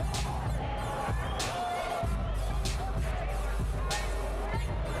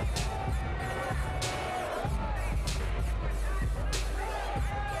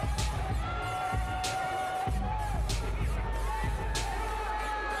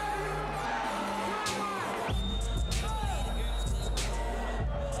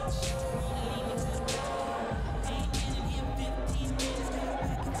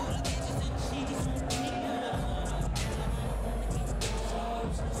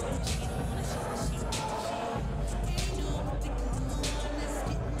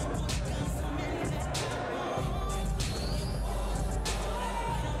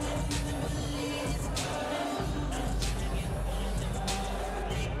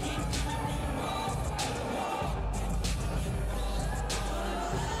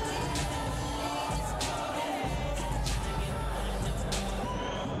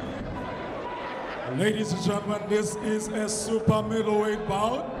 Ladies and gentlemen, this is a super middleweight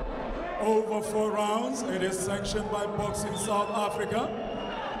bout over 4 rounds. It is sanctioned by Boxing South Africa.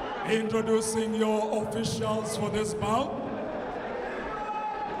 Introducing your officials for this bout.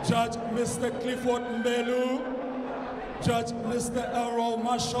 Judge Mr. Clifford Mbelu, Judge Mr. Errol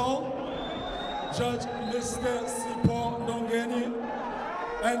Marshall, Judge Mr. Sipho Ndongeni,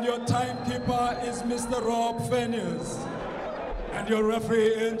 and your timekeeper is Mr. Rob Fenius. And your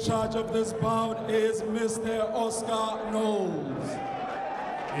referee in charge of this bout is Mr. Oscar Knowles.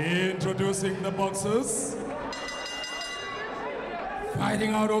 Introducing the boxers.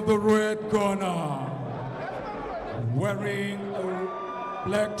 Fighting out of the red corner, wearing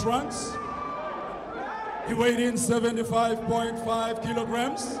black trunks. He weighed in 75.5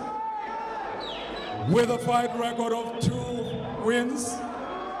 kilograms with a fight record of 2 wins,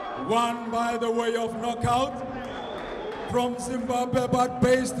 1 by the way of knockout. From Zimbabwe but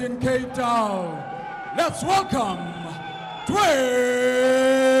based in Cape Town, let's welcome Dwayne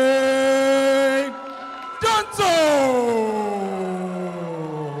Johnson!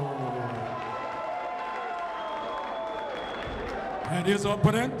 And his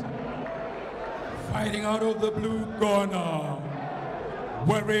opponent, fighting out of the blue corner,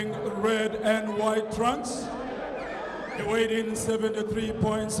 wearing red and white trunks. He weighed in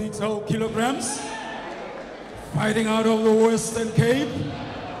 73.60 kilograms. Fighting out of the Western Cape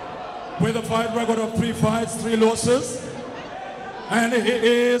with a fight record of 3 fights, 3 losses. And he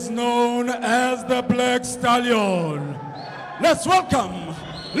is known as the Black Stallion. Let's welcome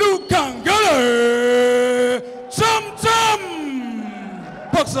Lukangele Chum Chum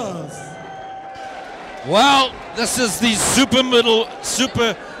boxers. Well, this is the super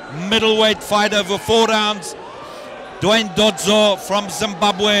middleweight fight over 4 rounds. Dwayne Dodzo from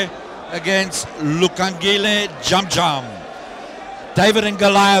Zimbabwe against Lukangele Jam Jam. David and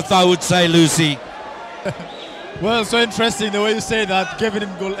Goliath, I would say, Lucy. Well, so interesting the way you say that, David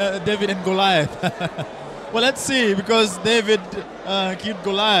and Goliath. Well, let's see, because David killed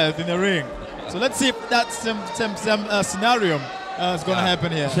Goliath in the ring. So let's see if that same scenario is going to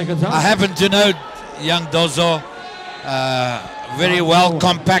happen here. I happen to know young Dozo, very well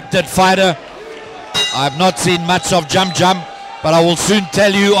compacted fighter. I've not seen much of Jam Jam, but I will soon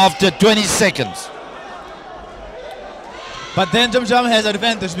tell you after 20 seconds. But then Jam Jam has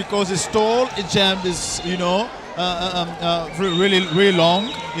advantage because his tall, his jam is, you know, really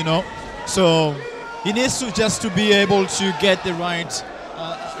long, you know. So he needs to just to be able to get the right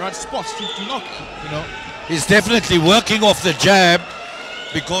spots to knock, you know. He's definitely working off the jab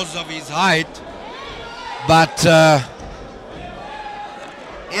because of his height, but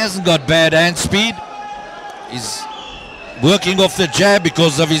he hasn't got bad hand speed. He's working off the jab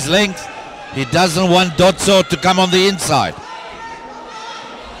because of his length. He doesn't want Dotso to come on the inside.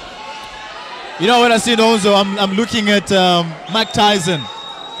 You know, when I see Dozo, I'm looking at Mike Tyson.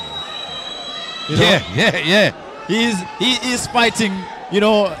 You know? Yeah. He is fighting, you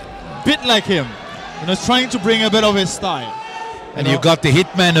know, a bit like him. You know, trying to bring a bit of his style. And you got the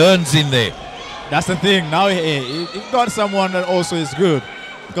Hitman Hearns in there. That's the thing. Now he got someone that also is good.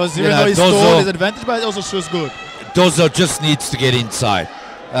 Because even though he's Dozo, tall, his advantage, but it also shows good. Dozo just needs to get inside.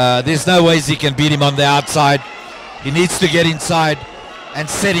 There's no ways he can beat him on the outside. He needs to get inside and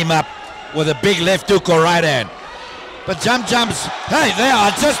set him up with a big left hook or right hand. But Jam Jam's, hey, there,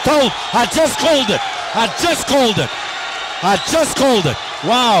 I just called it.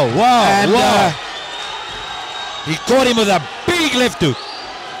 Wow. And he caught him with a big left hook.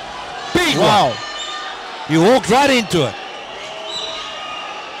 Big one. He walked right into it.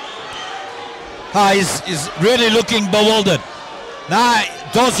 He's really looking bewildered. Now,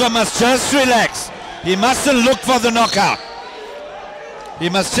 Dozo must just relax. He mustn't look for the knockout. He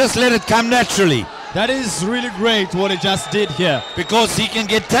must just let it come naturally. That is really great what he just did here. Because he can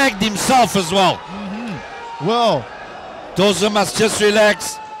get tagged himself as well. Well, Dozo must just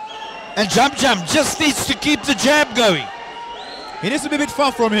relax. And Jam Jam just needs to keep the jab going. he needs to be a bit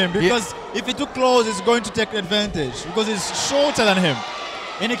far from him because if he too close, he's going to take advantage because he's shorter than him.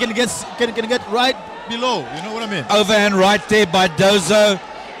 And he can get right below, you know what I mean? Overhand right there by Dozo.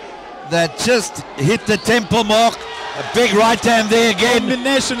 That just hit the temple mark. A big right hand there again.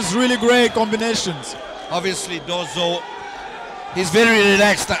 Combinations, really great combinations. Obviously Dozo, he's very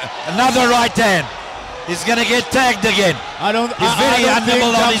relaxed. Another right hand. He's going to get tagged again. I don't He's very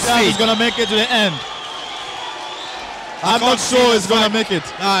unable on his feet. He's going to make it to the end. I'm not sure he's going to make it.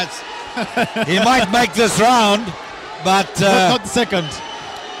 No, he might make this round, but not the second.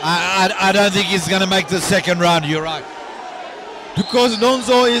 I don't think he's going to make the second round. You're right. Because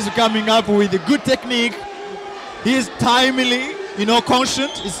Donzo is coming up with a good technique. He is timely, you know,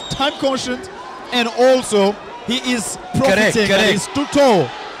 conscient. He's time conscient. and also he is profiting that he's too tall.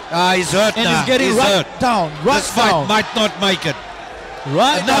 He's hurt and now. he's getting hurt. down. This fight might not make it.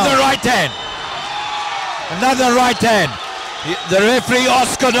 Another right hand. Another right hand. The referee,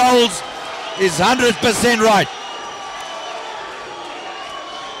 Oscar Knowles, is 100% right.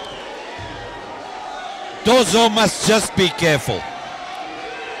 Dozo must just be careful.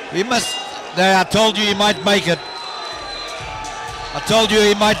 I told you he might make it. I told you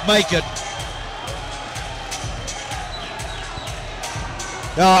he might make it.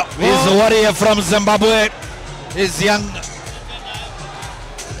 He's a warrior from Zimbabwe. He's young.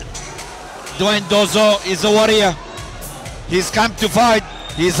 Dwayne Dozo is a warrior. He's come to fight.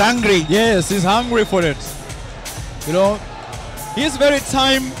 He's hungry. Yes, he's hungry for it. You know, he's very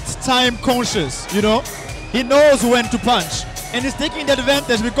time conscious. You know, he knows when to punch, and he's taking the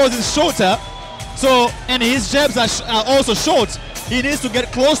advantage because he's shorter. So, and his jabs are also short. He needs to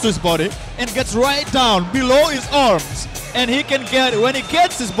get close to his body and gets right down below his arms. And he can get, when he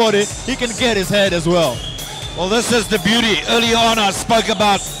gets his body, he can get his head as well. Well, this is the beauty. Early on, I spoke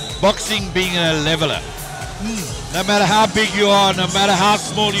about boxing being a leveler. No matter how big you are, no matter how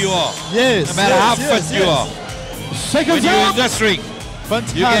small you are, yes, no matter how fit you are, when you're in this ring,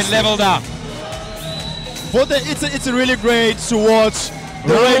 you get leveled out. It's really great to watch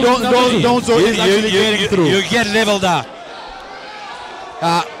the way Dozo is actually getting through. You get leveled out.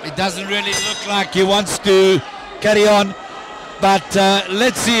 It doesn't really look like he wants to carry on, but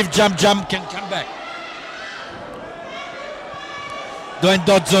let's see if Jam can come back. Dwayne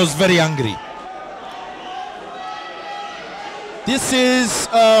Dozo's very hungry. This is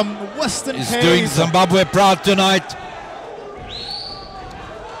Western Cape. He's doing Zimbabwe proud tonight.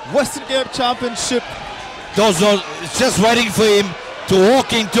 Western Cape Championship. Dozo is just waiting for him to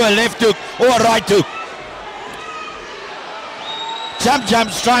walk into a left hook or a right hook.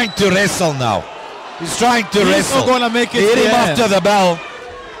 Jam's trying to wrestle now. He's trying to wrestle. He's not going to make it. He hit him after the bell.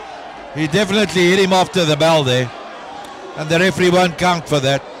 He definitely hit him after the bell there. And the referee won't count for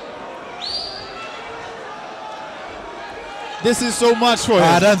that. This is so much for him.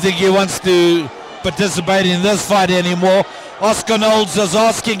 I don't think he wants to participate in this fight anymore. Oscar Knowles is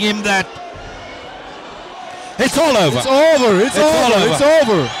asking him that. It's all over. It's over. It's over. It's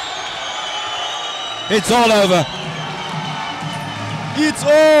over. It's all over. It's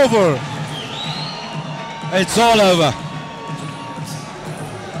over. It's all over.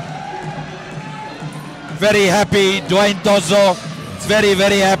 Very happy, Dwayne Dozo. Very,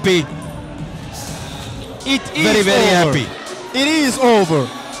 very happy. It is very, very over. happy. It is over.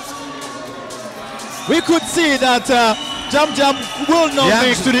 We could see that Jam will not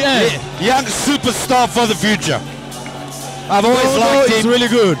make to the end. Young superstar for the future. I've always liked him. He's really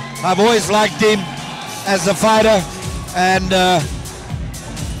good. I've always liked him as a fighter, and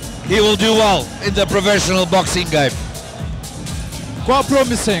he will do well in the professional boxing game. Quite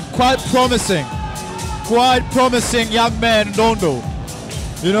promising. Quite promising. Quite promising young man, Ndondo.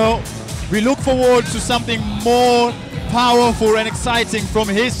 You know, we look forward to something more powerful and exciting from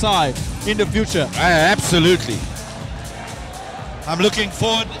his side in the future. Absolutely. I'm looking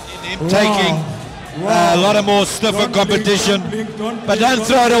forward in him taking a lot of more stiffer competition. But don't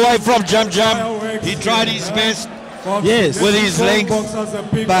throw it away from Jam. He tried his best with his length,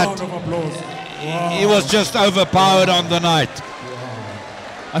 but he was just overpowered on the night.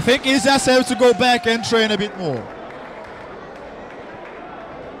 I think he just has to go back and train a bit more.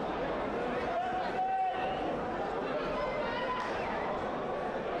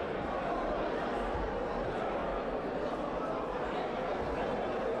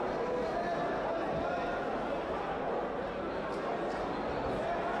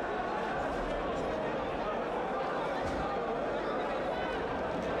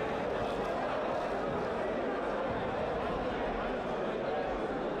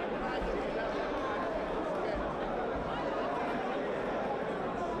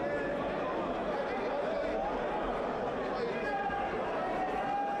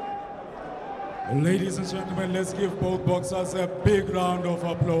 Ladies and gentlemen, let's give both boxers a big round of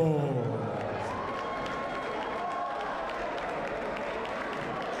applause.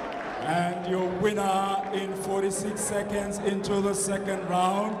 And your winner in 46 seconds into the second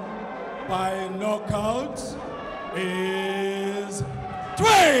round by knockout is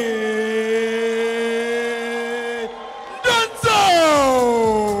Dwayne Nocele!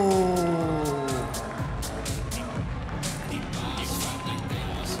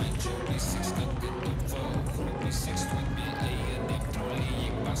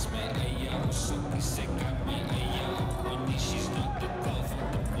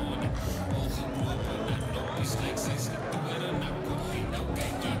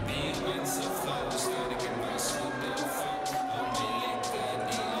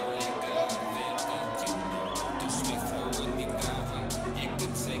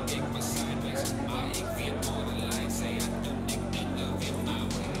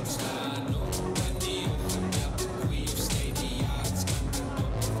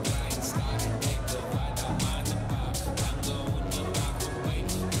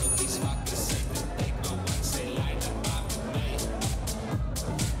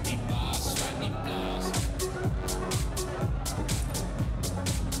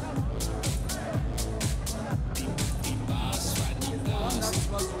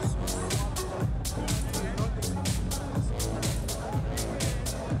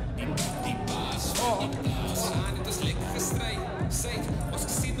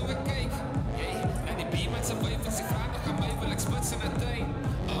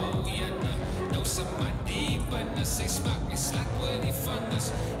 maar diep in is sy smak, hy slak oor die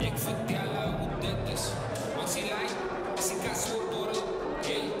vingers. Ek vertel haar hoe dit is, want sy like, sy kas voor borrel,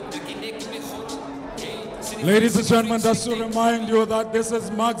 hey, druk die nek met gordel, hey. Ladies and gentlemen, just to remind you that this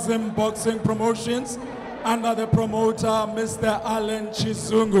is Maxim Boxing Promotions under the promoter, Mr. Alan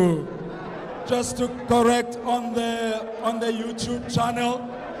Chisungu. Just to correct on the YouTube channel,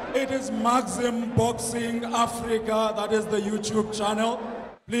 it is Maxim Boxing Africa, that is the YouTube channel.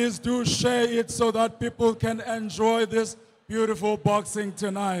 Please do share it so that people can enjoy this beautiful boxing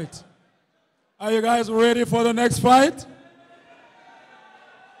tonight. Are you guys ready for the next fight?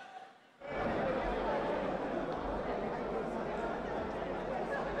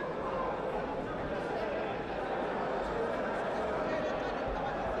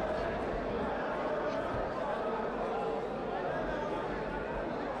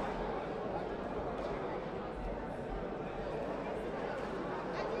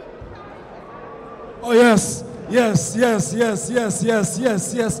 Oh yes, yes, yes, yes, yes, yes,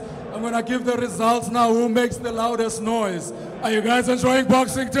 yes, yes. I'm gonna give the results now. Who makes the loudest noise? Are you guys enjoying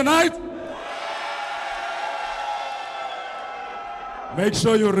boxing tonight? Make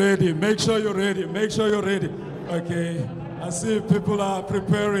sure you're ready, make sure you're ready, make sure you're ready. Okay, I see people are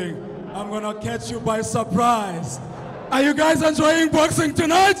preparing. I'm gonna catch you by surprise. Are you guys enjoying boxing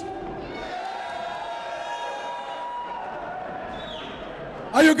tonight?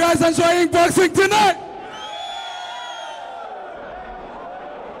 Are you guys enjoying boxing tonight?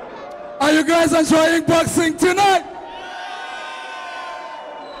 Are you guys enjoying boxing tonight?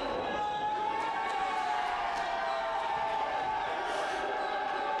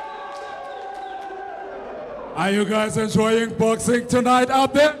 Are you guys enjoying boxing tonight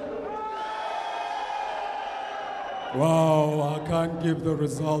out there? Wow, I can't give the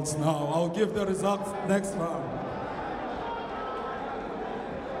results now. I'll give the results next round.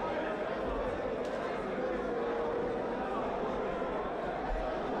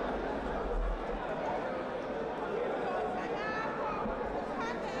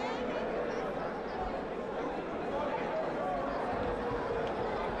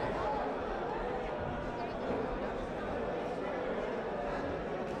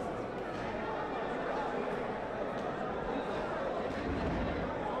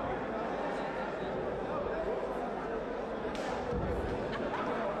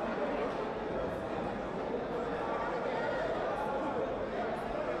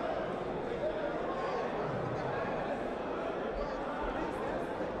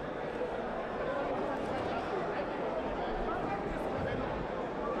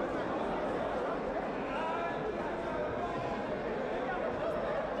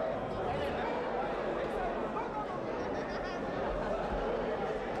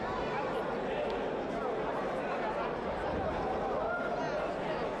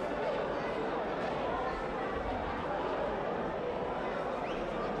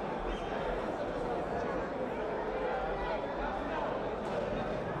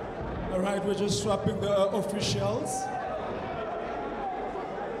 All right, we're just swapping the officials.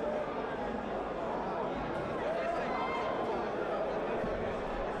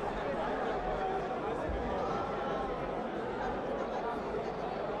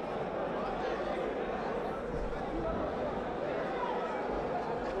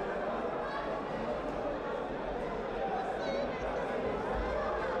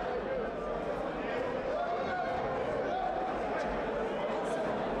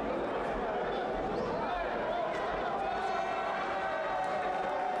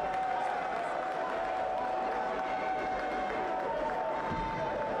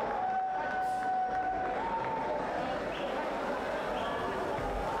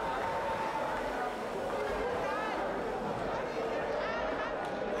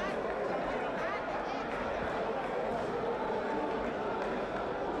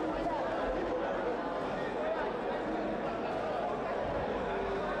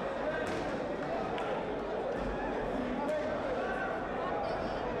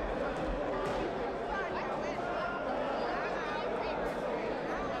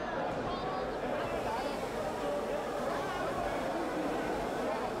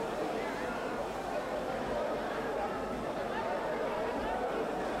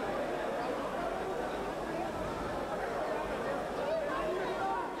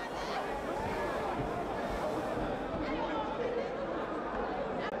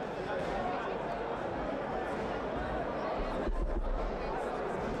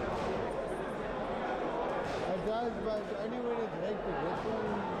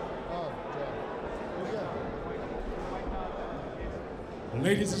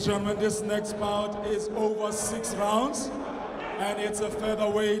 Ladies and gentlemen, this next bout is over 6 rounds, and it's a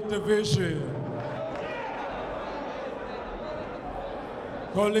featherweight division.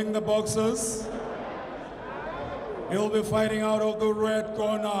 Calling the boxers. He'll be fighting out of the red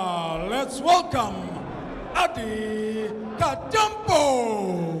corner. Let's welcome Adi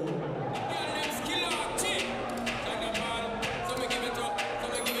Kadampo.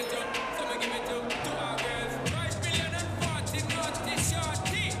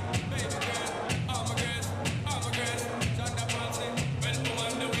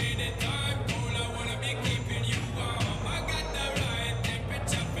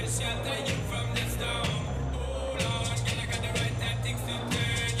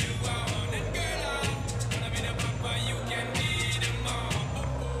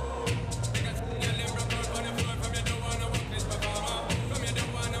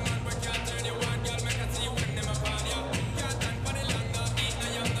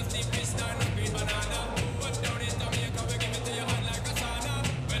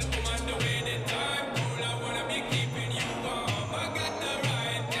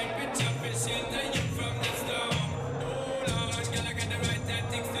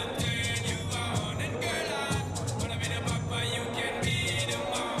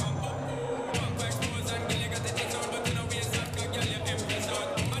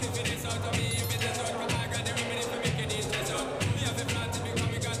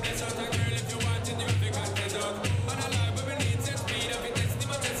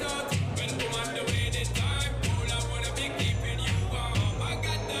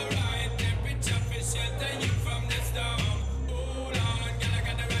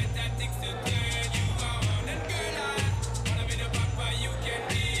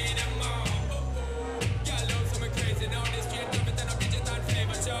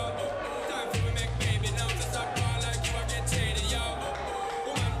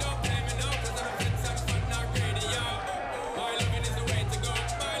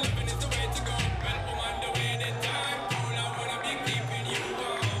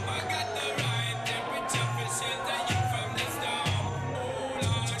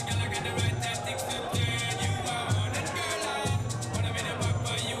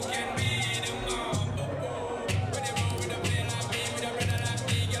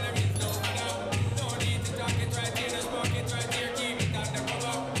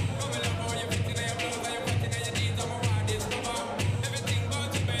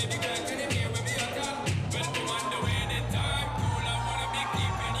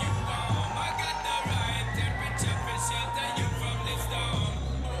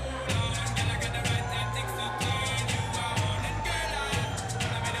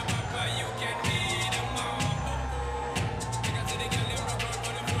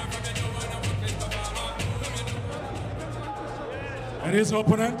 And his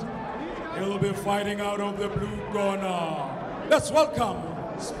opponent, he'll be fighting out of the blue corner. Let's welcome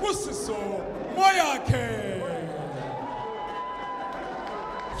Spusiso Moyake.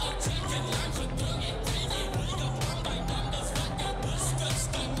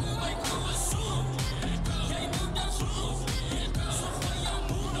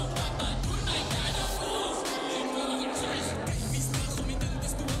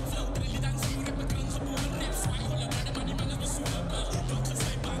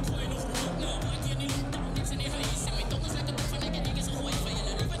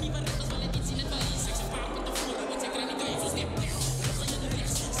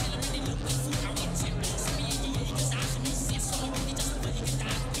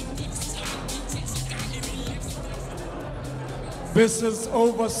 This is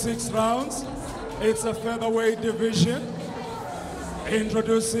over 6 rounds. It's a featherweight division.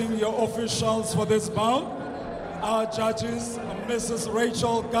 Introducing your officials for this bout. Our judges, Mrs.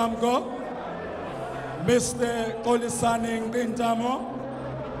 Rachel Gamgo, Mr. Kolisani Ngintamo,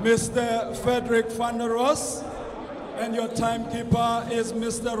 Mr. Frederick van der Ross, and your timekeeper is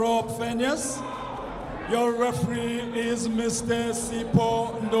Mr. Rob Fenyas. Your referee is Mr.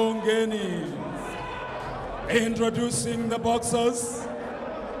 Sipo Ndongeni. Introducing the boxers,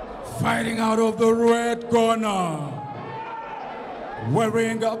 fighting out of the red corner,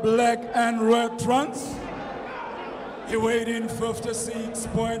 wearing black and red trunks. He weighed in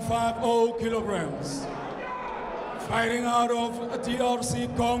 56.50 kilograms. Fighting out of DRC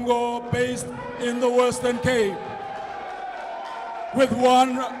Congo, based in the Western Cape. With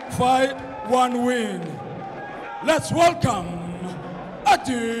 1 fight, 1 win. Let's welcome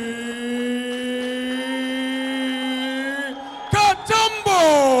Adi Kadampo.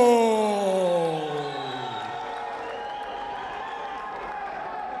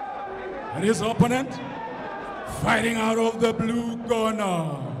 And his opponent, fighting out of the blue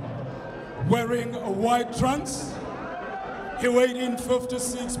corner, wearing white trunks. He weighed in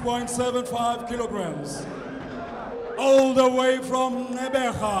 56.75 kilograms. all the way from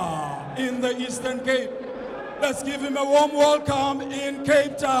Nebeha in the Eastern Cape. Let's give him a warm welcome in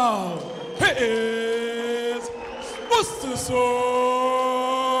Cape Town. He is Mustuso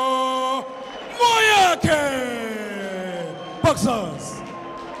Moyake. Boxers.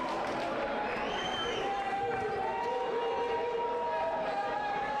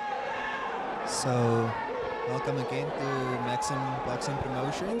 So, welcome again to Maxim Boxing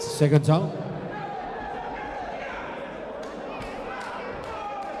Promotions. Second round.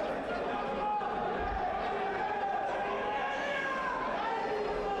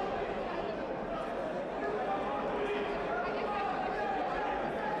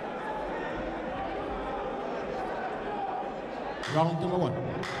 Round number 1.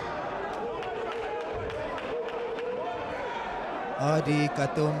 Adi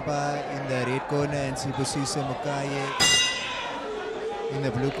Katumba in the red corner and Sibusiso Mukaye in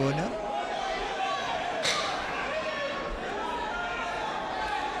the blue corner.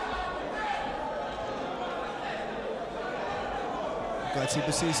 Got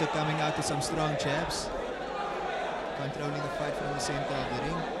Sibusiso coming out with some strong jabs, controlling the fight from the center of the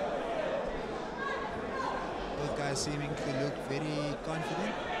ring. Both guys seeming to look very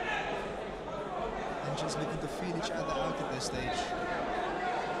confident and just looking to feel each other out at this stage.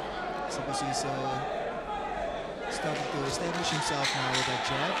 Sibusiso starting to establish himself now with that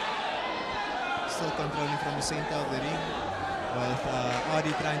jab. Still controlling from the center of the ring, with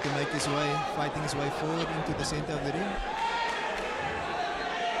Adi trying to make his way, fighting his way forward into the center of the ring.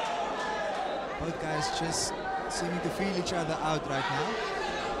 Both guys just seeming to feel each other out right now.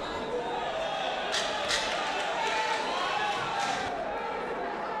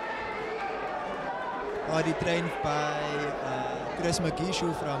 Adi trained by Chris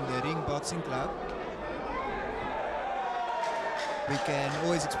Magishu from the Ring Boxing Club. We can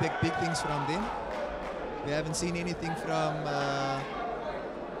always expect big things from them. We haven't seen anything from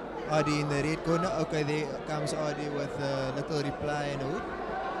Adi in the red corner. Okay, there comes Adi with a little reply and a hook.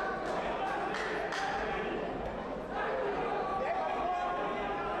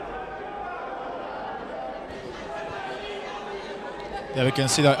 Yeah, we can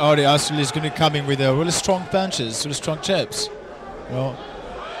see that Adi actually is going to be coming with really strong punches, really strong jabs. You know.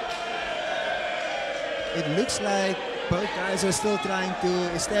 It looks like both guys are still trying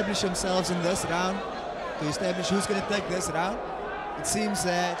to establish themselves in this round, to establish who's going to take this round. It seems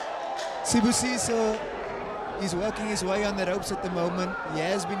that Sibusiso is working his way on the ropes at the moment. He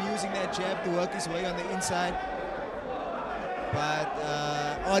has been using that jab to work his way on the inside. But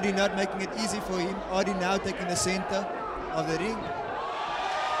Adi not making it easy for him. Adi now taking the center of the ring,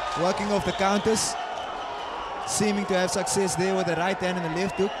 working off the counters, seeming to have success there with the right hand and the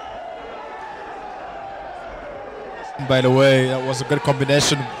left hook. By the way, that was a good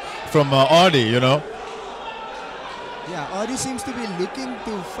combination from Adi, you know. Yeah, Adi seems to be looking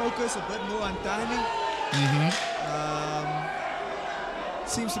to focus a bit more on timing.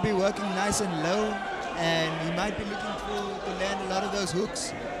 Seems to be working nice and low, and he might be looking to land a lot of those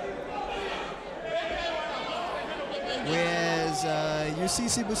hooks. Whereas you see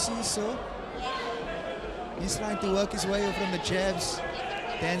Sibusiso, he's trying to work his way from the jabs,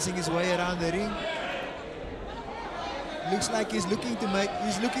 dancing his way around the ring. Looks like he's looking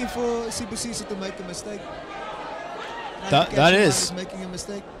for Sibusiso to make a mistake. That is making a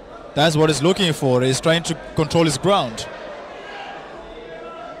mistake. That's what he's looking for. He's trying to control his ground.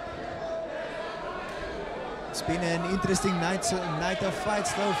 It's been an interesting night of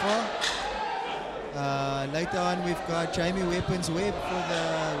fights so far. Later on, we've got Jami Weapons Webb for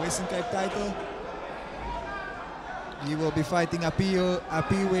the Western Cape title. He will be fighting Aphiwe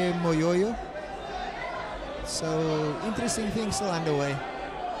Myoyo. So, interesting things still underway.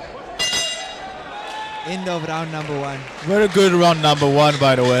 End of round number 1. Very good round number 1,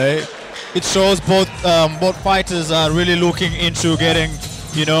 by the way. It shows both fighters are really looking into getting,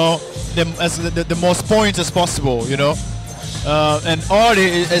 you know, the most points as possible, you know. And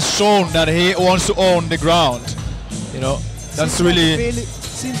Adi has shown that he wants to own the ground, you know. That's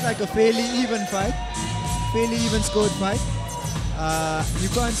seems like a fairly even fight, fairly even scored fight. You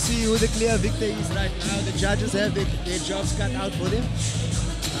can't see who the clear victor is right now. The judges have their jobs cut out for them.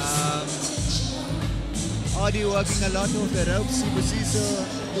 Adi working a lot off the ropes. Sibusiso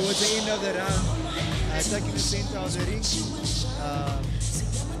towards the end of the round, taking the center of the ring.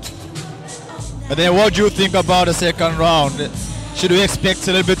 But then what do you think about the second round? Should we expect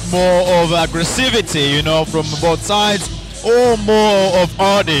a little bit more of aggressivity, you know, from both sides, or more of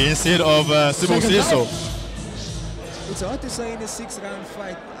Adi instead of Sibusiso? It's hard to say in a 6-round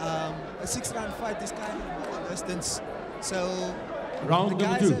fight. A 6-round fight is kind of more distance. So Round the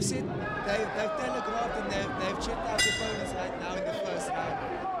number guys 2. have said they've telegraphed and they've checked out the opponents right now in the first round.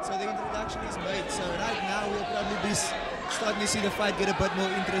 So the introduction is made. So right now we'll probably be starting to see the fight get a bit more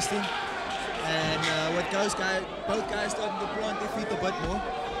interesting. And both guys starting to plant their feet a bit more.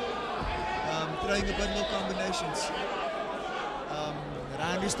 Throwing a bit more combinations. The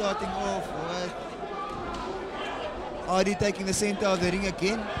round is starting off with Adi taking the center of the ring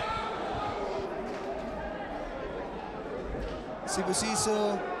again.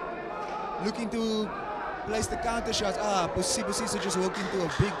 Sibusiso looking to place the counter shots. Sibusiso just walked into a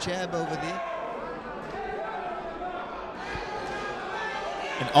big jab over there.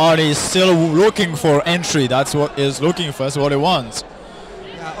 And Adi is still looking for entry. That's what he's looking for. That's what he wants.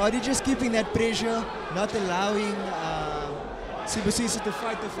 Yeah, Adi just keeping that pressure, not allowing Sibusiso to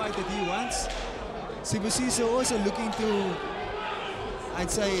fight the fight that he wants. Sibusiso also looking to,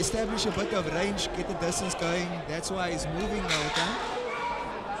 I'd say, establish a bit of range, get the distance going. That's why he's moving now.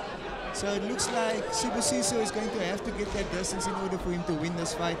 So it looks like Sibusiso is going to have to get that distance in order for him to win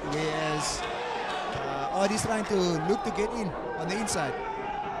this fight, whereas Adi's trying to look to get in on the inside.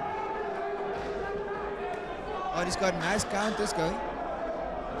 Adi's got nice counters going.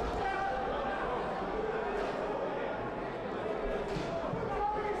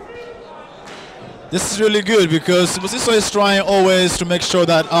 This is really good because Sibusiso is trying always to make sure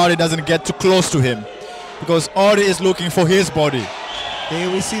that Adi doesn't get too close to him, because Adi is looking for his body. There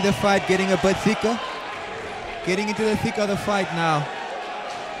we see the fight getting a bit thicker. Getting into the thick of the fight now.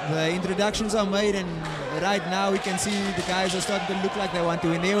 The introductions are made and right now we can see the guys are starting to look like they want to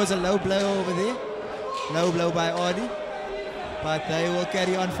win. There was a low blow over there. Low blow by Adi. But they will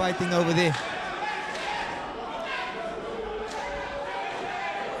carry on fighting over there.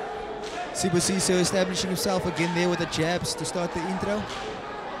 Sibusiso establishing himself again there with the jabs to start the intro.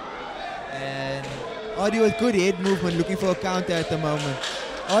 And Adi with good head movement, looking for a counter at the moment.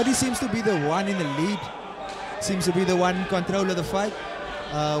 Adi seems to be the one in the lead. Seems to be the one in control of the fight.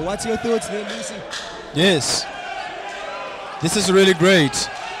 What's your thoughts there, Lucy? Yes. This is really great.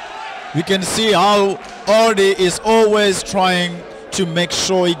 We can see how Adi is always trying to make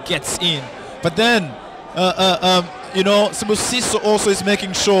sure he gets in. But then, Sibusiso also is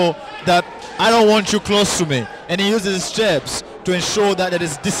making sure that I don't want you close to me. And he uses his jabs to ensure that there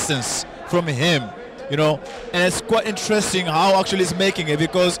is distance from him. And it's quite interesting how actually he's making it,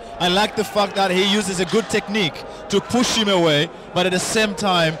 because I like the fact that he uses a good technique to push him away, but at the same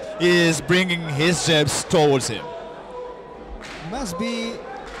time he is bringing his jabs towards him. Must be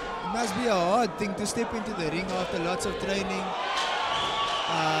a hard thing to step into the ring after lots of training,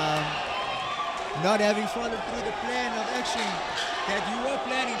 not having followed through the plan of action that you were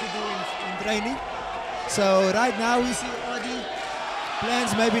planning to do in training. So right now we see Adi.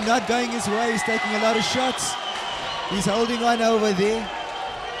 Plans maybe not going his way. He's taking a lot of shots. He's holding on over there.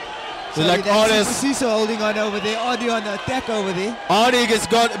 So like Sibusiso holding on over there. Adi on the attack over there. Adi has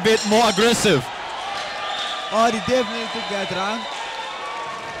got a bit more aggressive. Adi definitely took that round.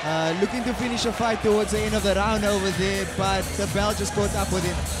 Looking to finish a fight towards the end of the round over there, but the bell just caught up with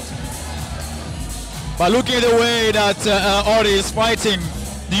him. But looking at the way that Adi is fighting,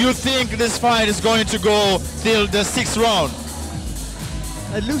 do you think this fight is going to go till the 6th round?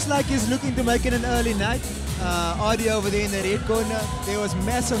 It looks like he's looking to make it an early night. Adi over there in the red corner. There was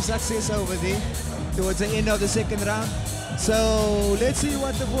massive success over there towards the end of the 2nd round. So let's see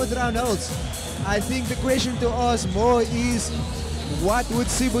what the 4th round holds. I think the question to ask more is, what would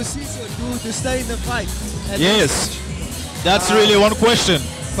Sibusiso do to stay in the fight? Yes, that's really one question.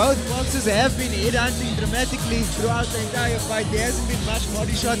 Both boxers have been headhunting dramatically throughout the entire fight. There hasn't been much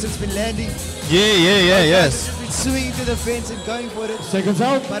body shots that's been landing. Yes. Both been swinging to the fence and going for it. Seconds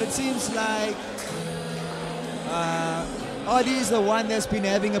out. But it seems like Adi is the one that's been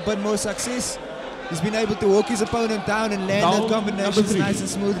having a bit more success. He's been able to walk his opponent down and land the combinations nice and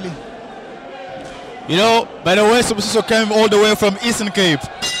smoothly. By the way, Sibusiso came all the way from Eastern Cape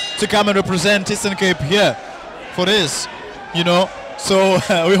to come and represent Eastern Cape here for this, So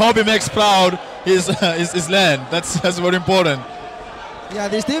we hope he makes proud his land. That's very important. Yeah,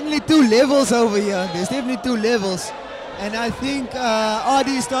 there's definitely 2 levels over here. There's definitely 2 levels. And I think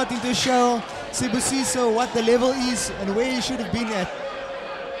Adi is starting to show Sibusiso what the level is and where he should have been at.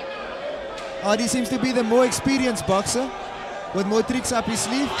 Adi seems to be the more experienced boxer with more tricks up his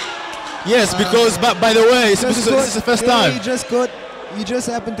sleeve. Yes, because by the way, Sibusiso, this is the first time. He just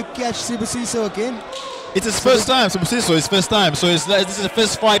happened to catch Sibusiso again. It's his first time, Sibusiso, his first time. So this is the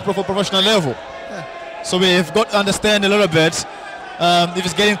first fight for professional level. Yeah. So we've got to understand a little bit if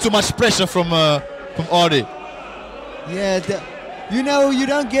it's getting too much pressure from Adi. Yeah, you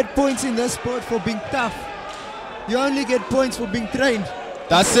don't get points in this sport for being tough. You only get points for being trained.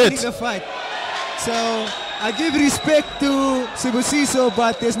 That's winning it. the fight. So I give respect to Sibusiso,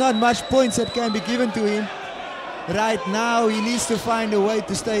 but there's not much points that can be given to him. Right now, he needs to find a way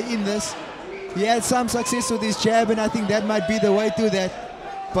to stay in this. He had some success with his jab, and I think that might be the way to that.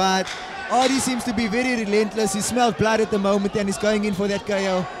 But Adi seems to be very relentless. He smelled blood at the moment, and he's going in for that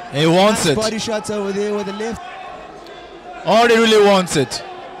KO. He wants Nice it. body shots over there with the left. Adi really wants it.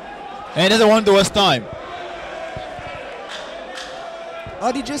 And he doesn't want to waste time.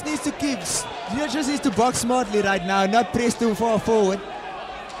 Adi just needs to just needs to box smartly right now, not press too far forward,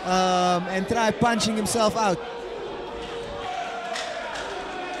 and try punching himself out.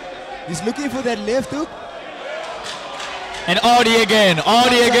 He's looking for that left hook. And Adi again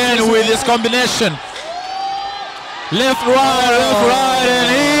with this combination. Left, right, and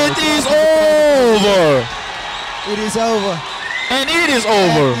it is over. It is over. And it is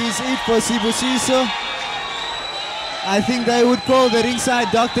over. That is it for Sibusiso. I think they would call the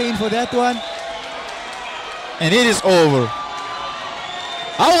ringside doctor in for that one. And it is over.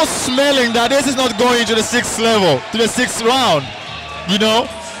 I was smelling that this is not going to the 6th level, to the 6th round, you know,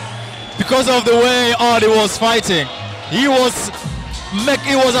 because of the way Adi was fighting. He was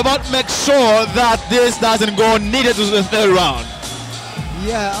about to make sure that this doesn't go needed to the 3rd round.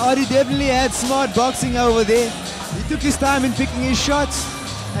 Yeah, Adi definitely had smart boxing over there. He took his time in picking his shots,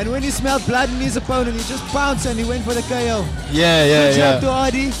 and when he smelled blood in his opponent, he just pounced and he went for the KO. Good job to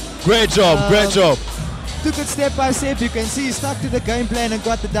Adi. Great job, great job. Took it step by step. You can see he stuck to the game plan and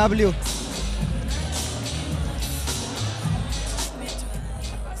got the W.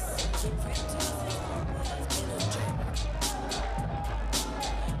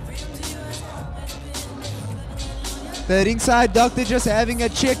 The ringside doctor just having a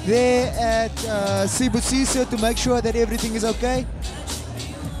check there at Sibusiso to make sure that everything is okay.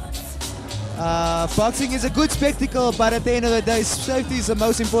 Boxing is a good spectacle, but at the end of the day, safety is the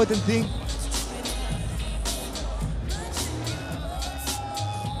most important thing.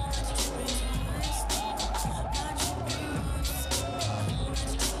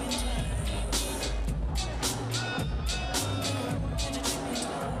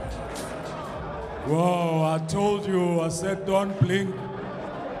 Whoa, I told you, I said don't blink.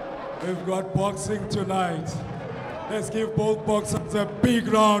 We've got boxing tonight. Let's give both boxers a big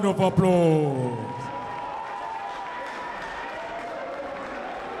round of applause.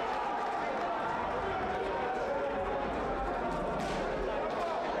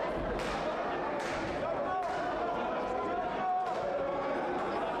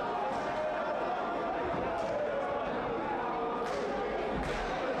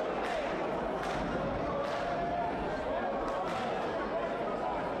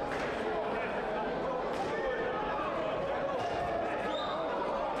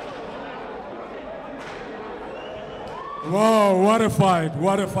 Wow, what a fight,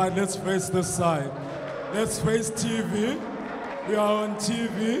 what a fight. Let's face this side. Let's face TV. We are on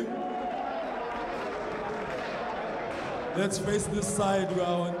TV. Let's face this side, we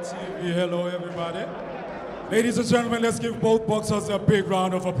are on TV. Hello, everybody. Ladies and gentlemen, let's give both boxers a big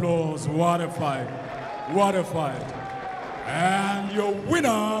round of applause. What a fight, what a fight. And your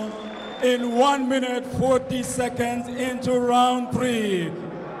winner in 1 minute 40 seconds into round 3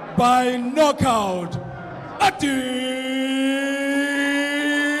 by knockout, Adi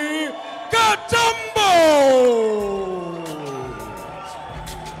Katambo!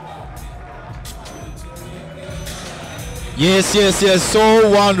 Yes, yes, yes, so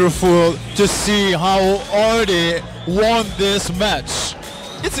wonderful to see how Adi won this match.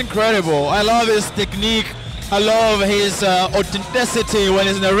 It's incredible. I love his technique. I love his authenticity when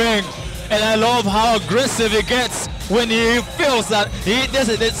he's in the ring. And I love how aggressive he gets when he feels that this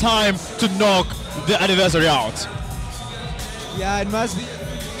is the time to knock the adversary out. Yeah, it must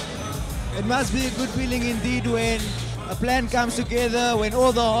be a good feeling indeed when a plan comes together, when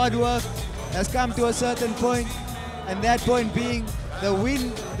all the hard work has come to a certain point, and that point being the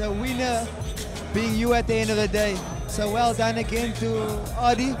winner being you at the end of the day. So well done again to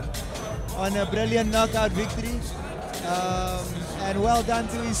Adi on a brilliant knockout victory. And well done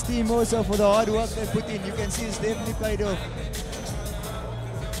to his team also for the hard work they put in. You can see it's definitely paid off.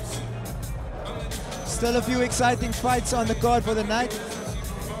 Still a few exciting fights on the card for the night.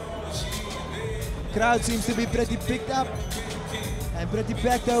 Crowd seems to be pretty picked up and pretty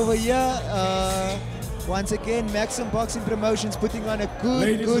packed over here. Once again, Maxim Boxing Promotions putting on a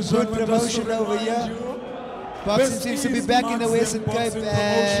good promotion over here. Boxing seems to be back in the Western Cape.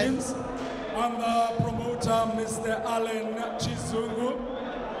 And under promoter Mr. Allen Chizungu.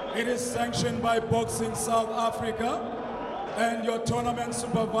 It is sanctioned by Boxing South Africa. And your tournament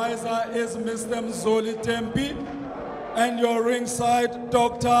supervisor is Mr. Mzoli Tempi. And your ringside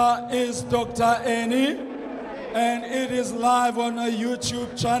doctor is Dr. Annie. And it is live on a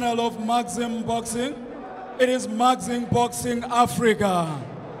YouTube channel of Maxim Boxing. It is Maxim Boxing Africa.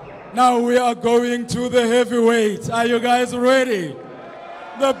 Now we are going to the heavyweight. Are you guys ready?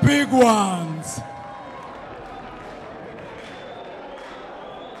 The big ones.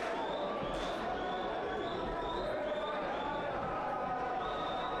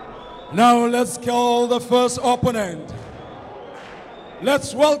 Now let's call the first opponent.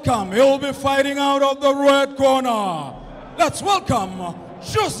 Let's welcome, he'll be fighting out of the red corner. Let's welcome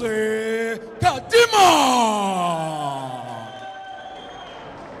Jose Kadima.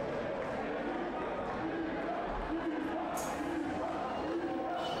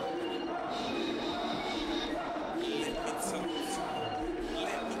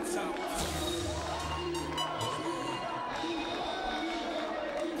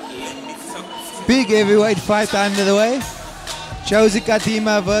 Big heavyweight fight under the way. Jose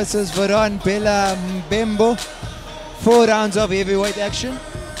Kadima versus Veron Bella Mbembo. 4 rounds of heavyweight action.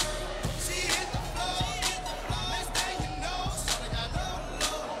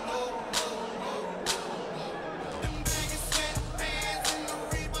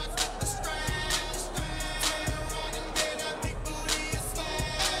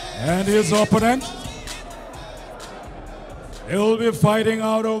 And his opponent, he'll be fighting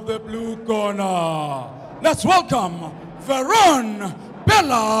out of the blue corner. Let's welcome Veron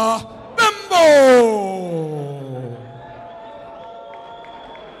Bella Mbembo.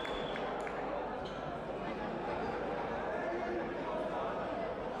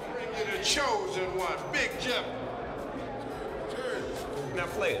 You're the chosen one, Big Jim. Now,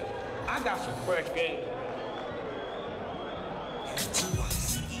 Flair, I got some fresh game.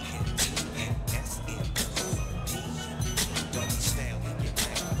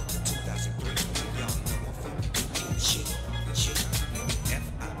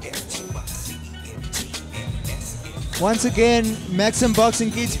 Once again, Maxim Boxing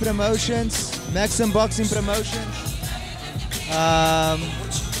Kids Promotions, Maxim Boxing Promotions.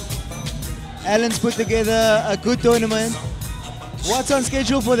 Alan's put together a good tournament. What's on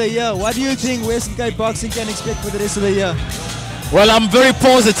schedule for the year? What do you think Western Cape Boxing can expect for the rest of the year? Well, I'm very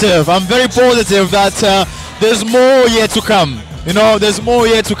positive. I'm very positive that there's more yet to come. You know, there's more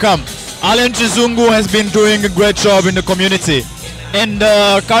yet to come. Alan Chizungu has been doing a great job in the community. And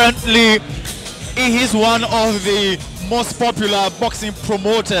currently, he is one of the most popular boxing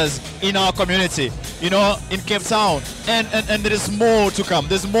promoters in our community, you know, in Cape Town. And there is more to come.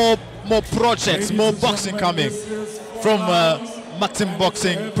 There's more projects, more boxing coming from Maxim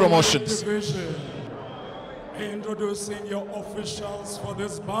Boxing Promotions. Introducing your officials for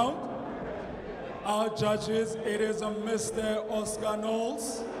this bout. Our judges, it is a Mr. Oscar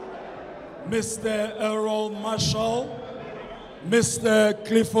Knowles, Mr. Errol Marshall, Mr.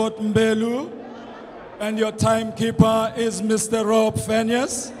 Clifford Mbelu, and your timekeeper is Mr. Rob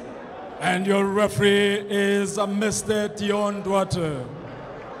Fenius, and your referee is Mr. Dion Duarte.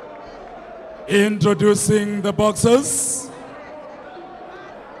 Introducing the boxers.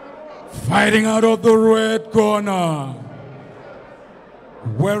 Fighting out of the red corner.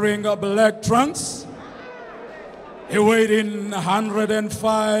 Wearing a black trunks. He weighed in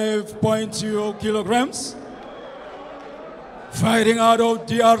 105.2 kilograms. Fighting out of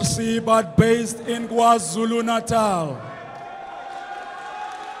DRC but based in KwaZulu-Natal.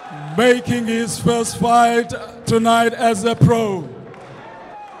 Making his first fight tonight as a pro.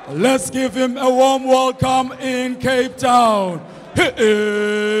 Let's give him a warm welcome in Cape Town. He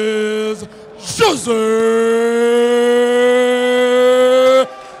is Jose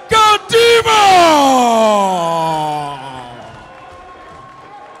Kadima.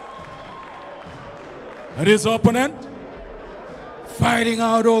 And his opponent, fighting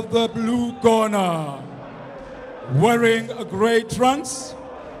out of the blue corner, wearing a gray trunks.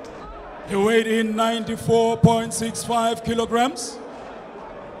 He weighed in 94.65 kilograms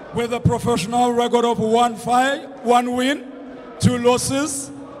with a professional record of 1 fight, 1 win, 2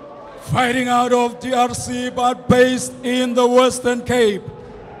 losses. Fighting out of DRC but based in the Western Cape.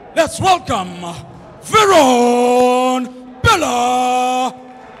 Let's welcome Veron Bella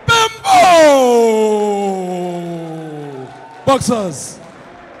Mbembo. Boxers.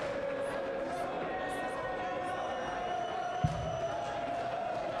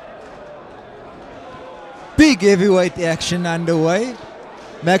 Big heavyweight action underway.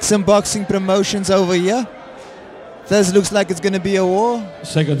 Maxim Boxing Promotions over here. This looks like it's going to be a war.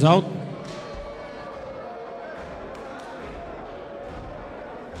 Seconds out.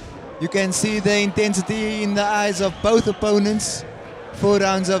 You can see the intensity in the eyes of both opponents. 4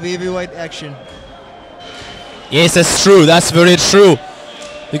 rounds of heavyweight action. Yes, that's true. That's very true.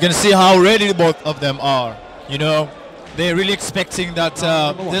 You can see how ready both of them are. You know, they're really expecting that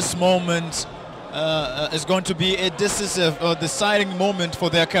this moment is going to be a decisive or deciding moment for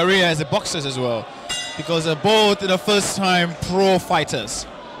their career as a boxers as well, because they're both the first-time pro fighters.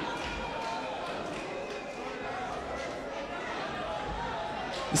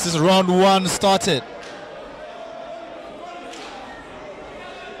 This is round 1 started.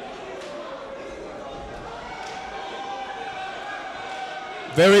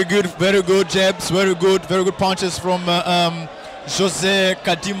 Very good jabs, very good punches from Jose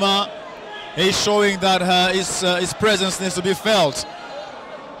Kadima. He's showing that his presence needs to be felt.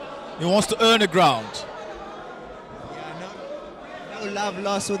 He wants to earn the ground. Yeah, no love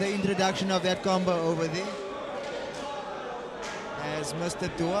lost with the introduction of that combo over there. As Mr.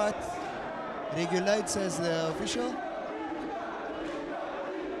 Duarte regulates as the official.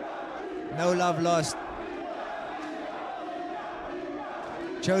 No love lost.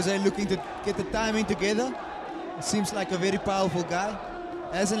 Jose looking to get the timing together. Seems like a very powerful guy.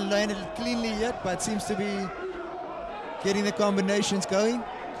 Hasn't landed it cleanly yet, but seems to be getting the combinations going.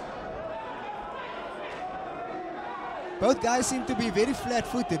 Both guys seem to be very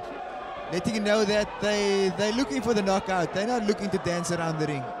flat-footed, letting you know that they're looking for the knockout. They're not looking to dance around the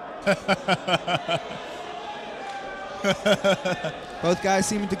ring. Both guys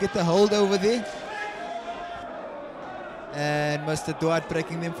seem to get the hold over there. And Mr. Duarte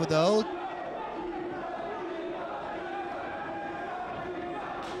breaking them for the hold.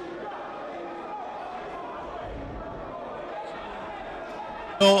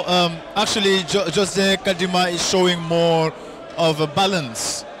 No, actually, Jose Kadima is showing more of a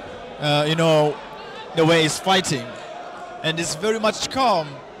balance, you know, the way he's fighting. And it's very much calm,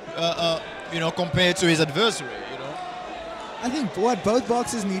 you know, compared to his adversary, you know. I think what both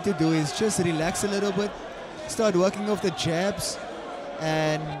boxers need to do is just relax a little bit, start working off the jabs,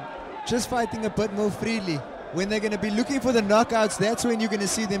 and just fighting a bit more freely. When they're going to be looking for the knockouts, that's when you're going to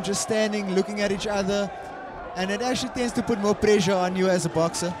see them just standing, looking at each other, and it actually tends to put more pressure on you as a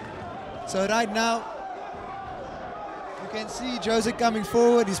boxer. So right now, you can see Jose coming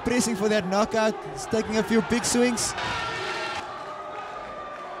forward. He's pressing for that knockout. He's taking a few big swings.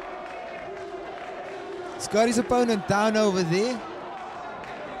 He's got his opponent down over there.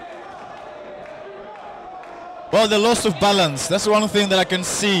 Well, the loss of balance, that's one thing that I can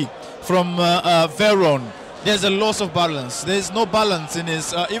see from Veron. There's a loss of balance. There's no balance in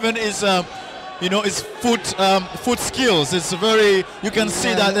his, even his, you know, his foot skills. It's very, you can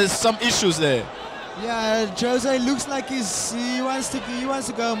see that there's some issues there. Yeah, Jose looks like he wants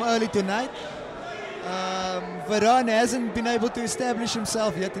to go home early tonight. Veron hasn't been able to establish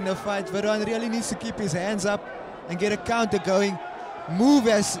himself yet in the fight. Veron really needs to keep his hands up and get a counter going. Move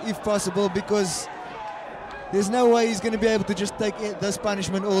as if possible, because there's no way he's going to be able to just take this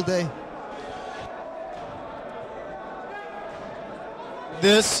punishment all day.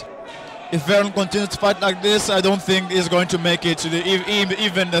 If Veron continues to fight like this, I don't think he's going to make it to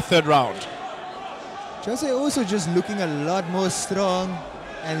even the 3rd round. Jose also just looking a lot more strong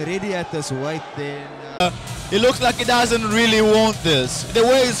and ready at this weight then. It looks like he doesn't really want this. The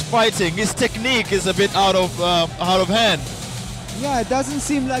way he's fighting, his technique is a bit out of hand. Yeah, it doesn't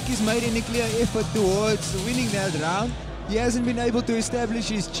seem like he's made any clear effort towards winning that round. He hasn't been able to establish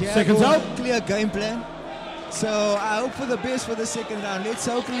his jab or clear game plan. So I hope for the best for the 2nd round. Let's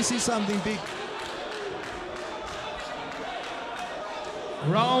hopefully see something big.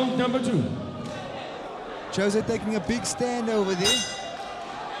 Round number 2. Jose taking a big stand over there,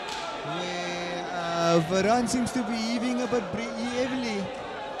 where Veron seems to be heaving a bit heavily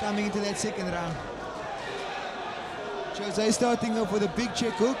coming into that 2nd round. Jose starting off with a big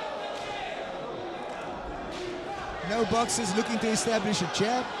check hook. No boxers looking to establish a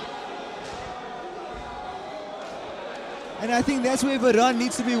jab. And I think that's where Veron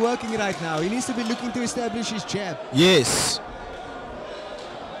needs to be working right now. He needs to be looking to establish his jab. Yes.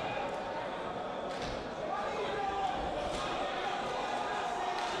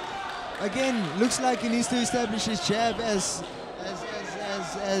 Again, looks like he needs to establish his jab as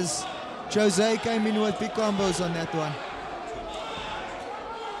Jose came in with big combos on that one.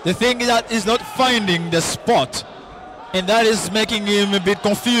 The thing is that he's not finding the spot, and that is making him a bit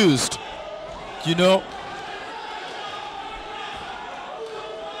confused, you know.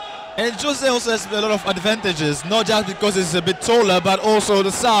 And Jose also has a lot of advantages, not just because he's a bit taller, but also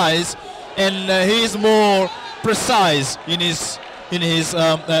the size, and he is more precise in his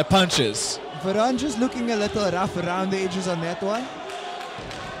punches. Veron just looking a little rough around the edges on that one.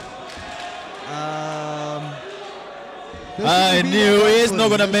 I knew he's not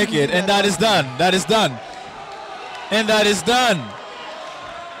gonna make it, and that is done. That is done. And that is done.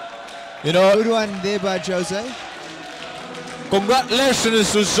 You know, Good one there by Jose.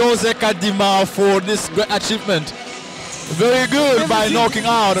 congratulations to Jose Kadima for this great achievement. Very good by knocking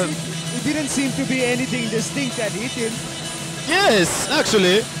out. It didn't seem to be anything distinct that hit him. Yes,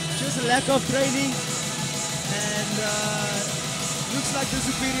 actually. Just a lack of training, and looks like the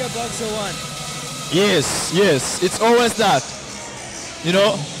superior boxer won. Yes, yes. It's always that. You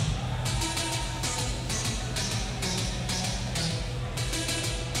know.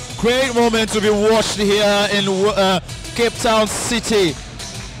 Great moment to be watched here in Cape Town City.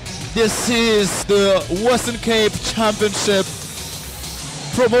 This is the Western Cape Championship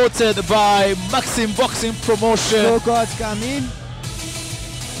promoted by Maxim Boxing Promotion. Scorecards come in.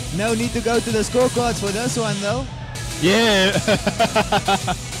 No need to go to the scorecards for this one though. Yeah.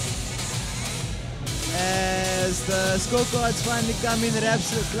 As the scorecards finally come in,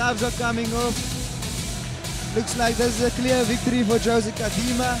 gloves are coming off. Looks like this is a clear victory for Jose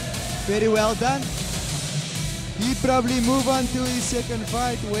Kadima. Very well done. He'd probably move on to his second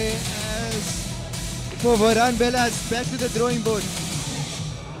fight, whereas for Varan Bella, it's back to the drawing board.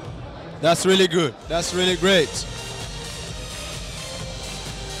 That's really good. That's really great.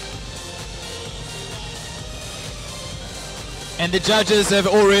 And the judges have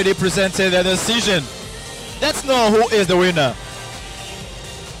already presented their decision. Let's know who is the winner.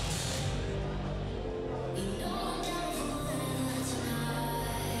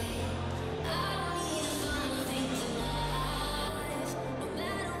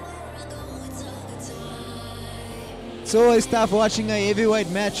 It's always tough watching a heavyweight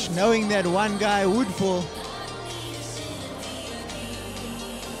match, knowing that one guy would fall.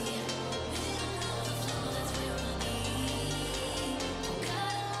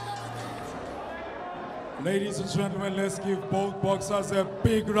 Ladies and gentlemen, let's give both boxers a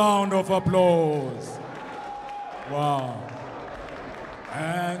big round of applause. Wow.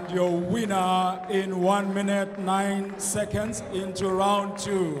 And your winner in 1 minute 9 seconds into round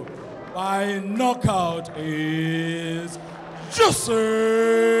 2 by knockout is Jose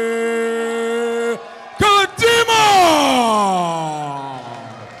Kadima!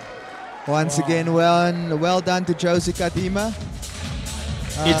 Once again, well done to Jose Kadima.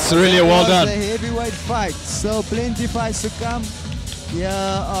 It's really well done. It was a heavyweight fight, so plenty fights to come here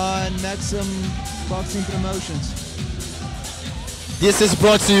on Maxim Boxing Promotions. This is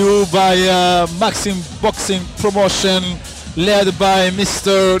brought to you by Maxim Boxing Promotion, led by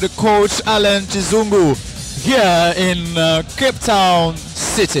Mr. the coach Alan Chizungu here in Cape Town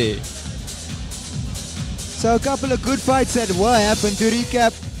City. So a couple of good fights that were happened. To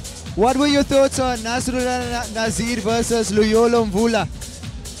recap, what were your thoughts on Nasrullah Nazir versus Myoyo Mvula?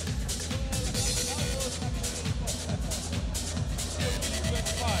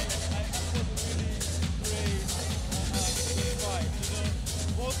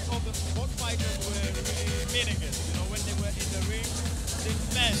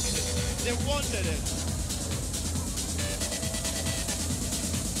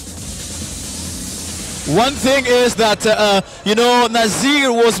 One thing is that, you know,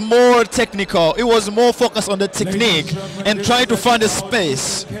 Nazir was more technical. It was more focused on the technique and trying to find a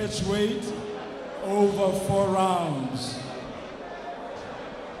space. Catch weight over 4 rounds.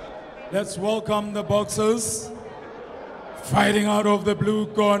 Let's welcome the boxers fighting out of the blue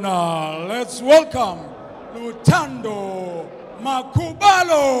corner. Let's welcome Lutando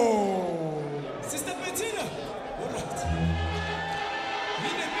Makubalo. Sister Bettina. All right.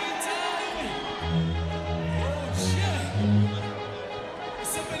 In the meantime, oh shit.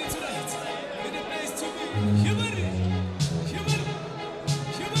 What's happening tonight? In the place to be human.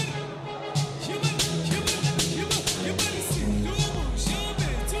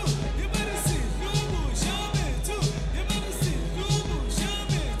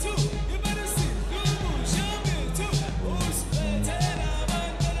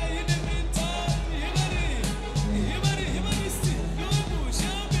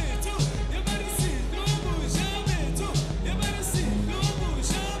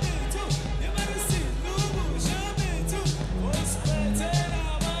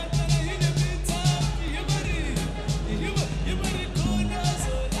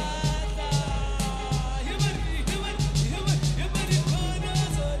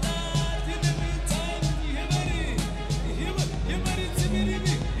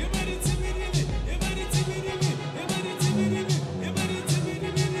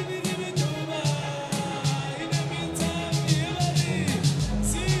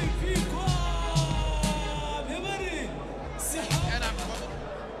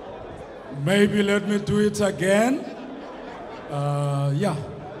 Maybe let me do it again. Yeah,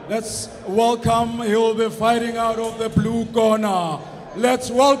 let's welcome, he will be fighting out of the blue corner. Let's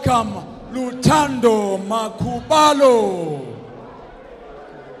welcome Luthando Makubalo.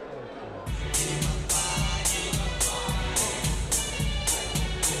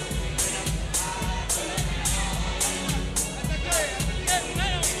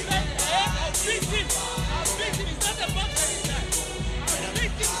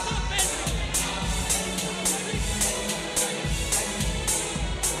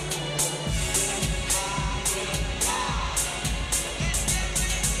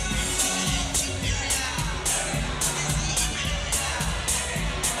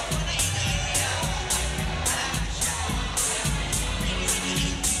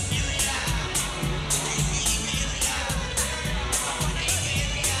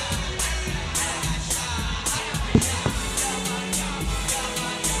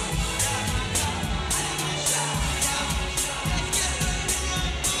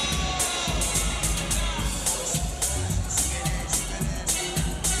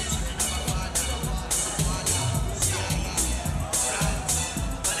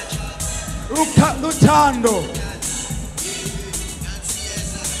 Luthando.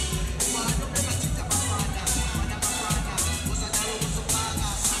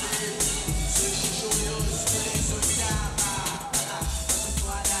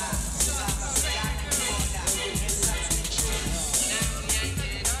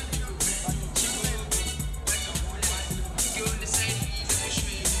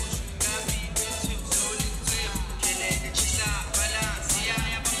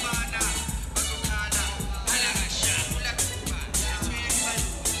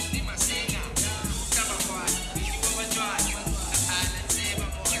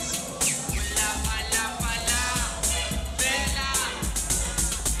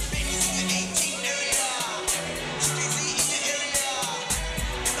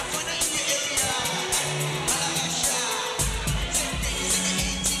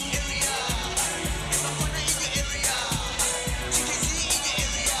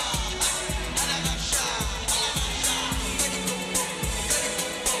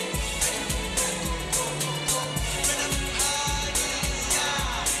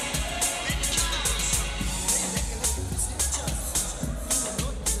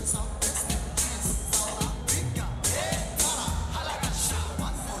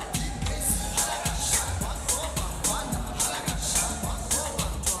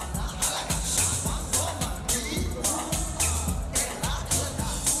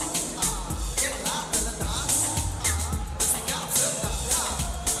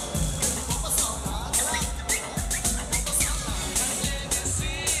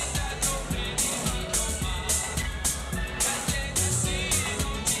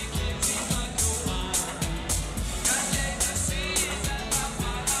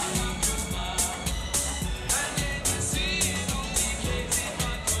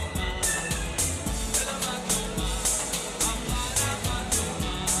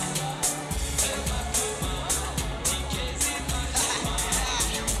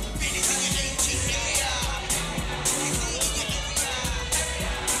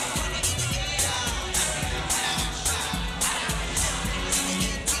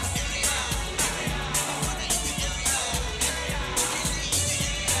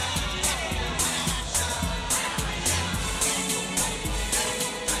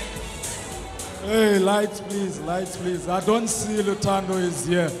 Hey, lights please, lights please. I don't see Luthando is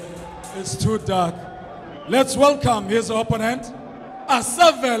here. It's too dark. Let's welcome his opponent,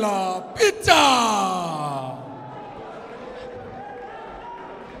 Asavela Peter.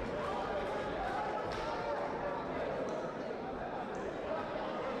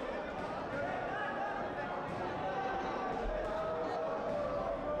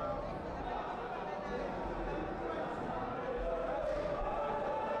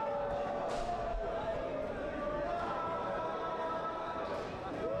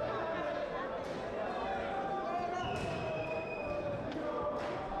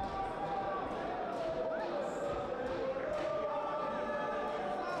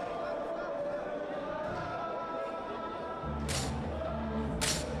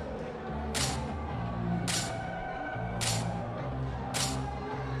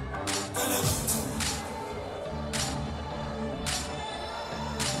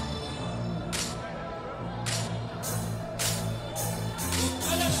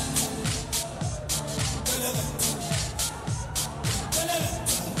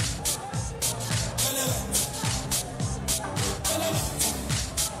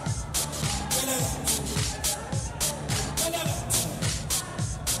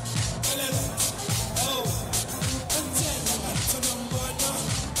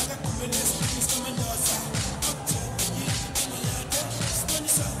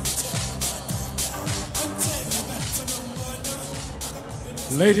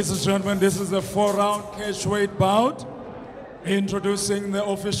 Ladies and gentlemen, this is a 4-round catchweight bout. Introducing the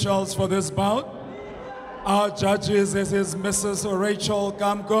officials for this bout. Our judges, this is Mrs. Rachel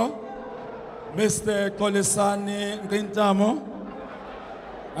Kamko, Mr. Kolisani Ngintamo,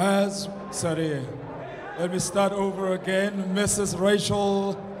 let me start over again. Mrs.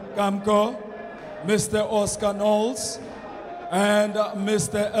 Rachel Kamko, Mr. Oscar Knowles, and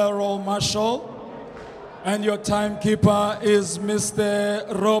Mr. Errol Marshall. And your timekeeper is Mr.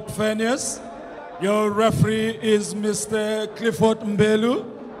 Rob Phineas. Your referee is Mr. Clifford Mbelu.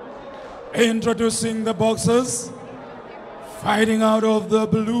 Introducing the boxers, fighting out of the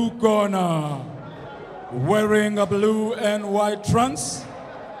blue corner, wearing a blue and white trunks.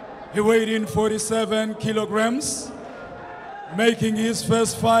 He weighed in 47 kilograms, making his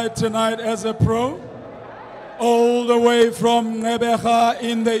first fight tonight as a pro, all the way from Ngebeha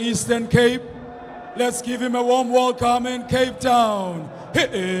in the Eastern Cape. Let's give him a warm welcome in Cape Town. He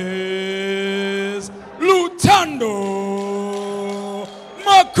is Lutando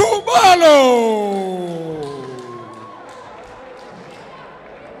Makubalo.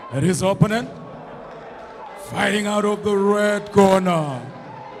 And his opponent, fighting out of the red corner,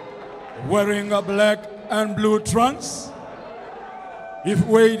 wearing a black and blue trunks. He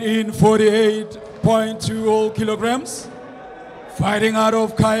weighed in 48.20 kilograms, fighting out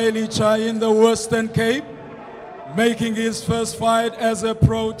of Kaelicha in the Western Cape, making his first fight as a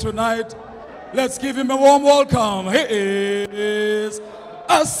pro tonight. Let's give him a warm welcome. He is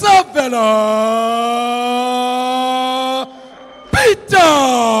Asavela Peter.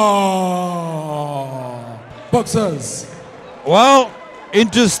 Boxers. Well,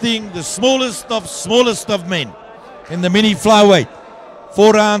 interesting. The smallest of men in the mini flyweight.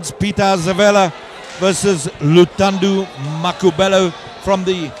 4 rounds. Peter Asavela versus Lutando Makubalo from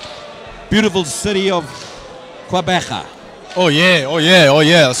the beautiful city of Kwabecha. Oh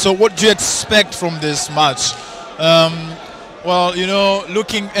yeah. So what do you expect from this match? Well, you know,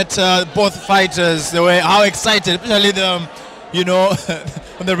 looking at both fighters, the way how excited, especially the, you know,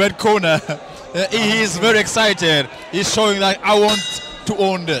 on the red corner, he is very excited. He's showing that I want to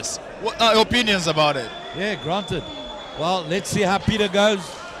own this. What are your opinions about it? Yeah, granted. Well, let's see how Peter goes.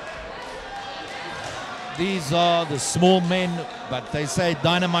 These are the small men, but they say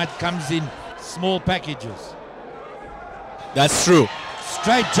dynamite comes in small packages. That's true.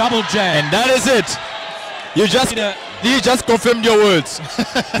 Straight double jab. And that is it. You just confirmed your words.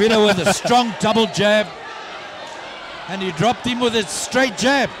 Peter with a strong double jab. And he dropped him with a straight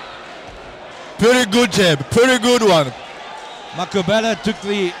jab. Pretty good jab. Pretty good one. Makubala took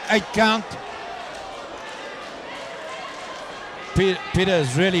the 8 count. Peter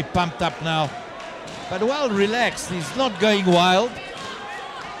is really pumped up now. But well relaxed. He's not going wild.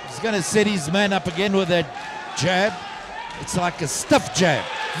 He's going to set his man up again with that jab. It's like a stiff jab.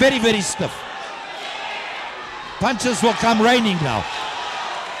 Very, very stiff. Punches will come raining now.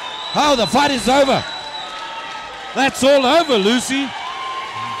 Oh, the fight is over. That's all over, Lucy.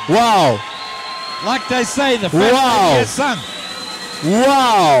 Wow. Like they say, the first lady has sung.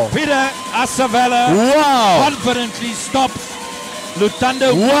 Wow. Peter Asavela confidently stops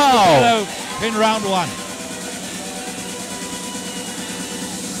Lutando Makubalo in round 1.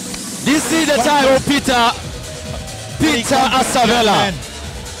 This is the time of Peter Asavela.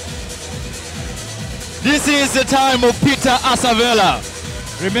 This is the time of Peter Asavela.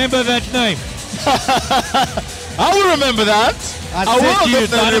 Remember that name. I will remember that. I will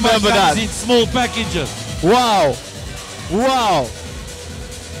definitely remember that. In small packages. Wow.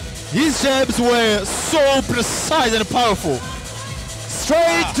 His jabs were so precise and powerful.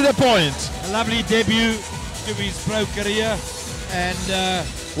 Straight to the point. A lovely debut to his pro career. And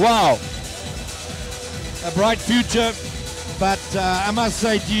wow. A bright future. But I must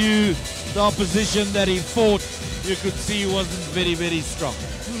say to you, the opposition that he fought, you could see wasn't very, very strong.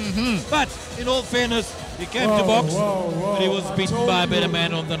 But in all fairness, he came to box, but he was beaten by a better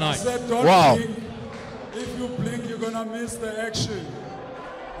man on the night. Wow. If you blink, you're going to miss the action.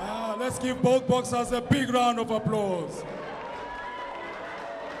 Let's give both boxers a big round of applause.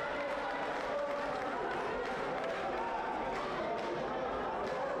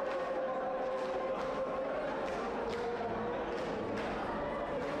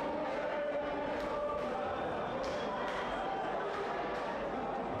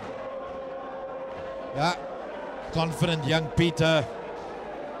 Yeah, confident young Peter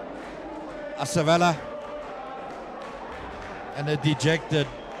Asavela and a dejected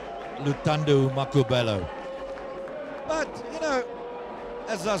Lutando Makubalo. But, you know,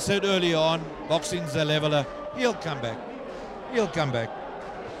 as I said earlier on, boxing's a leveler. He'll come back. He'll come back.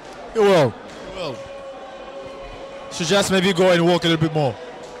 He will. should just maybe go and walk a little bit more.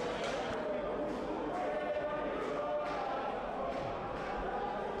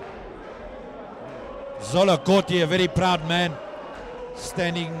 Zola Koti, a very proud man,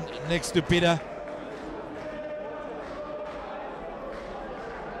 standing next to Peter.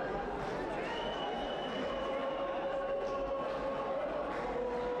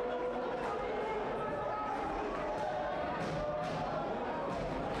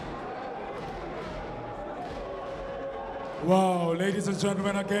 Wow, ladies and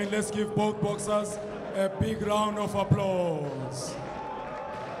gentlemen, again, let's give both boxers a big round of applause.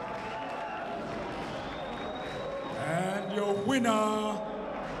 And your winner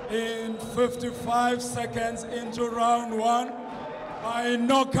in 55 seconds into round 1 by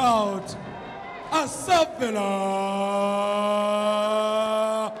knockout, Asafela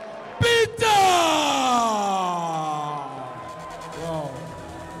Peter! Wow.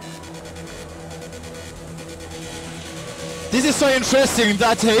 This is so interesting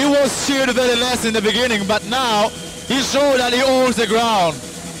that he was cheered very less in the beginning, but now he showed that he owns the ground.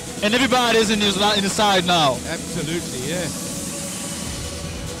 And everybody's in his side now. Absolutely, yeah.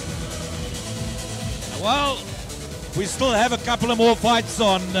 Well, we still have a couple of more fights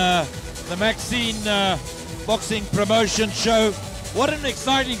on the Maxine Boxing Promotion Show. What an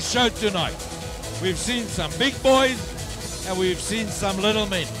exciting show tonight. We've seen some big boys and we've seen some little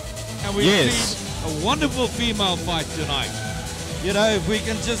men. And we've seen a wonderful female fight tonight. You know, if we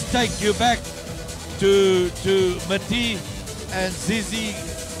can just take you back to Mati and Zizi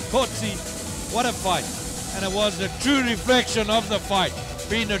Kotsi, what a fight. And it was a true reflection of the fight,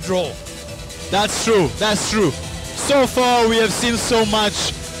 being a draw. That's true, that's true. So far we have seen so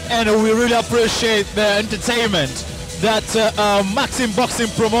much, and we really appreciate the entertainment that Maxim Boxing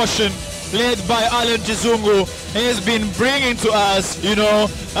Promotion, led by Alan Jizungu, has been bringing to us, you know,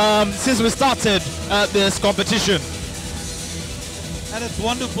 since we started this competition. And it's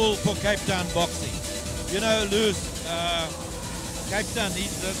wonderful for Cape Town boxing. You know, Luz, Cape Town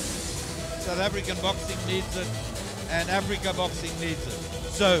needs it, South African boxing needs it, and Africa boxing needs it.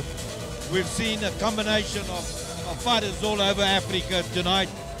 So we've seen a combination of fighters all over Africa tonight.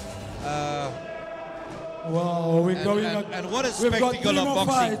 Wow, we're going and what a spectacle of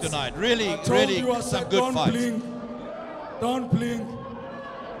boxing fights tonight. Really, really some good fights. Blink. Don't blink.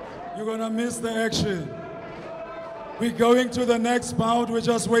 You're going to miss the action. We're going to the next bout. We're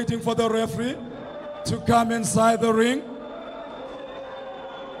just waiting for the referee to come inside the ring.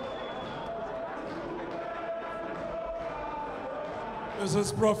 This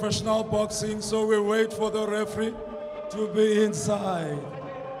is professional boxing, so we wait for the referee to be inside.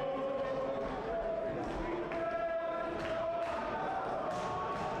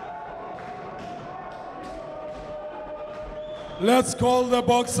 Let's call the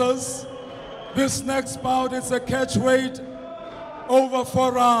boxers. This next bout is a catch weight over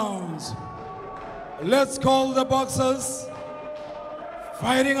 4 rounds. Let's call the boxers.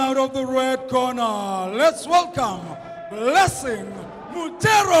 Fighting out of the red corner, let's welcome Blessing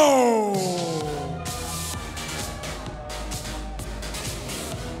Mutero.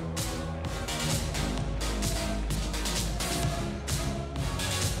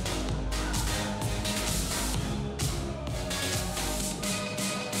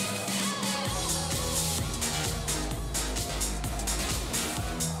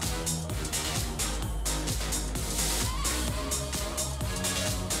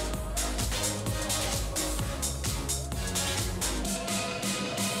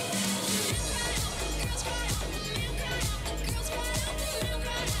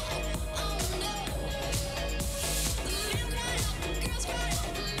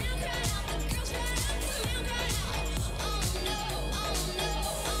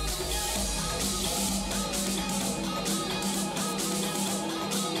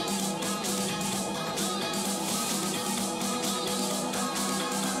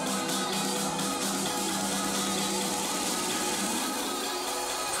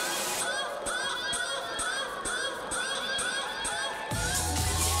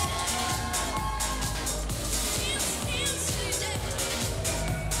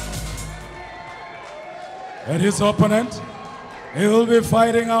 And his opponent, he will be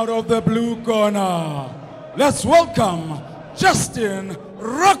fighting out of the blue corner. Let's welcome Justin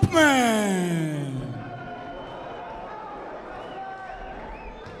Rockman.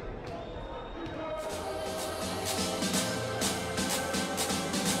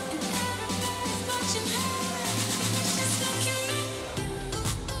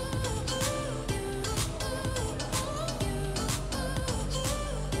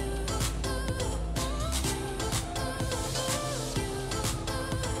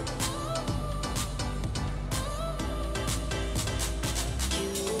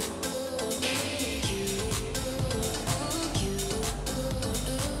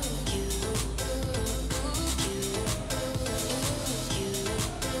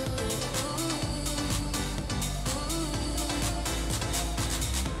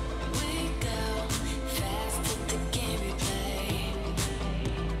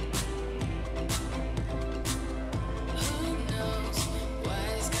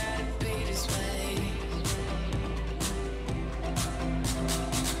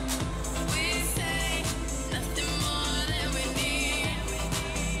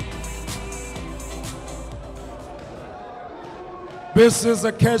 This is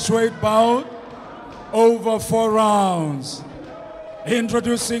a catchweight bout over 4 rounds.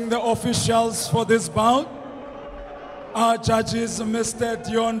 Introducing the officials for this bout, our judges Mr.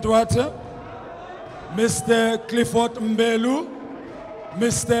 Dion Duarte, Mr. Clifford Mbelu,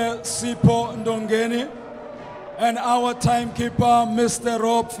 Mr. Sipho Ndongeni, and our timekeeper Mr.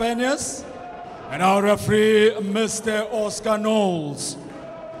 Rob Fenius, and our referee Mr. Oscar Knowles.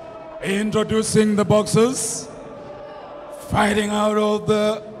 Introducing the boxers, fighting out of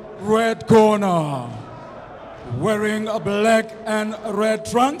the red corner, wearing a black and red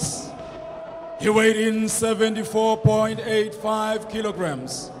trunks. He weighed in 74.85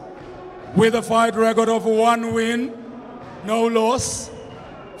 kilograms with a fight record of 1 win, no loss.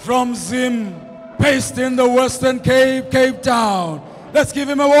 From Zim, based in the Western Cape, Cape Town. Let's give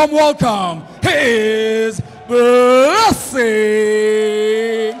him a warm welcome. He is Blessing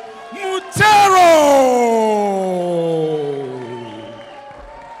Mutero.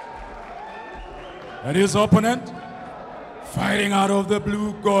 And his opponent, fighting out of the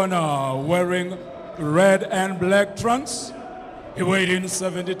blue corner, wearing red and black trunks. He weighed in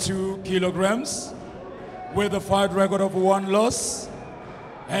 72 kilograms with a fight record of 1 loss.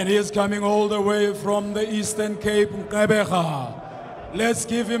 And he is coming all the way from the Eastern Cape, Gqeberha. Let's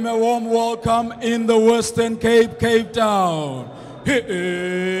give him a warm welcome in the Western Cape, Cape Town. He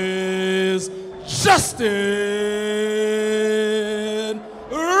is Justin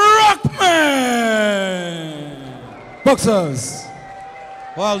Rockman. Boxers.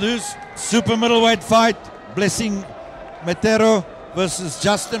 Well, this super middleweight fight, Blessing Mutero versus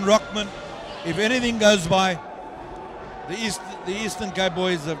Justin Rockman. If anything goes by, the Eastern Cape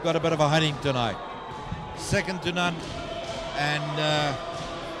boys have got a bit of a hunting tonight. Second to none. And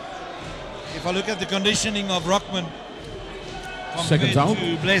if I look at the conditioning of Rockman compared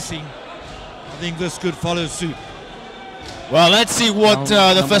to Blessing, I think this could follow suit. Well, let's see what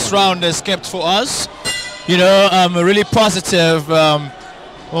the first round has kept for us. You know, I'm really positive on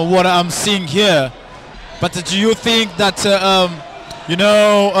what I'm seeing here. But do you think that,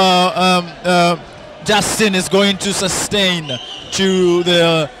 Justin is going to sustain to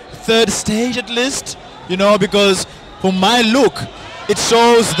the third stage at least? You know, because from my look, it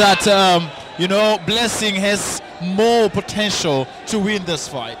shows that, Blessing has more potential to win this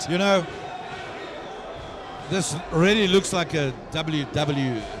fight. You know, this really looks like a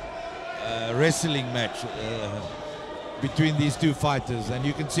WW wrestling match between these two fighters. And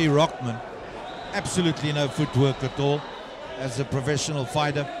you can see Rockman, absolutely no footwork at all as a professional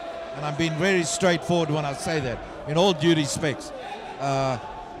fighter. And I'm being very straightforward when I say that, in all due respects.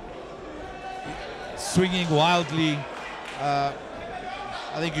 Swinging wildly, I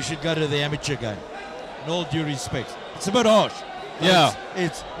think you should go to the amateur game, in all due respect. It's a bit harsh. Yeah.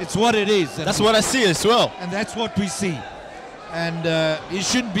 It's what it is. That's what I see as well. And that's what we see. And he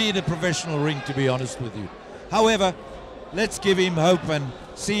shouldn't be in a professional ring, to be honest with you. However, let's give him hope and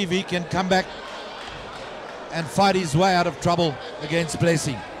see if he can come back and fight his way out of trouble against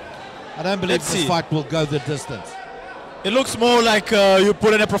Blessing. I don't believe this fight will go the distance. It looks more like you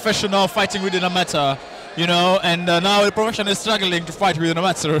put in a professional fighting with an amateur, you know, and now the professional is struggling to fight with an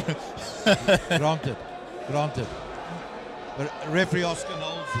amateur. Granted. But referee Oscar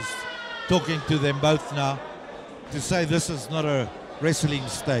Knowles is talking to them both now to say this is not a wrestling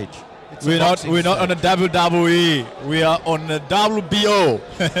stage. We're not on a WWE. We are on a WBO.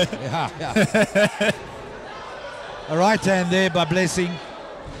 Yeah. A right hand there by Blessing.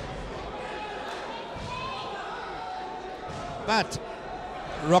 But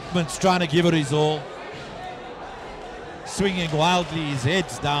Rockman's trying to give it his all. Swinging wildly, his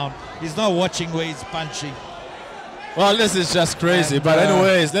head's down. He's not watching where he's punching. Well, this is just crazy. And, but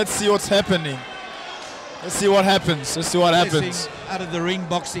anyways, let's see what's happening. Let's see what happens. Out of the ring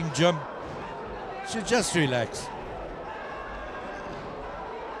boxing gym. Should just relax.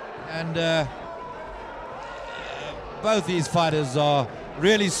 And both these fighters are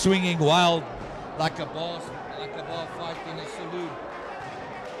really swinging wild like a bar fight in a saloon.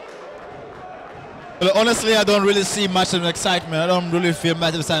 Well, honestly, I don't really see much of an excitement. I don't really feel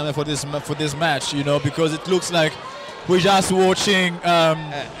much excitement for this match, you know, because it looks like we're just watching,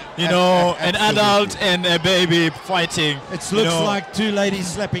 an adult and a baby fighting. It looks like two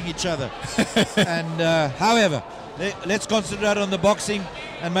ladies slapping each other. And however, let's concentrate on the boxing,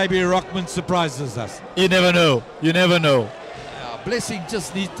 and maybe Rockman surprises us. You never know. Blessing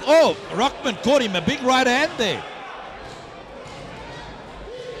just needs... Oh, Rockman caught him a big right hand there.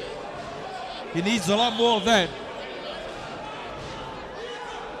 He needs a lot more of that.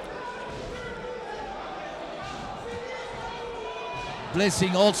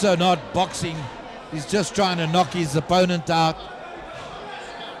 Blessing also not boxing. He's just trying to knock his opponent out.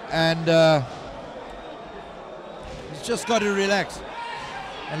 and he's just got to relax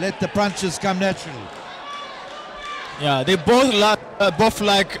and let the punches come naturally. Yeah, they both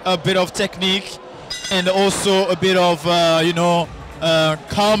like a bit of technique and also a bit of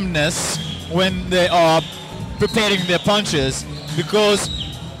calmness when they are preparing their punches, because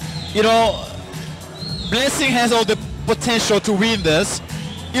Blessing has all the potential to win this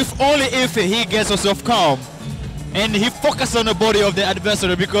if only if he gets himself calm and he focuses on the body of the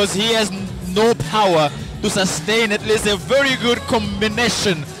adversary, because he has no power to sustain at least a very good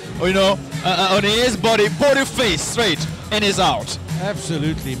combination on his body face straight, and is out.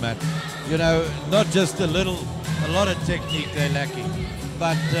 Absolutely, man. Not just a lot of technique they're lacking,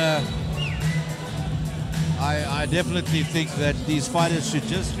 but I definitely think that these fighters should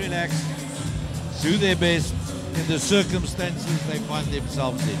just relax, do their best in the circumstances they find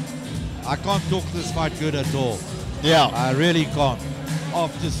themselves in. I can't talk this fight good at all. Yeah. I really can't.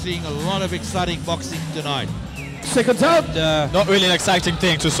 After seeing a lot of exciting boxing tonight. Seconds out. Not really an exciting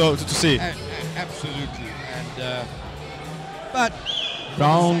thing to see. Absolutely. And but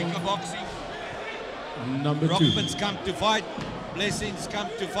Round for the sake of boxing, number 2. Rockman's come to fight, Blessings come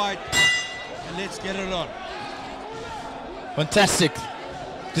to fight, and let's get it on. Fantastic.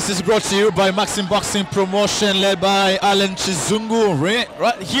 This is brought to you by Maxim Boxing Promotion, led by Alan Chizungu,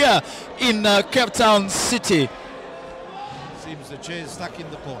 right here in Cape Town City. Seems the chair is stuck in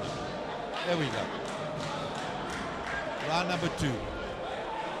the corner. There we go. Round number 2.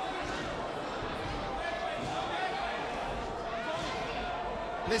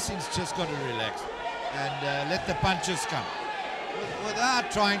 Blessings just got to relax and let the punches come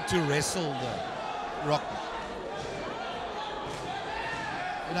without trying to wrestle the Rockman.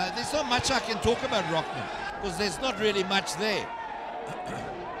 There's not much I can talk about Rockman because there's not really much there.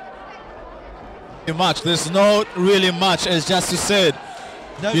 There's not really much, as just you said.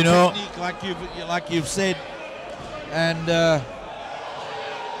 No technique, like you've said, and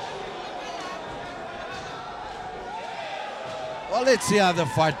well, let's see how the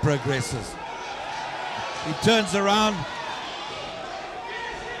fight progresses. He turns around.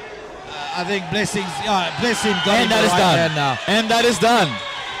 I think Blessing got him the right hand now. And that is done.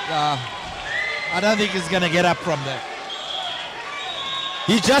 I don't think he's going to get up from there.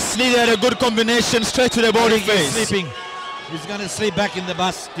 He just needed a good combination straight to the body face. He's sleeping. He's going to sleep back in the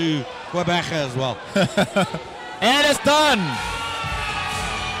bus to Quebec as well. And it's done.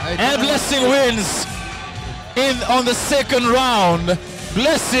 And Blessing wins on the second round.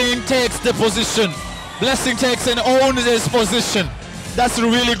 Blessing takes the position. Blessing takes and owns his position. That's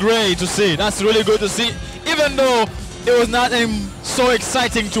really great to see. That's really good to see. Even though it was not so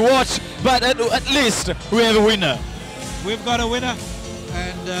exciting to watch, but at least we have a winner. We've got a winner,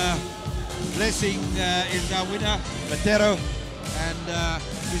 and Blessing is our winner, Matero, and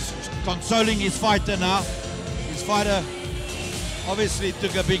he's consoling his fighter now. His fighter obviously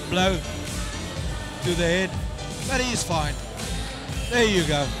took a big blow to the head, but he's fine. There you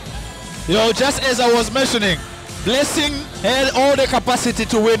go. Just as I was mentioning, Blessing had all the capacity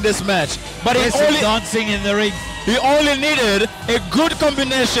to win this match, but he only dancing in the ring. He only needed a good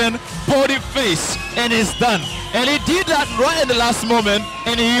combination, body face, and it's done. And he did that right in the last moment,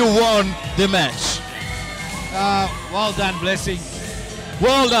 and he won the match. Well done, Blessing.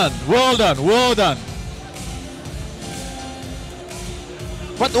 Well done, well done, well done.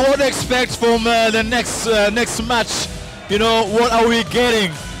 What do you expect from the next match? What are we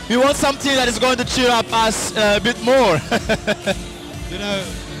getting? We want something that is going to cheer up us a bit more.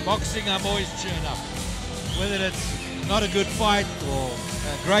 Boxing, I'm always cheered up. Whether it's not a good fight or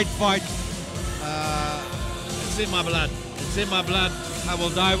a great fight, it's in my blood. It's in my blood. I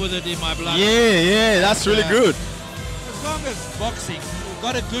will die with it in my blood. Yeah, that's really good. As long as boxing, we've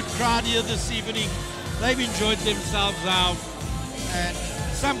got a good crowd here this evening. They've enjoyed themselves out, and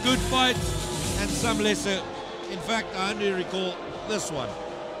some good fights and some lesser. In fact, I only recall this one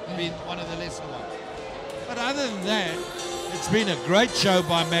being one of the lesser ones. But other than that, it's been a great show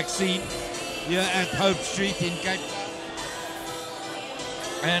by Maxine here at Hope Street in Cape Town.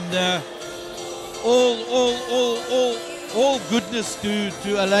 And all goodness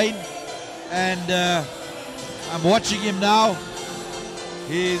to Elaine. And I'm watching him now.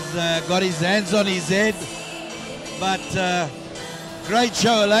 He's got his hands on his head. But great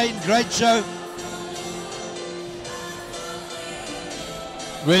show, Elaine, great show.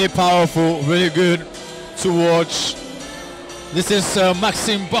 Really powerful, really good to watch. This is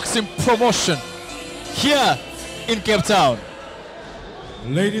Maxim Boxing Promotion here in Cape Town.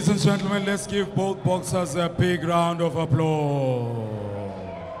 Ladies and gentlemen, let's give both boxers a big round of applause.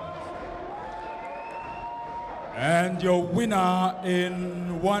 And your winner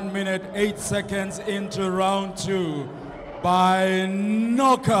in 1 minute 8 seconds into round 2 by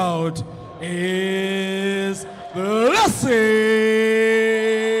knockout is Blessing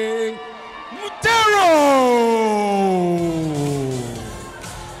Mutero.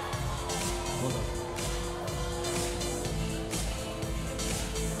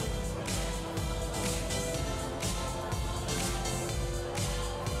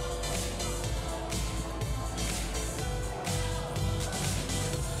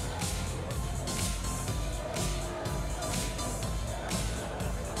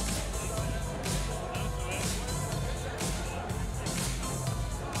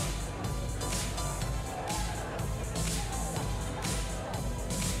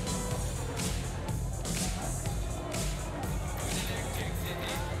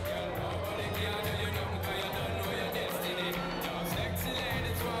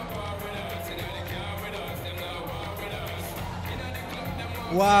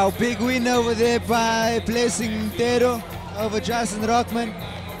 Wow, big win over there by Blessing Mutero over Justin Rockman.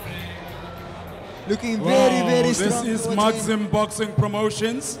 Looking very strong. This is Maxim Boxing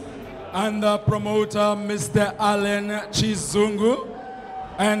Promotions and the promoter Mr. Alan Chizungu.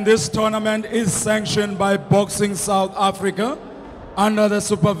 And this tournament is sanctioned by Boxing South Africa under the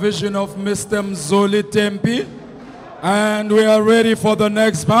supervision of Mr. Mzoli Tempi. And we are ready for the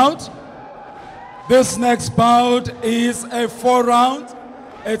next bout. This next bout is a 4-round.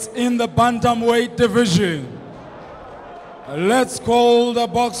 It's in the bantamweight division. Let's call the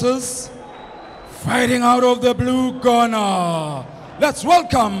boxers fighting out of the blue corner. Let's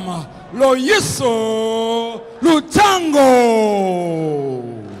welcome Loyiso Lutango.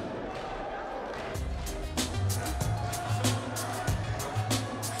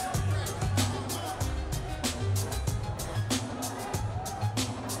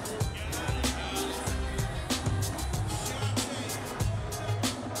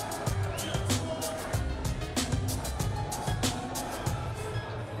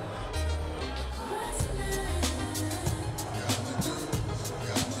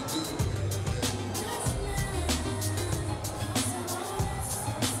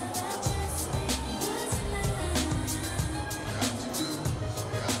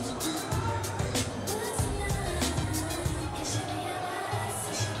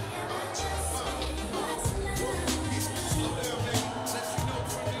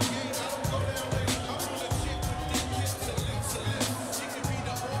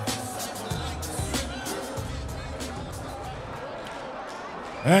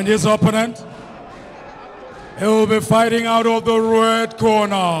 And his opponent, he will be fighting out of the red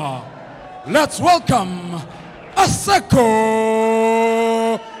corner. Let's welcome Aseko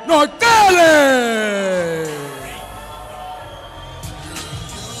Nocele.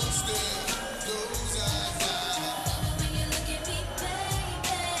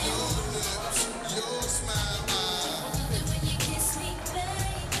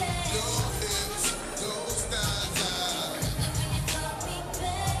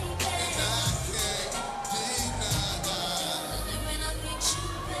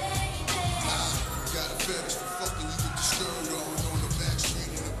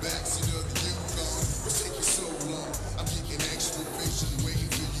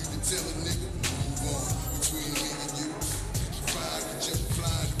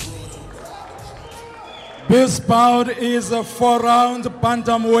 This bout is a 4-round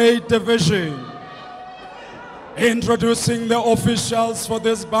bantamweight division. Introducing the officials for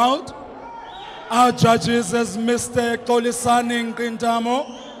this bout, our judges is Mr. Kolisani Nkintamo,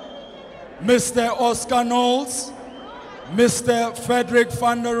 Mr. Oscar Knowles, Mr. Frederick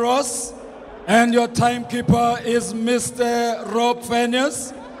van der Ross, and your timekeeper is Mr. Rob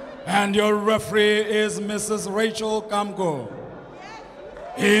Fenius, and your referee is Mrs. Rachel Kamko.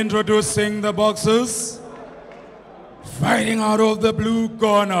 Introducing the boxers, fighting out of the blue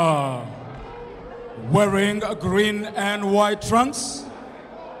corner, wearing green and white trunks.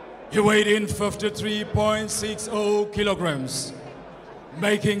 He weighed in 53.60 kilograms,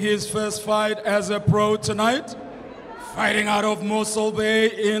 making his first fight as a pro tonight, fighting out of Mossel Bay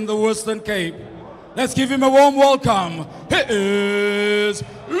in the Western Cape. Let's give him a warm welcome. He is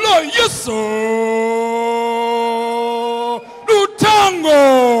Loyiso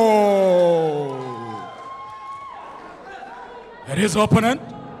Lutango. And his opponent,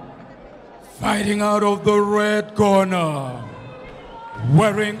 fighting out of the red corner,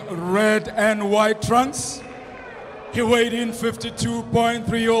 wearing red and white trunks. He weighed in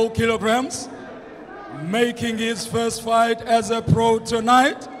 52.30 kilograms, making his first fight as a pro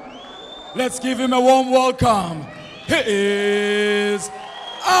tonight. Let's give him a warm welcome. He is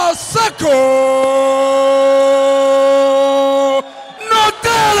Aseko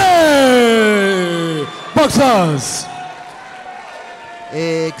boxers.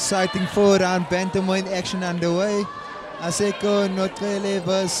 Exciting 4-round bantamweight action underway. Nzumbonge Nocele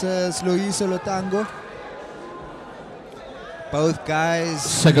versus Loyiso Lotango. Both guys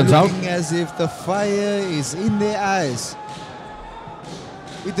Seconds looking out. as if the fire is in their eyes.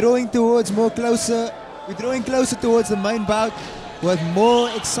 We're drawing closer towards the main bout with more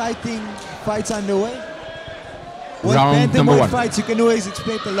exciting fights underway. With Round number bantamweight 1. fights, you can always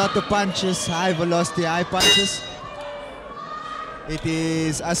expect a lot of punches, high velocity, high punches. It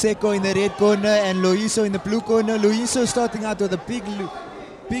is Nzumbonge in the red corner and Loyiso in the blue corner. Loyiso starting out with a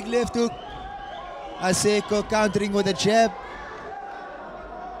big left hook. Nzumbonge countering with a jab.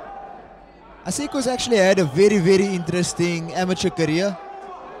 Nzumbonge's actually had a very, very interesting amateur career.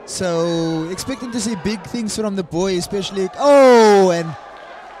 So expecting to see big things from the boy, especially and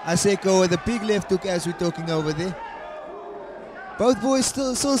Nzumbonge with a big left hook as we're talking over there. Both boys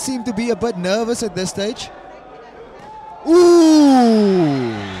still seem to be a bit nervous at this stage.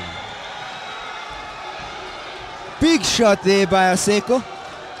 Ooh! Big shot there by Nzumbonge.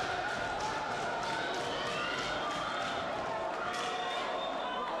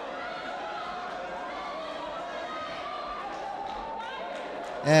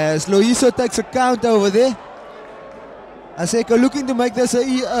 As Loyiso takes a count over there. Nzumbonge looking to make this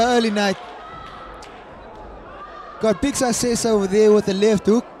an early night. Got big success over there with the left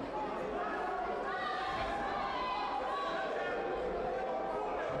hook.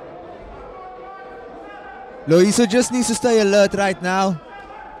 Loyiso just needs to stay alert right now.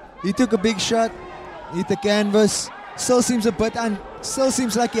 He took a big shot, hit the canvas. Still seems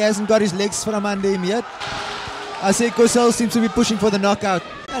like he hasn't got his legs from under him yet. Nzumbonge still seems to be pushing for the knockout.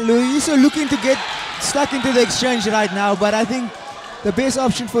 And Loyiso looking to get stuck into the exchange right now, but I think the best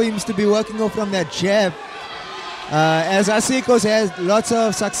option for him is to be working off from that jab. As Nzumbonge has lots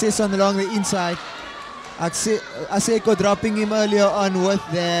of success along the inside. Nzumbonge dropping him earlier on with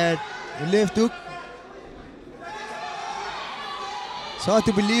that left hook. It's hard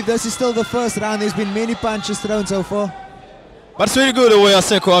to believe this is still the first round. There's been many punches thrown so far. But it's really good the way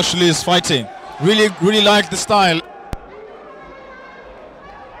Nzumbonge actually is fighting. Really like the style.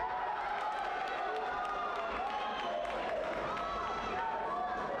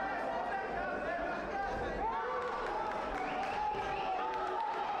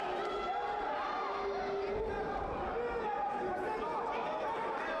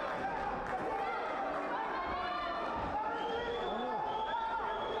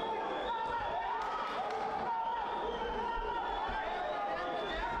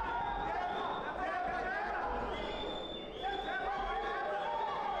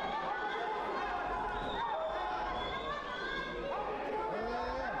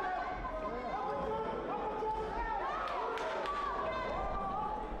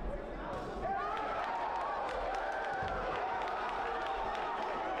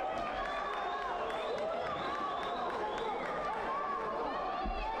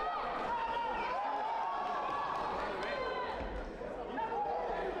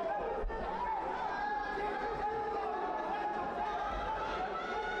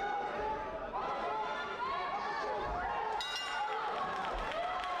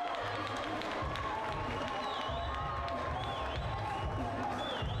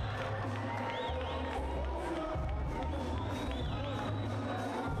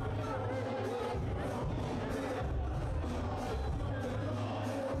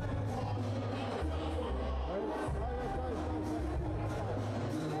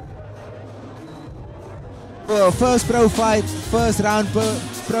 First pro fight, first round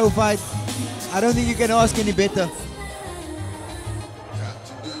pro fight. I don't think you can ask any better.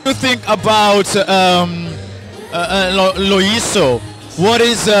 What do you think about Loyiso? What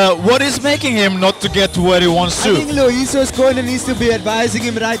is making him not to get to where he wants to? I think Loyiso's corner needs to be advising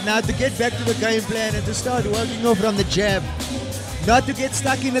him right now to get back to the game plan and to start working off from the jab. Not to get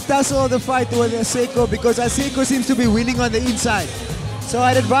stuck in the tussle of the fight with Nzumbonge, because Nzumbonge seems to be winning on the inside. So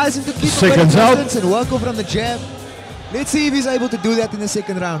I'd advise him to keep a bit of distance and work off from the jab. Let's see if he's able to do that in the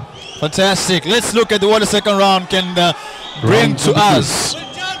second round. Fantastic. Let's look at what the second round can bring to us.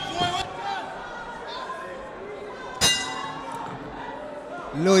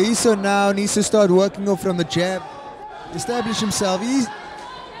 Loyiso now needs to start working off from the jab, establish himself. He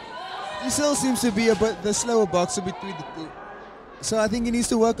still seems to be a bit the slower boxer between the two. So I think he needs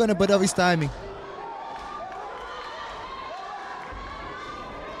to work on a bit of his timing.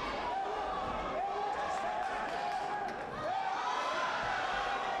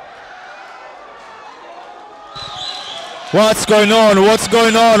 What's going on? What's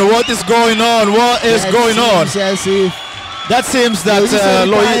going on? What is going on? What is going on? As if That seems that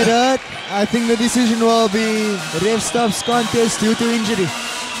I think the decision will be ref stops contest due to injury.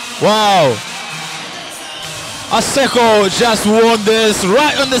 Wow. Aseko just won this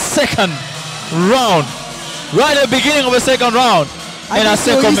right on the second round. Right at the beginning of the second round. And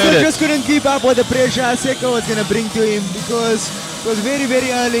Aseko made it. Just couldn't keep up with the pressure Aseko was going to bring to him because it was very,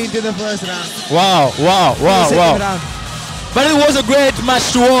 very early into the first round. Wow. Round. But it was a great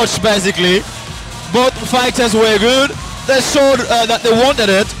match to watch, basically. Both fighters were good. They showed that they wanted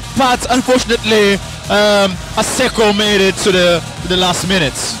it, but unfortunately, Aseko made it to the last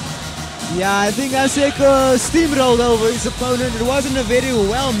minutes. Yeah, I think Aseko steamrolled over his opponent. It wasn't a very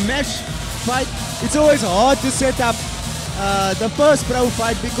well-matched fight. It's always hard to set up the first pro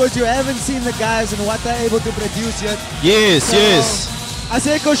fight because you haven't seen the guys and what they're able to produce yet. Yes.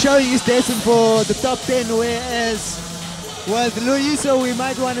 Aseko showing he's destined for the top 10, whereas with Loyiso, we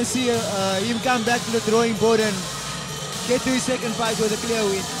might want to see him come back to the drawing board and get to his second fight with a clear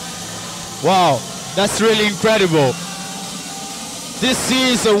win. Wow, that's really incredible. This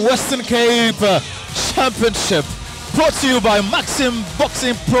is a Western Cape Championship brought to you by Maxim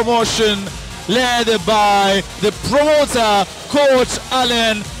Boxing Promotion, led by the promoter, Coach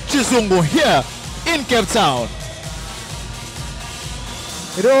Alan Chizungu here in Cape Town.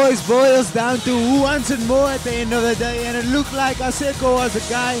 It always boils down to who wants it more at the end of the day, and it looked like Aseko was a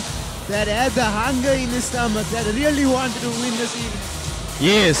guy that had the hunger in his stomach, that really wanted to win this evening.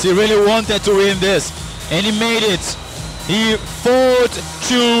 Yes, he really wanted to win this, and he made it. He fought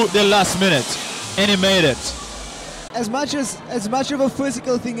to the last minute, and he made it. As much of a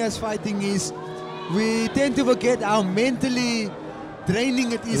physical thing as fighting is, we tend to forget how mentally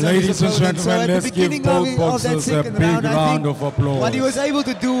draining it is. Ladies and gentlemen, so let's give both boxers a big round of applause. What he was able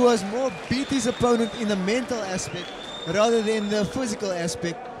to do was more beat his opponent in the mental aspect rather than the physical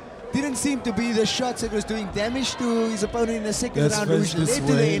aspect. Didn't seem to be the shots that was doing damage to his opponent in the second round, which led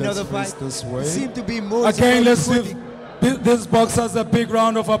to the end of the fight. It seemed to be more. Again, let's give this boxers a big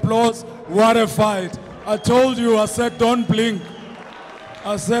round of applause. What a fight. I told you, I said don't blink.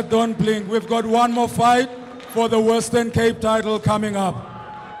 I said don't blink. We've got one more fight for the Western Cape title coming up.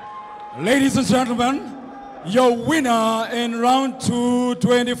 Ladies and gentlemen, your winner in round 2,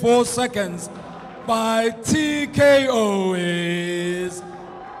 24 seconds by TKO is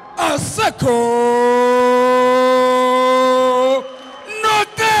Aseko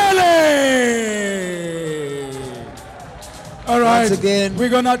Nocele. All right, we're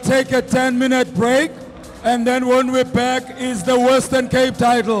gonna take a 10-minute break, and then when we're back is the Western Cape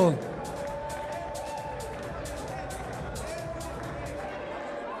title.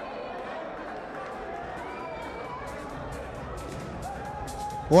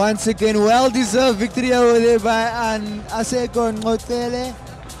 Once again, well-deserved victory over there by Aseko Nocele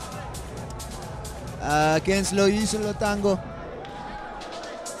against Loyiso Lotango.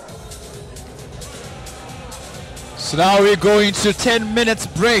 So now we're going to 10 minutes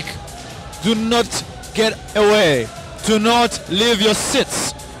break. Do not get away. Do not leave your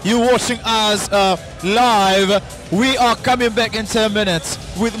seats. You're watching us live. We are coming back in 10 minutes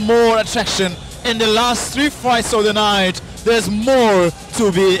with more attraction. In the last 3 fights of the night, there's more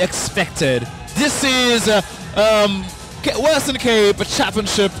to be expected. This is Western Cape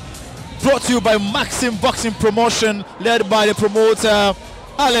Championship brought to you by Maxim Boxing Promotion, led by the promoter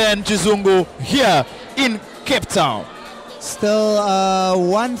Alan Chizungu here in Cape Town. Still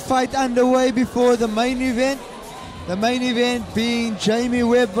one fight underway before the main event. The main event being Jami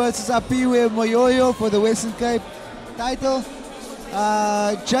Webb versus Aphiwe Myoyo for the Western Cape title.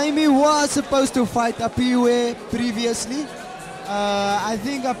 Jami was supposed to fight Aphiwe previously. I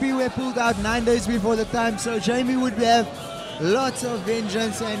think Aphiwe pulled out 9 days before the time, so Jami would have lots of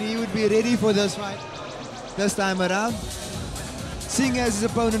vengeance and he would be ready for this fight this time around, seeing as his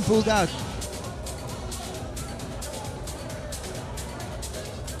opponent pulled out.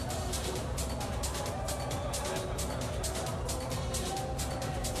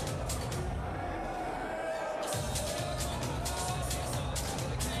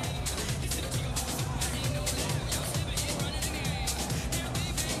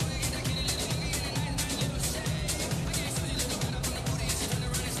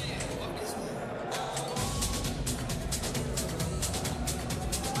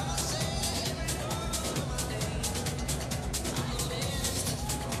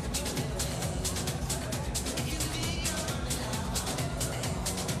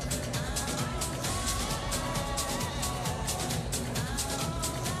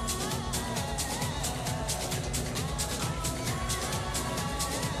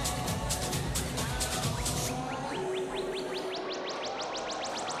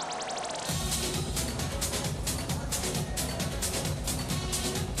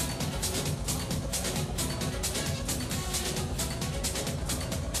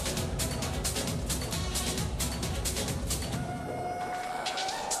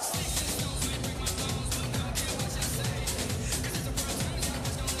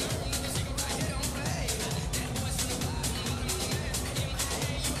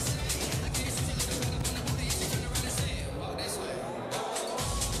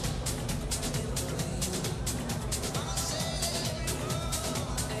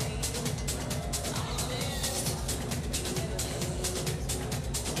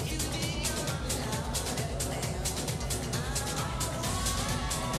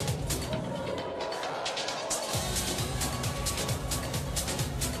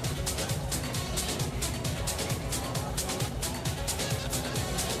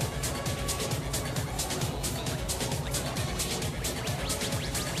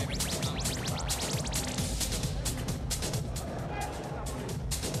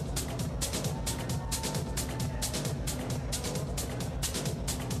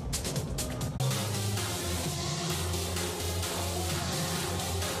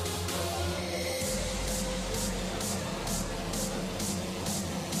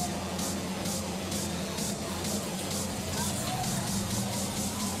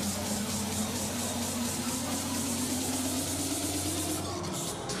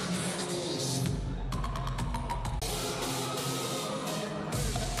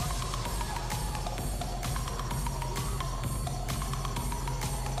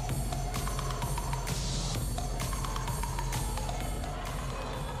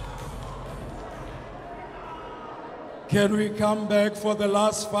 Can we come back for the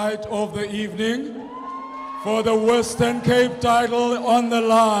last fight of the evening? For the Western Cape title on the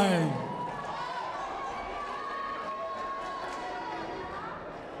line.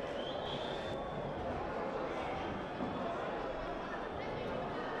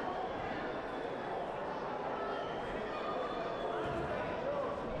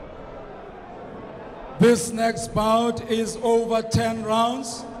 This next bout is over 10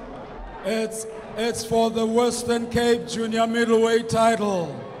 rounds. It's for the Western Cape Junior Middleweight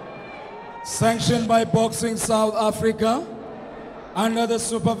title. Sanctioned by Boxing South Africa under the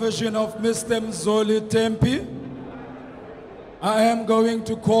supervision of Mr. Mzoli Tempi. I am going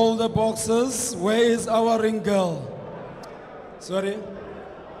to call the boxers. Where is our ring girl? Sorry.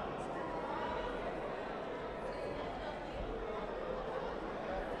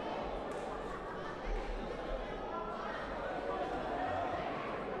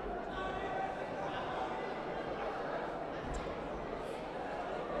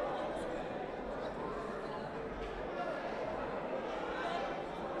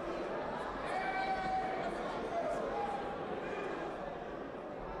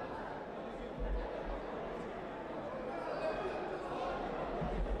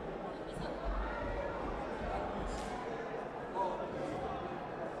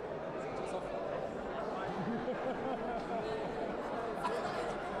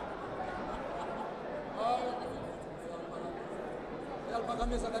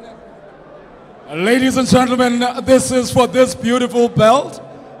 Ladies and gentlemen, this is for this beautiful belt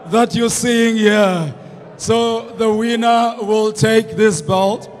that you're seeing here. So the winner will take this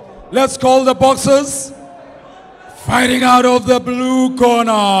belt. Let's call the boxers. Fighting out of the blue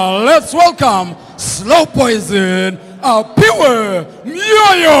corner, let's welcome Slow Poison, Aphiwe,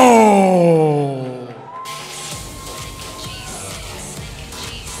 Myoyo.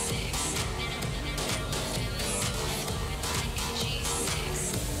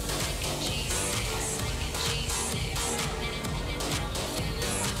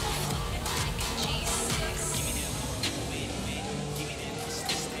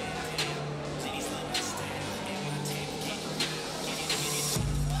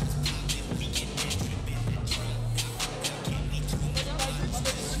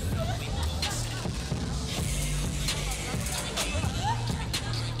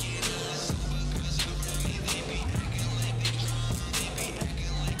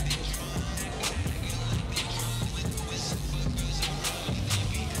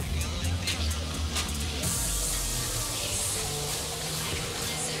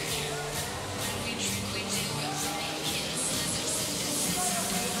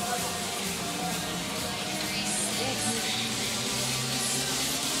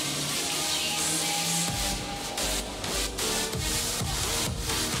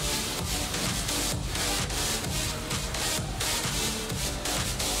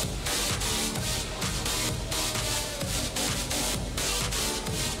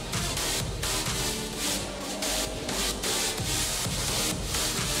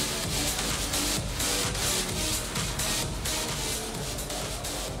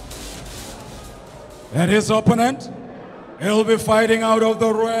 And his opponent, he'll be fighting out of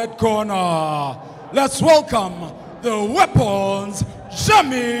the red corner. Let's welcome the weapons,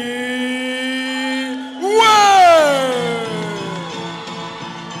 Jami. Way!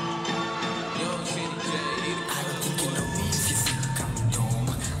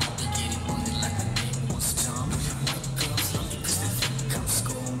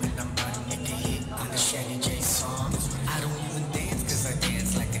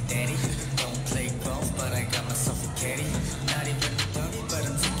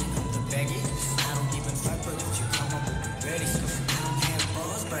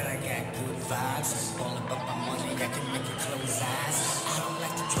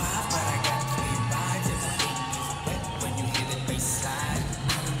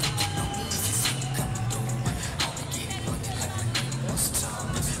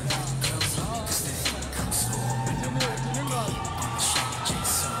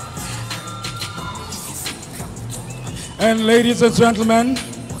 And ladies and gentlemen,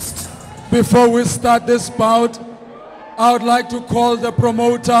 before we start this bout, I would like to call the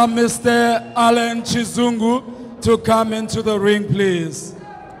promoter, Mr. Alan Chizungu, to come into the ring, please.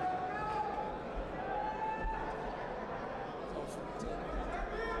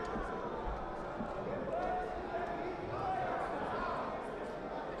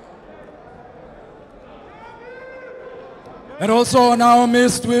 And also on our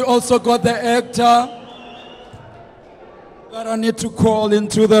midst, we also got the actor that I need to call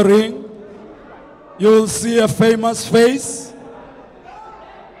into the ring. You'll see a famous face.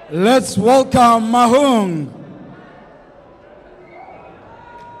 Let's welcome Mahung.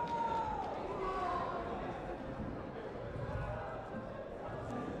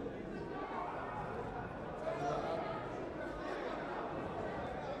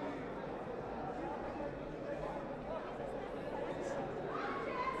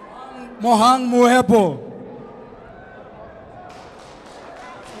 Mohang Moepo.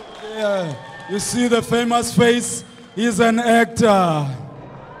 Yeah, you see the famous face. He's an actor.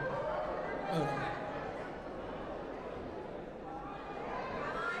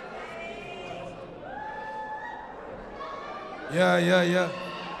 Yeah.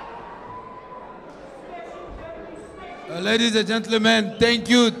 Ladies and gentlemen, thank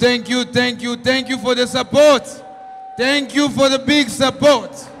you for the support. Thank you for the big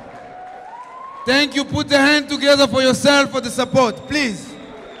support. Thank you. Put a hand together for yourself for the support, please.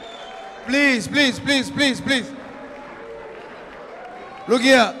 Please. Look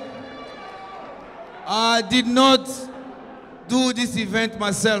here. I did not do this event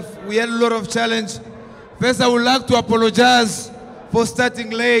myself. We had a lot of challenge. First, I would like to apologize for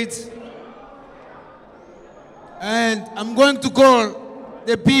starting late. And I'm going to call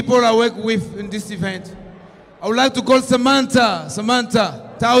the people I work with in this event. I would like to call Samantha,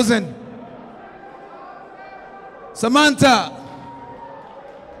 1000. Samantha.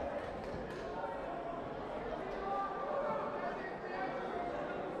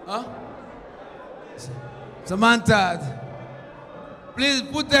 Huh? Samantha. Please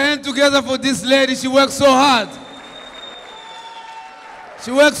put the hand together for this lady. She works so hard.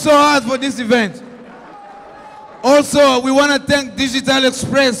 She works so hard for this event. Also, we want to thank Digital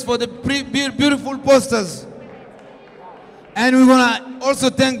Express for the beautiful posters. And we want to also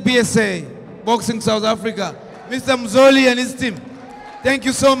thank BSA, Boxing South Africa, Mr. Mzoli and his team. Thank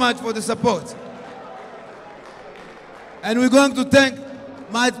you so much for the support. And we're going to thank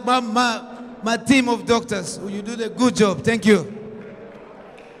my team of doctors. You do a good job. Thank you.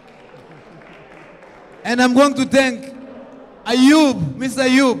 And I'm going to thank Ayub, Mr.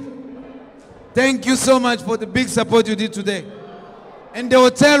 Ayub. Thank you so much for the big support you did today. And the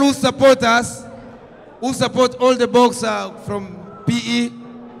hotel who support us, who support all the boxers from PE,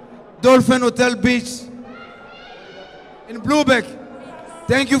 Dolphin Hotel Beach, in Bluebeck.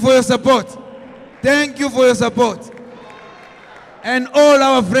 Thank you for your support. Thank you for your support. And all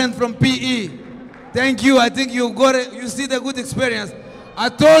our friends from PE, thank you. I think you see the good experience. I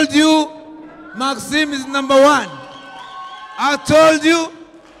told you, Maxime is number 1. I told you,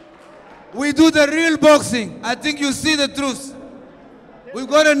 we do the real boxing. I think you see the truth. We've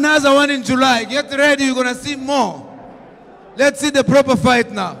got another one in July. Get ready, you're gonna see more. Let's see the proper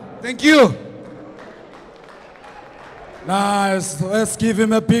fight now. Thank you. Nice. Let's give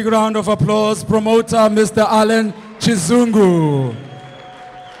him a big round of applause. Promoter, Mr. Alan Chizungu.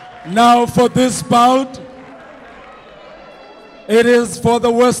 Now for this bout, it is for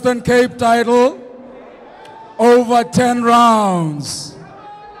the Western Cape title, over 10 rounds.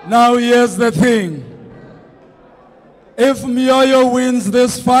 Now here's the thing. If Myoyo wins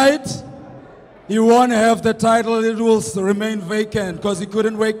this fight, he won't have the title. It will remain vacant because he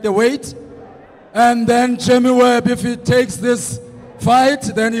couldn't make the weight. And then Jami, if he takes this fight,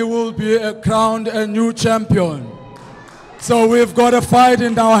 then he will be crowned a new champion. So we've got a fight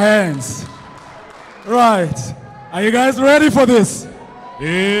in our hands. Right. Are you guys ready for this?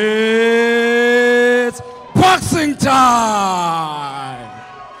 It's boxing time!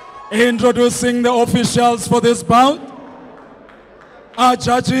 Introducing the officials for this bout. Our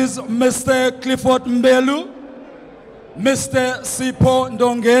judges, Mr. Clifford Mbelu, Mr. Sipho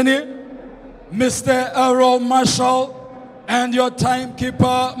Ndongeni, Mr. Errol Marshall, and your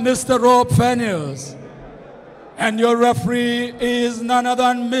timekeeper, Mr. Rob Faniers. And your referee is none other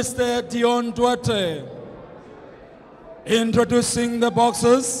than Mr. Dion Duarte. Introducing the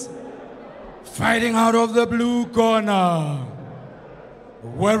boxers, fighting out of the blue corner,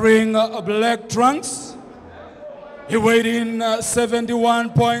 wearing black trunks, he weighed in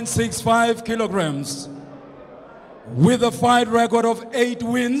 71.65 kilograms, with a fight record of 8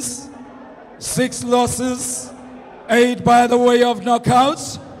 wins, 6 losses, 8 by the way of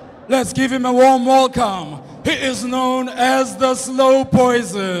knockouts. Let's give him a warm welcome. He is known as the slow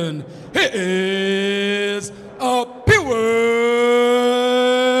poison. He is Aphiwe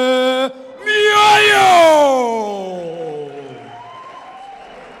Myoyo.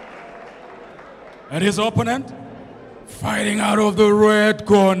 And his opponent, fighting out of the red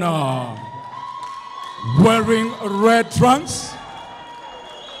corner, wearing red trunks,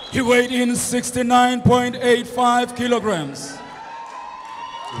 he weighed in 69.85 kilograms,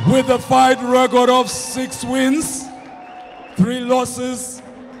 with a fight record of 6 wins, 3 losses,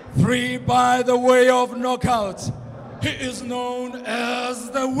 3 by the way of knockout. He is known as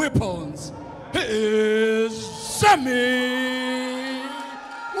the Weapons. He is Jami.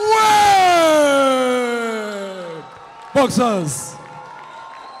 Boxers.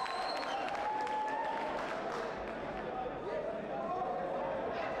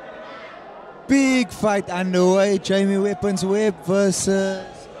 big fight underway. Jami Weapons Webb versus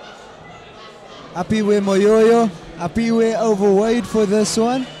Aphiwe Myoyo. Aphiwe overweight for this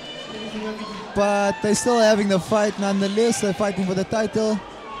one, but they're still having the fight nonetheless. They're fighting for the title.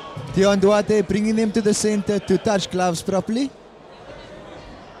 Dion Duarte bringing them to the center to touch gloves properly.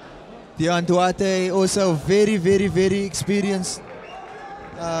 Dion Duarte also very, very, very experienced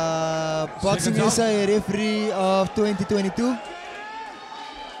boxing SA referee of 2022.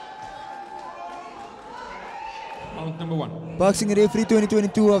 Round number 1. Boxing referee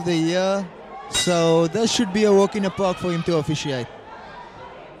 2022 of the year. So this should be a walk in the park for him to officiate.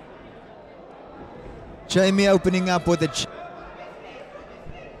 Jami opening up with a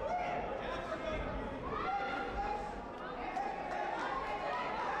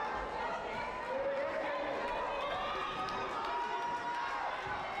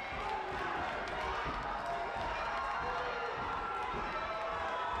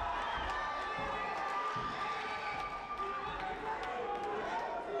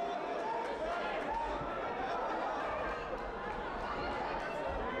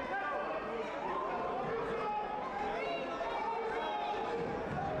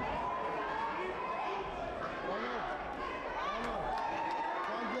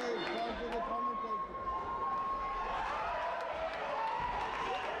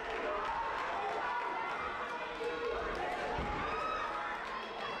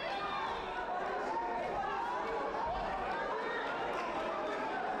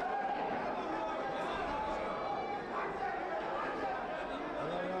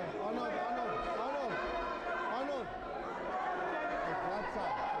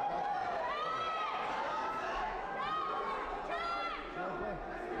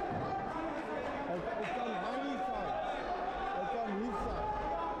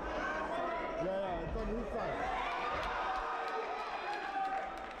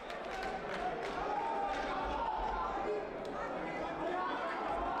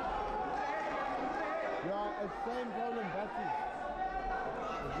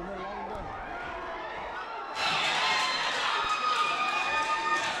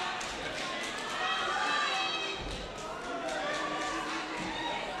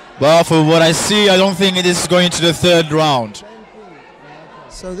Well, for what I see, I don't think it is going to the third round.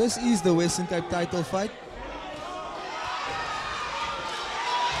 So this is the Western type title fight.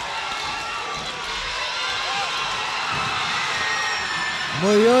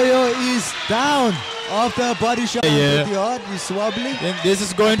 Myoyo is down after a body shot. Pretty hard. He's wobbling. Then this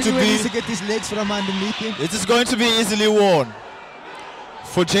is going to be. Needs to get his legs from underneath him. This is going to be easily won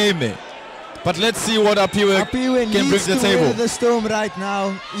for Jami. But let's see what Aphiwe can bring to the table. Weather the storm right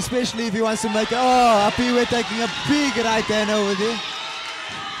now, especially if he wants to make. Oh, Aphiwe taking a big right hand over there.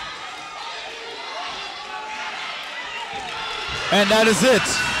 And that is it.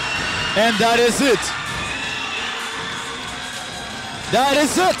 And that is it. That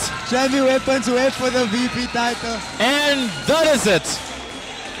is it. Jami Weapons Webb for the VP title. And that is it.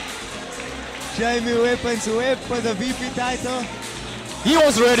 Jami Weapons Webb for the VP title. He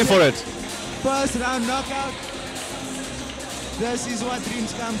was ready for it. First round knockout. This is what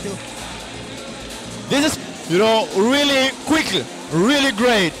dreams come to. This is, really quick, really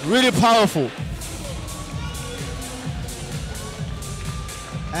great, really powerful.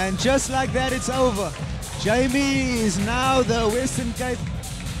 And just like that, it's over. Jami is now the Western Cape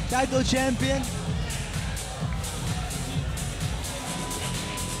title champion.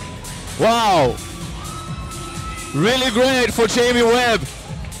 Wow. Really great for Jami Webb.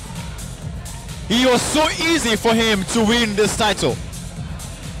 It was so easy for him to win this title.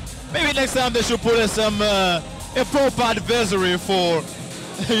 Maybe next time they should put a proper adversary for,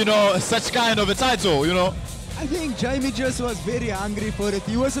 such kind of a title, I think Jami just was very hungry for it.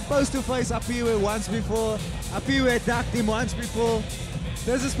 He was supposed to face Aphiwe once before. Aphiwe attacked him once before.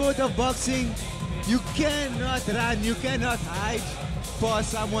 There's a sport of boxing. You cannot run, you cannot hide for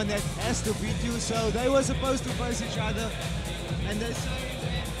someone that has to beat you. So they were supposed to face each other. And they say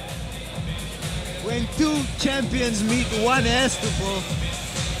when two champions meet, one has to fall.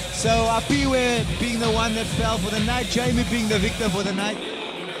 So Aphiwe being the one that fell for the night, Jami being the victor for the night.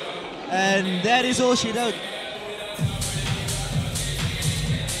 And that is all she wrote.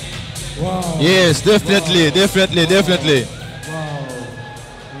 Wow. Yes, definitely, Wow. definitely.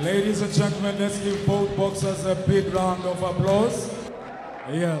 Wow. Ladies and gentlemen, let's give both boxers a big round of applause.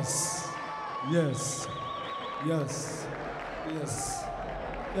 Yes, yes, yes, yes.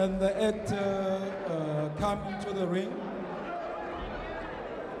 Can the actor come into the ring?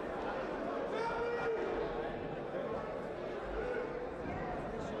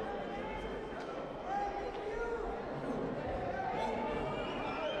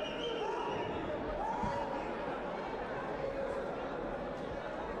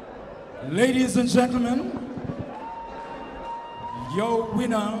 Ladies and gentlemen, your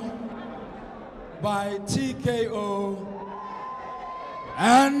winner by TKO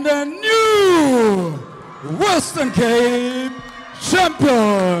and the new Western Cape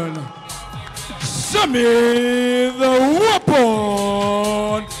champion, Jami the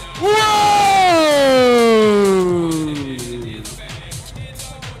Weapon. Whoa!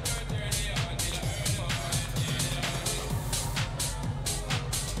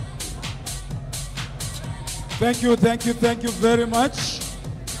 Thank you very much.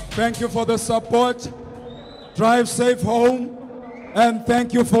 Thank you for the support. Drive safe home. And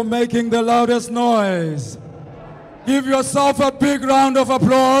thank you for making the loudest noise. Give yourself a big round of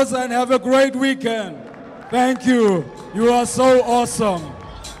applause and have a great weekend. Thank you. You are so awesome.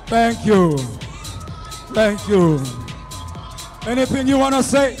 Thank you. Thank you. Anything you want to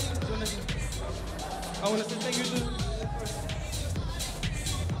say? I want to say thank you to...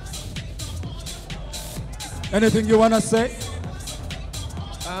 Anything you want to say?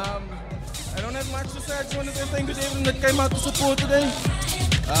 I don't have much to say. I just want to say thank you to everyone that came out to support today.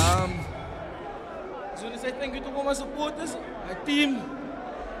 I just want to say thank you to all my supporters, my team.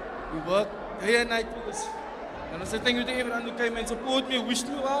 We work day and night for this. I want to say thank you to everyone who came and support me, wished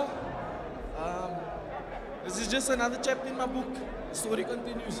me well. This is just another chapter in my book. The story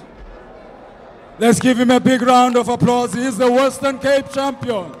continues. Let's give him a big round of applause. He is the Western Cape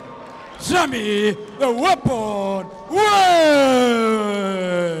champion, Jami the Weapon. Way!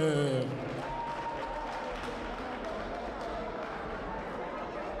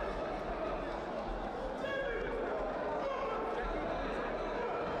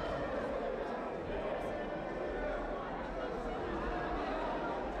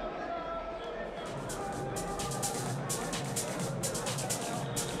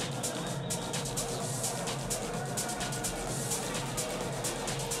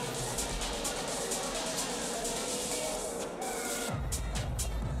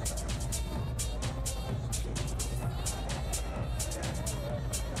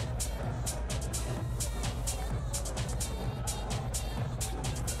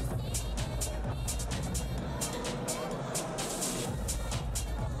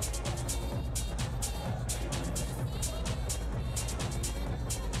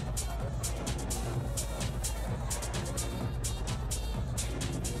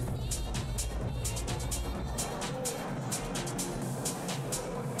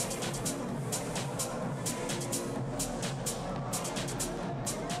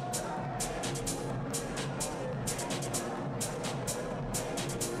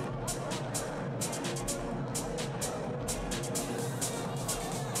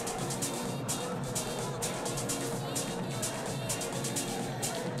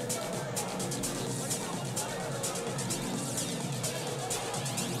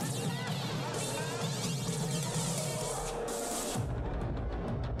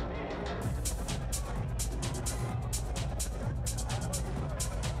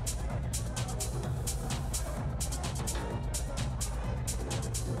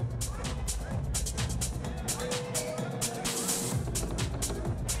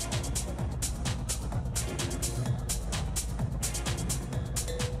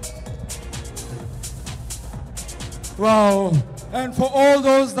 Wow. And for all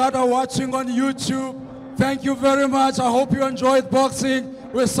those that are watching on YouTube, thank you very much. I hope you enjoyed boxing.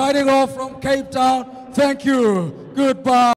 We're signing off from Cape Town. Thank you. Goodbye.